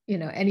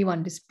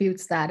anyone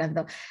disputes that,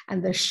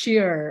 and the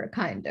sheer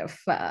kind of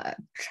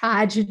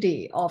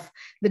tragedy of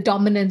the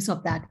dominance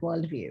of that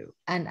worldview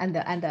and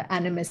the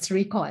animist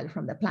recoil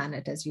from the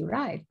planet, as you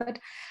write. But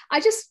I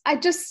just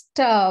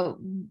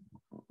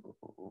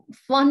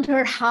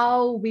wonder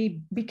how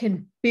we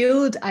can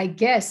build, I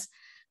guess,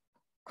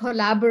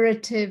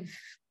 collaborative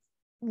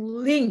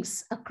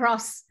links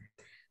across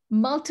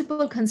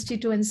multiple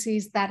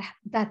constituencies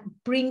that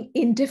bring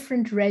in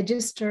different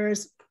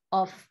registers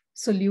of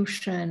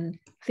solution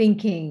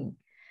thinking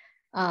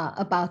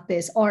about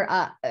this, or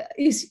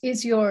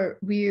is your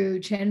view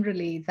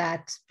generally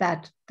that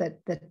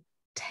the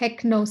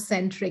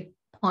technocentric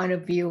point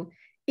of view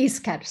is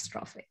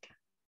catastrophic?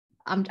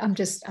 I'm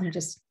just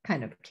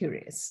kind of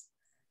curious.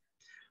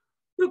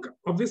 Look,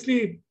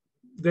 obviously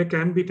there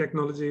can be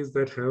technologies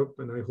that help,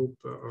 and I hope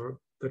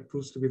that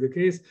proves to be the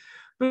case.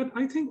 But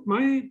I think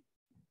my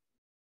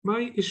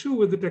issue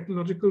with the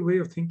technological way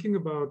of thinking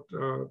about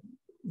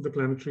the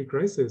planetary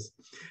crisis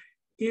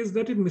is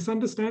that it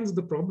misunderstands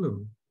the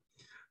problem.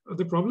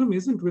 The problem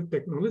isn't with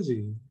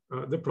technology.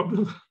 The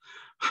problem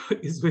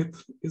is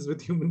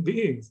with human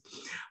beings.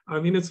 I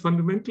mean, it's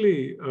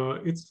fundamentally,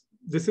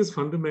 this is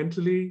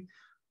fundamentally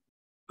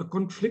a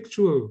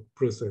conflictual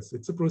process.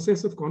 It's a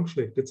process of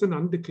conflict. It's an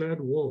undeclared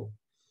war,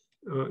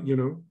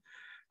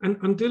 And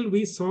until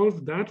we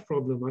solve that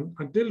problem,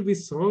 until we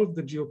solve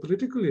the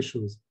geopolitical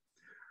issues,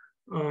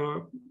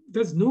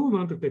 there's no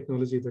amount of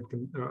technology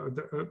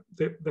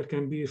that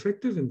can be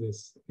effective in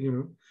this,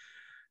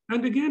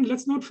 And again,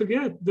 let's not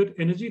forget that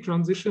energy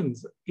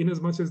transitions, in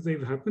as much as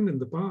they've happened in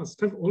the past,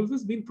 have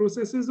always been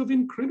processes of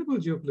incredible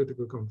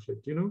geopolitical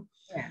conflict,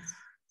 Yes.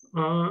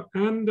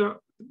 And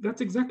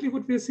that's exactly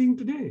what we're seeing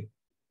today.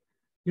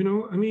 In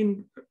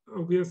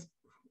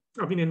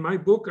my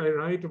book, I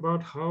write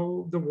about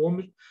how the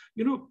war,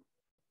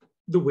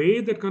 the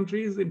way that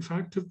countries, in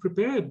fact, have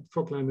prepared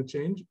for climate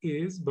change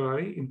is by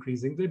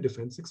increasing their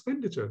defense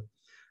expenditure.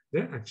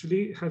 They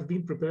actually have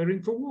been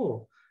preparing for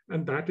war.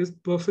 And that is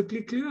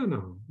perfectly clear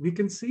now. We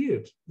can see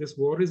it. This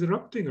war is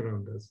erupting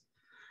around us.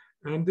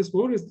 And this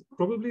war is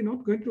probably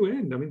not going to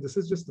end. I mean, this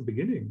is just the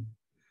beginning.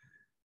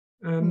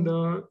 And,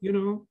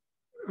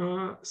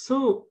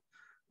 so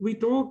we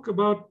talk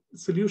about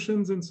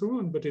solutions and so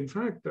on, but in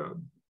fact,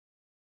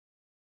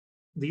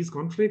 these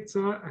conflicts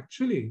are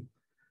actually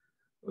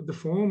the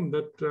form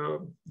that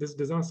this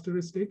disaster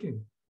is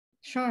taking.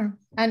 Sure,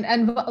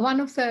 and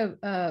one of the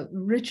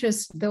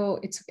richest, though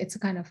it's a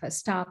kind of a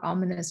stark,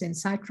 ominous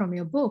insight from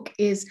your book,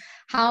 is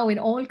how in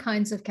all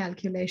kinds of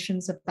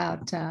calculations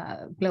about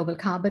global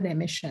carbon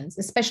emissions,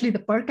 especially the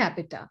per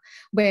capita,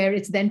 where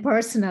it's then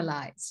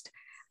personalized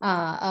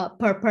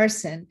per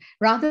person,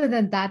 rather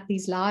than that,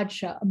 these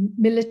large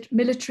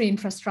military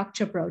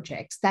infrastructure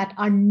projects that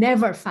are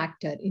never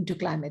factored into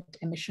climate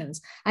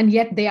emissions, and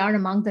yet they are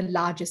among the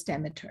largest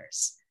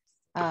emitters.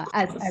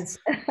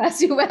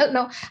 As you well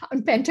know,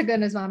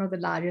 Pentagon is one of the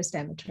largest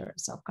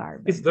emitters of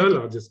carbon. It's the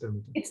largest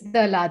emitter. It's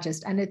the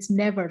largest, and it's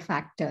never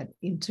factored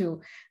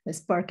into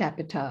this per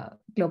capita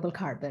global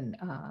carbon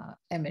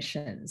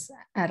emissions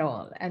at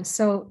all. And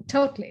so,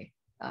 totally,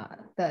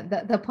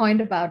 the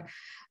point about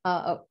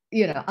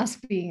us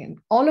being,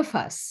 all of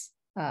us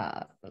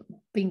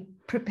being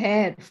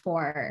prepared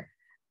for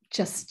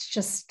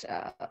just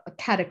a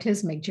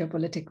cataclysmic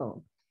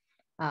geopolitical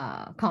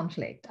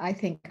conflict. I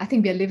think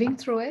we are living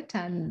through it,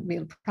 and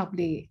we'll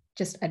probably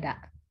just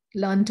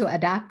learn to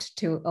adapt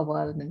to a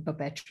world in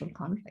perpetual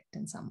conflict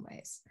in some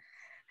ways.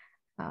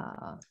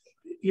 I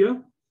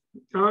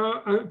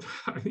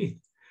mean,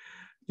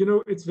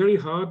 it's very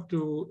hard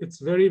to, it's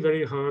very,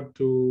 very hard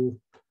to,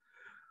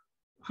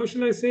 how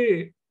shall I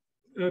say,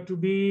 to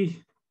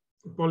be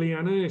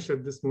Pollyanna-ish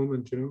at this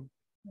moment,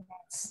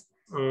 Yes.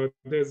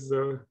 There's,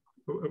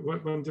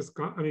 one just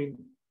can't, I mean,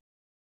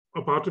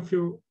 a part of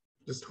you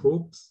just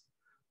hopes,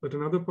 but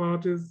another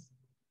part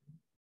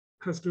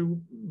has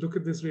to look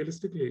at this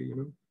realistically, you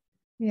know?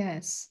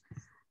 Yes.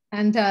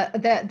 And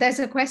there's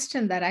a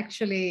question that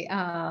actually,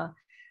 there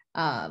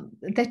are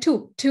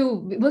two,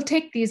 we'll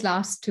take these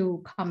last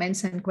two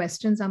comments and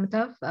questions,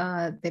 Amitav.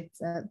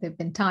 They've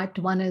been typed.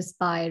 One is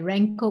by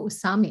Renko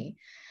Usami,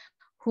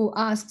 who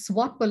asks,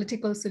 what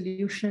political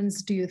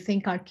solutions do you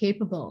think are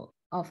capable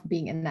of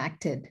being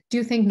enacted? Do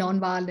you think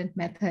nonviolent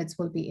methods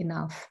will be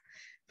enough?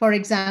 For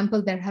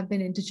example, there have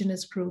been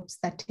indigenous groups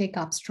that take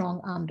up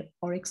strong armed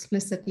or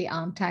explicitly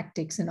armed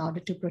tactics in order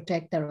to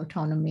protect their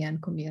autonomy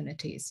and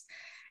communities.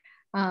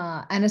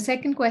 And a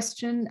second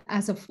question,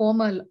 as a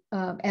former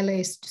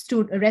LA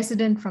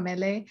resident from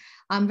LA,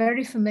 I'm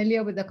very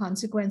familiar with the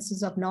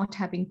consequences of not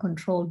having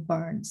controlled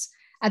burns.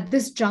 At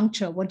this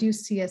juncture, what do you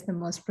see as the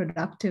most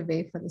productive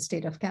way for the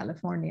state of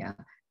California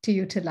to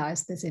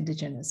utilize this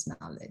indigenous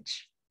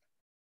knowledge?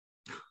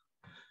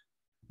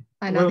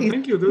 Well,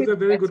 thank you. Those are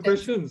very good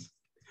questions.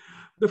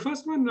 The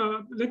first one,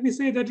 let me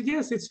say that,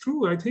 yes, it's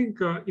true. I think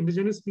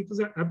indigenous peoples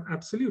are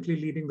absolutely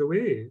leading the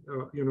way,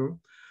 you know,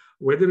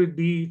 whether it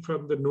be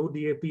from the No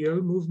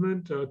DAPL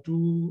movement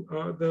to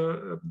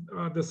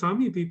the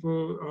Sami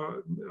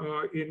people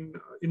in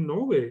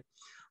Norway,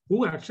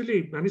 who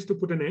actually managed to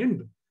put an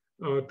end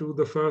to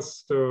the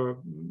first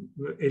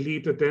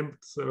elite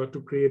attempts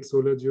to create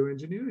solar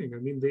geoengineering. I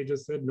mean, they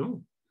just said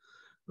no,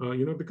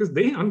 you know, because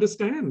they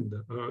understand,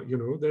 you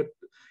know, that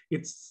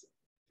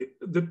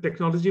the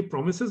technology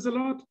promises a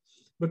lot,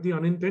 but the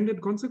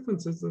unintended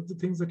consequences are the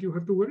things that you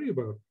have to worry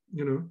about,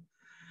 you know.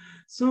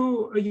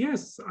 So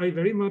yes, I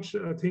very much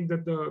think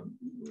that the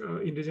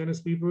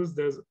indigenous peoples,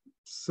 there's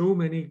so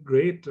many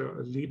great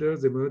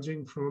leaders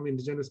emerging from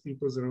indigenous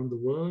peoples around the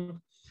world.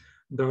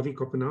 Davi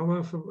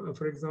Kopenawa,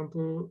 for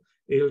example,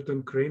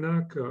 Ailton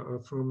Krenak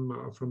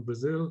from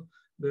Brazil.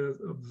 They're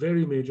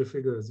very major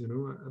figures, you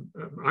know.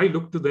 I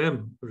look to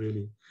them,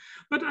 really.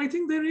 But I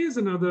think there is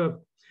another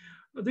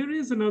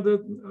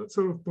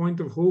sort of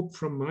point of hope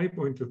from my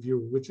point of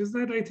view, which is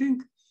that I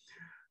think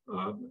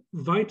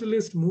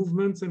vitalist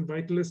movements and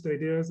vitalist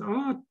ideas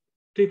are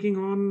taking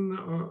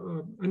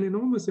on an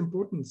enormous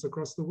importance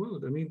across the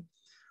world. I mean,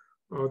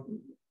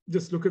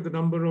 just look at the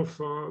number of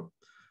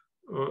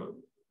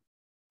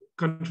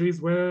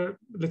countries where,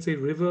 let's say,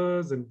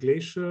 rivers and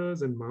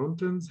glaciers and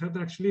mountains have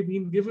actually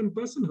been given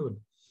personhood,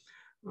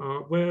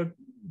 where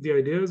the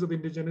ideas of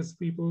indigenous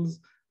peoples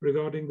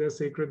regarding their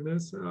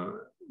sacredness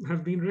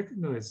have been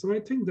recognized. So I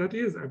think that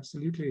is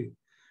absolutely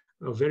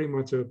very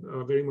much a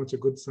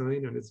good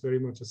sign, and it's very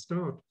much a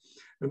start.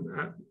 And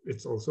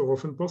it's also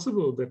often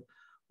possible that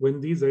when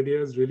these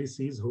ideas really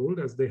seize hold,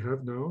 as they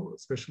have now,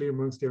 especially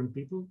amongst young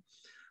people,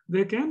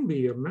 there can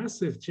be a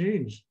massive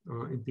change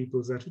in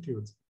people's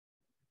attitudes.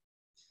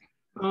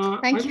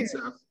 Thank you.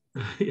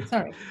 Yeah.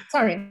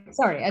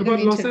 Sorry. About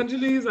Los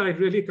Angeles, I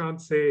really can't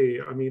say.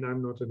 I mean,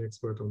 I'm not an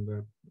expert on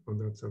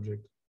that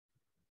subject.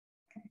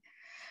 Okay.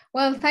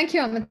 Well, thank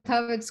you,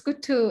 Amitav. It's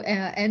good to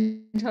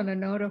end on a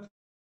note of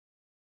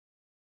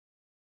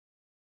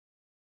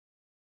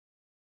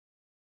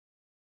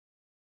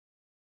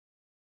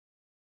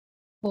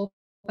hope,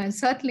 and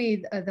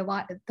certainly the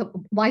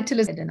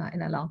vitalist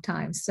in a long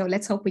time. So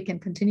let's hope we can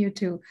continue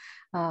to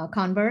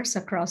converse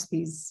across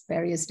these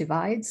various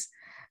divides.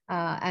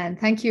 And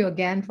thank you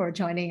again for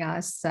joining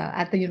us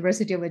at the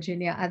University of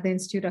Virginia at the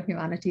Institute of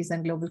Humanities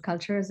and Global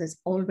Cultures. It's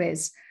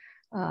always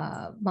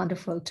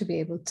wonderful to be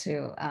able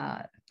to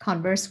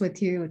converse with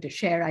you, to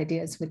share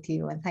ideas with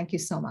you. And thank you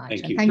so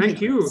much.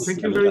 Thank you.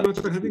 Thank you very much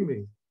for having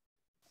me.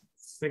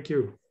 Thank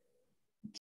you.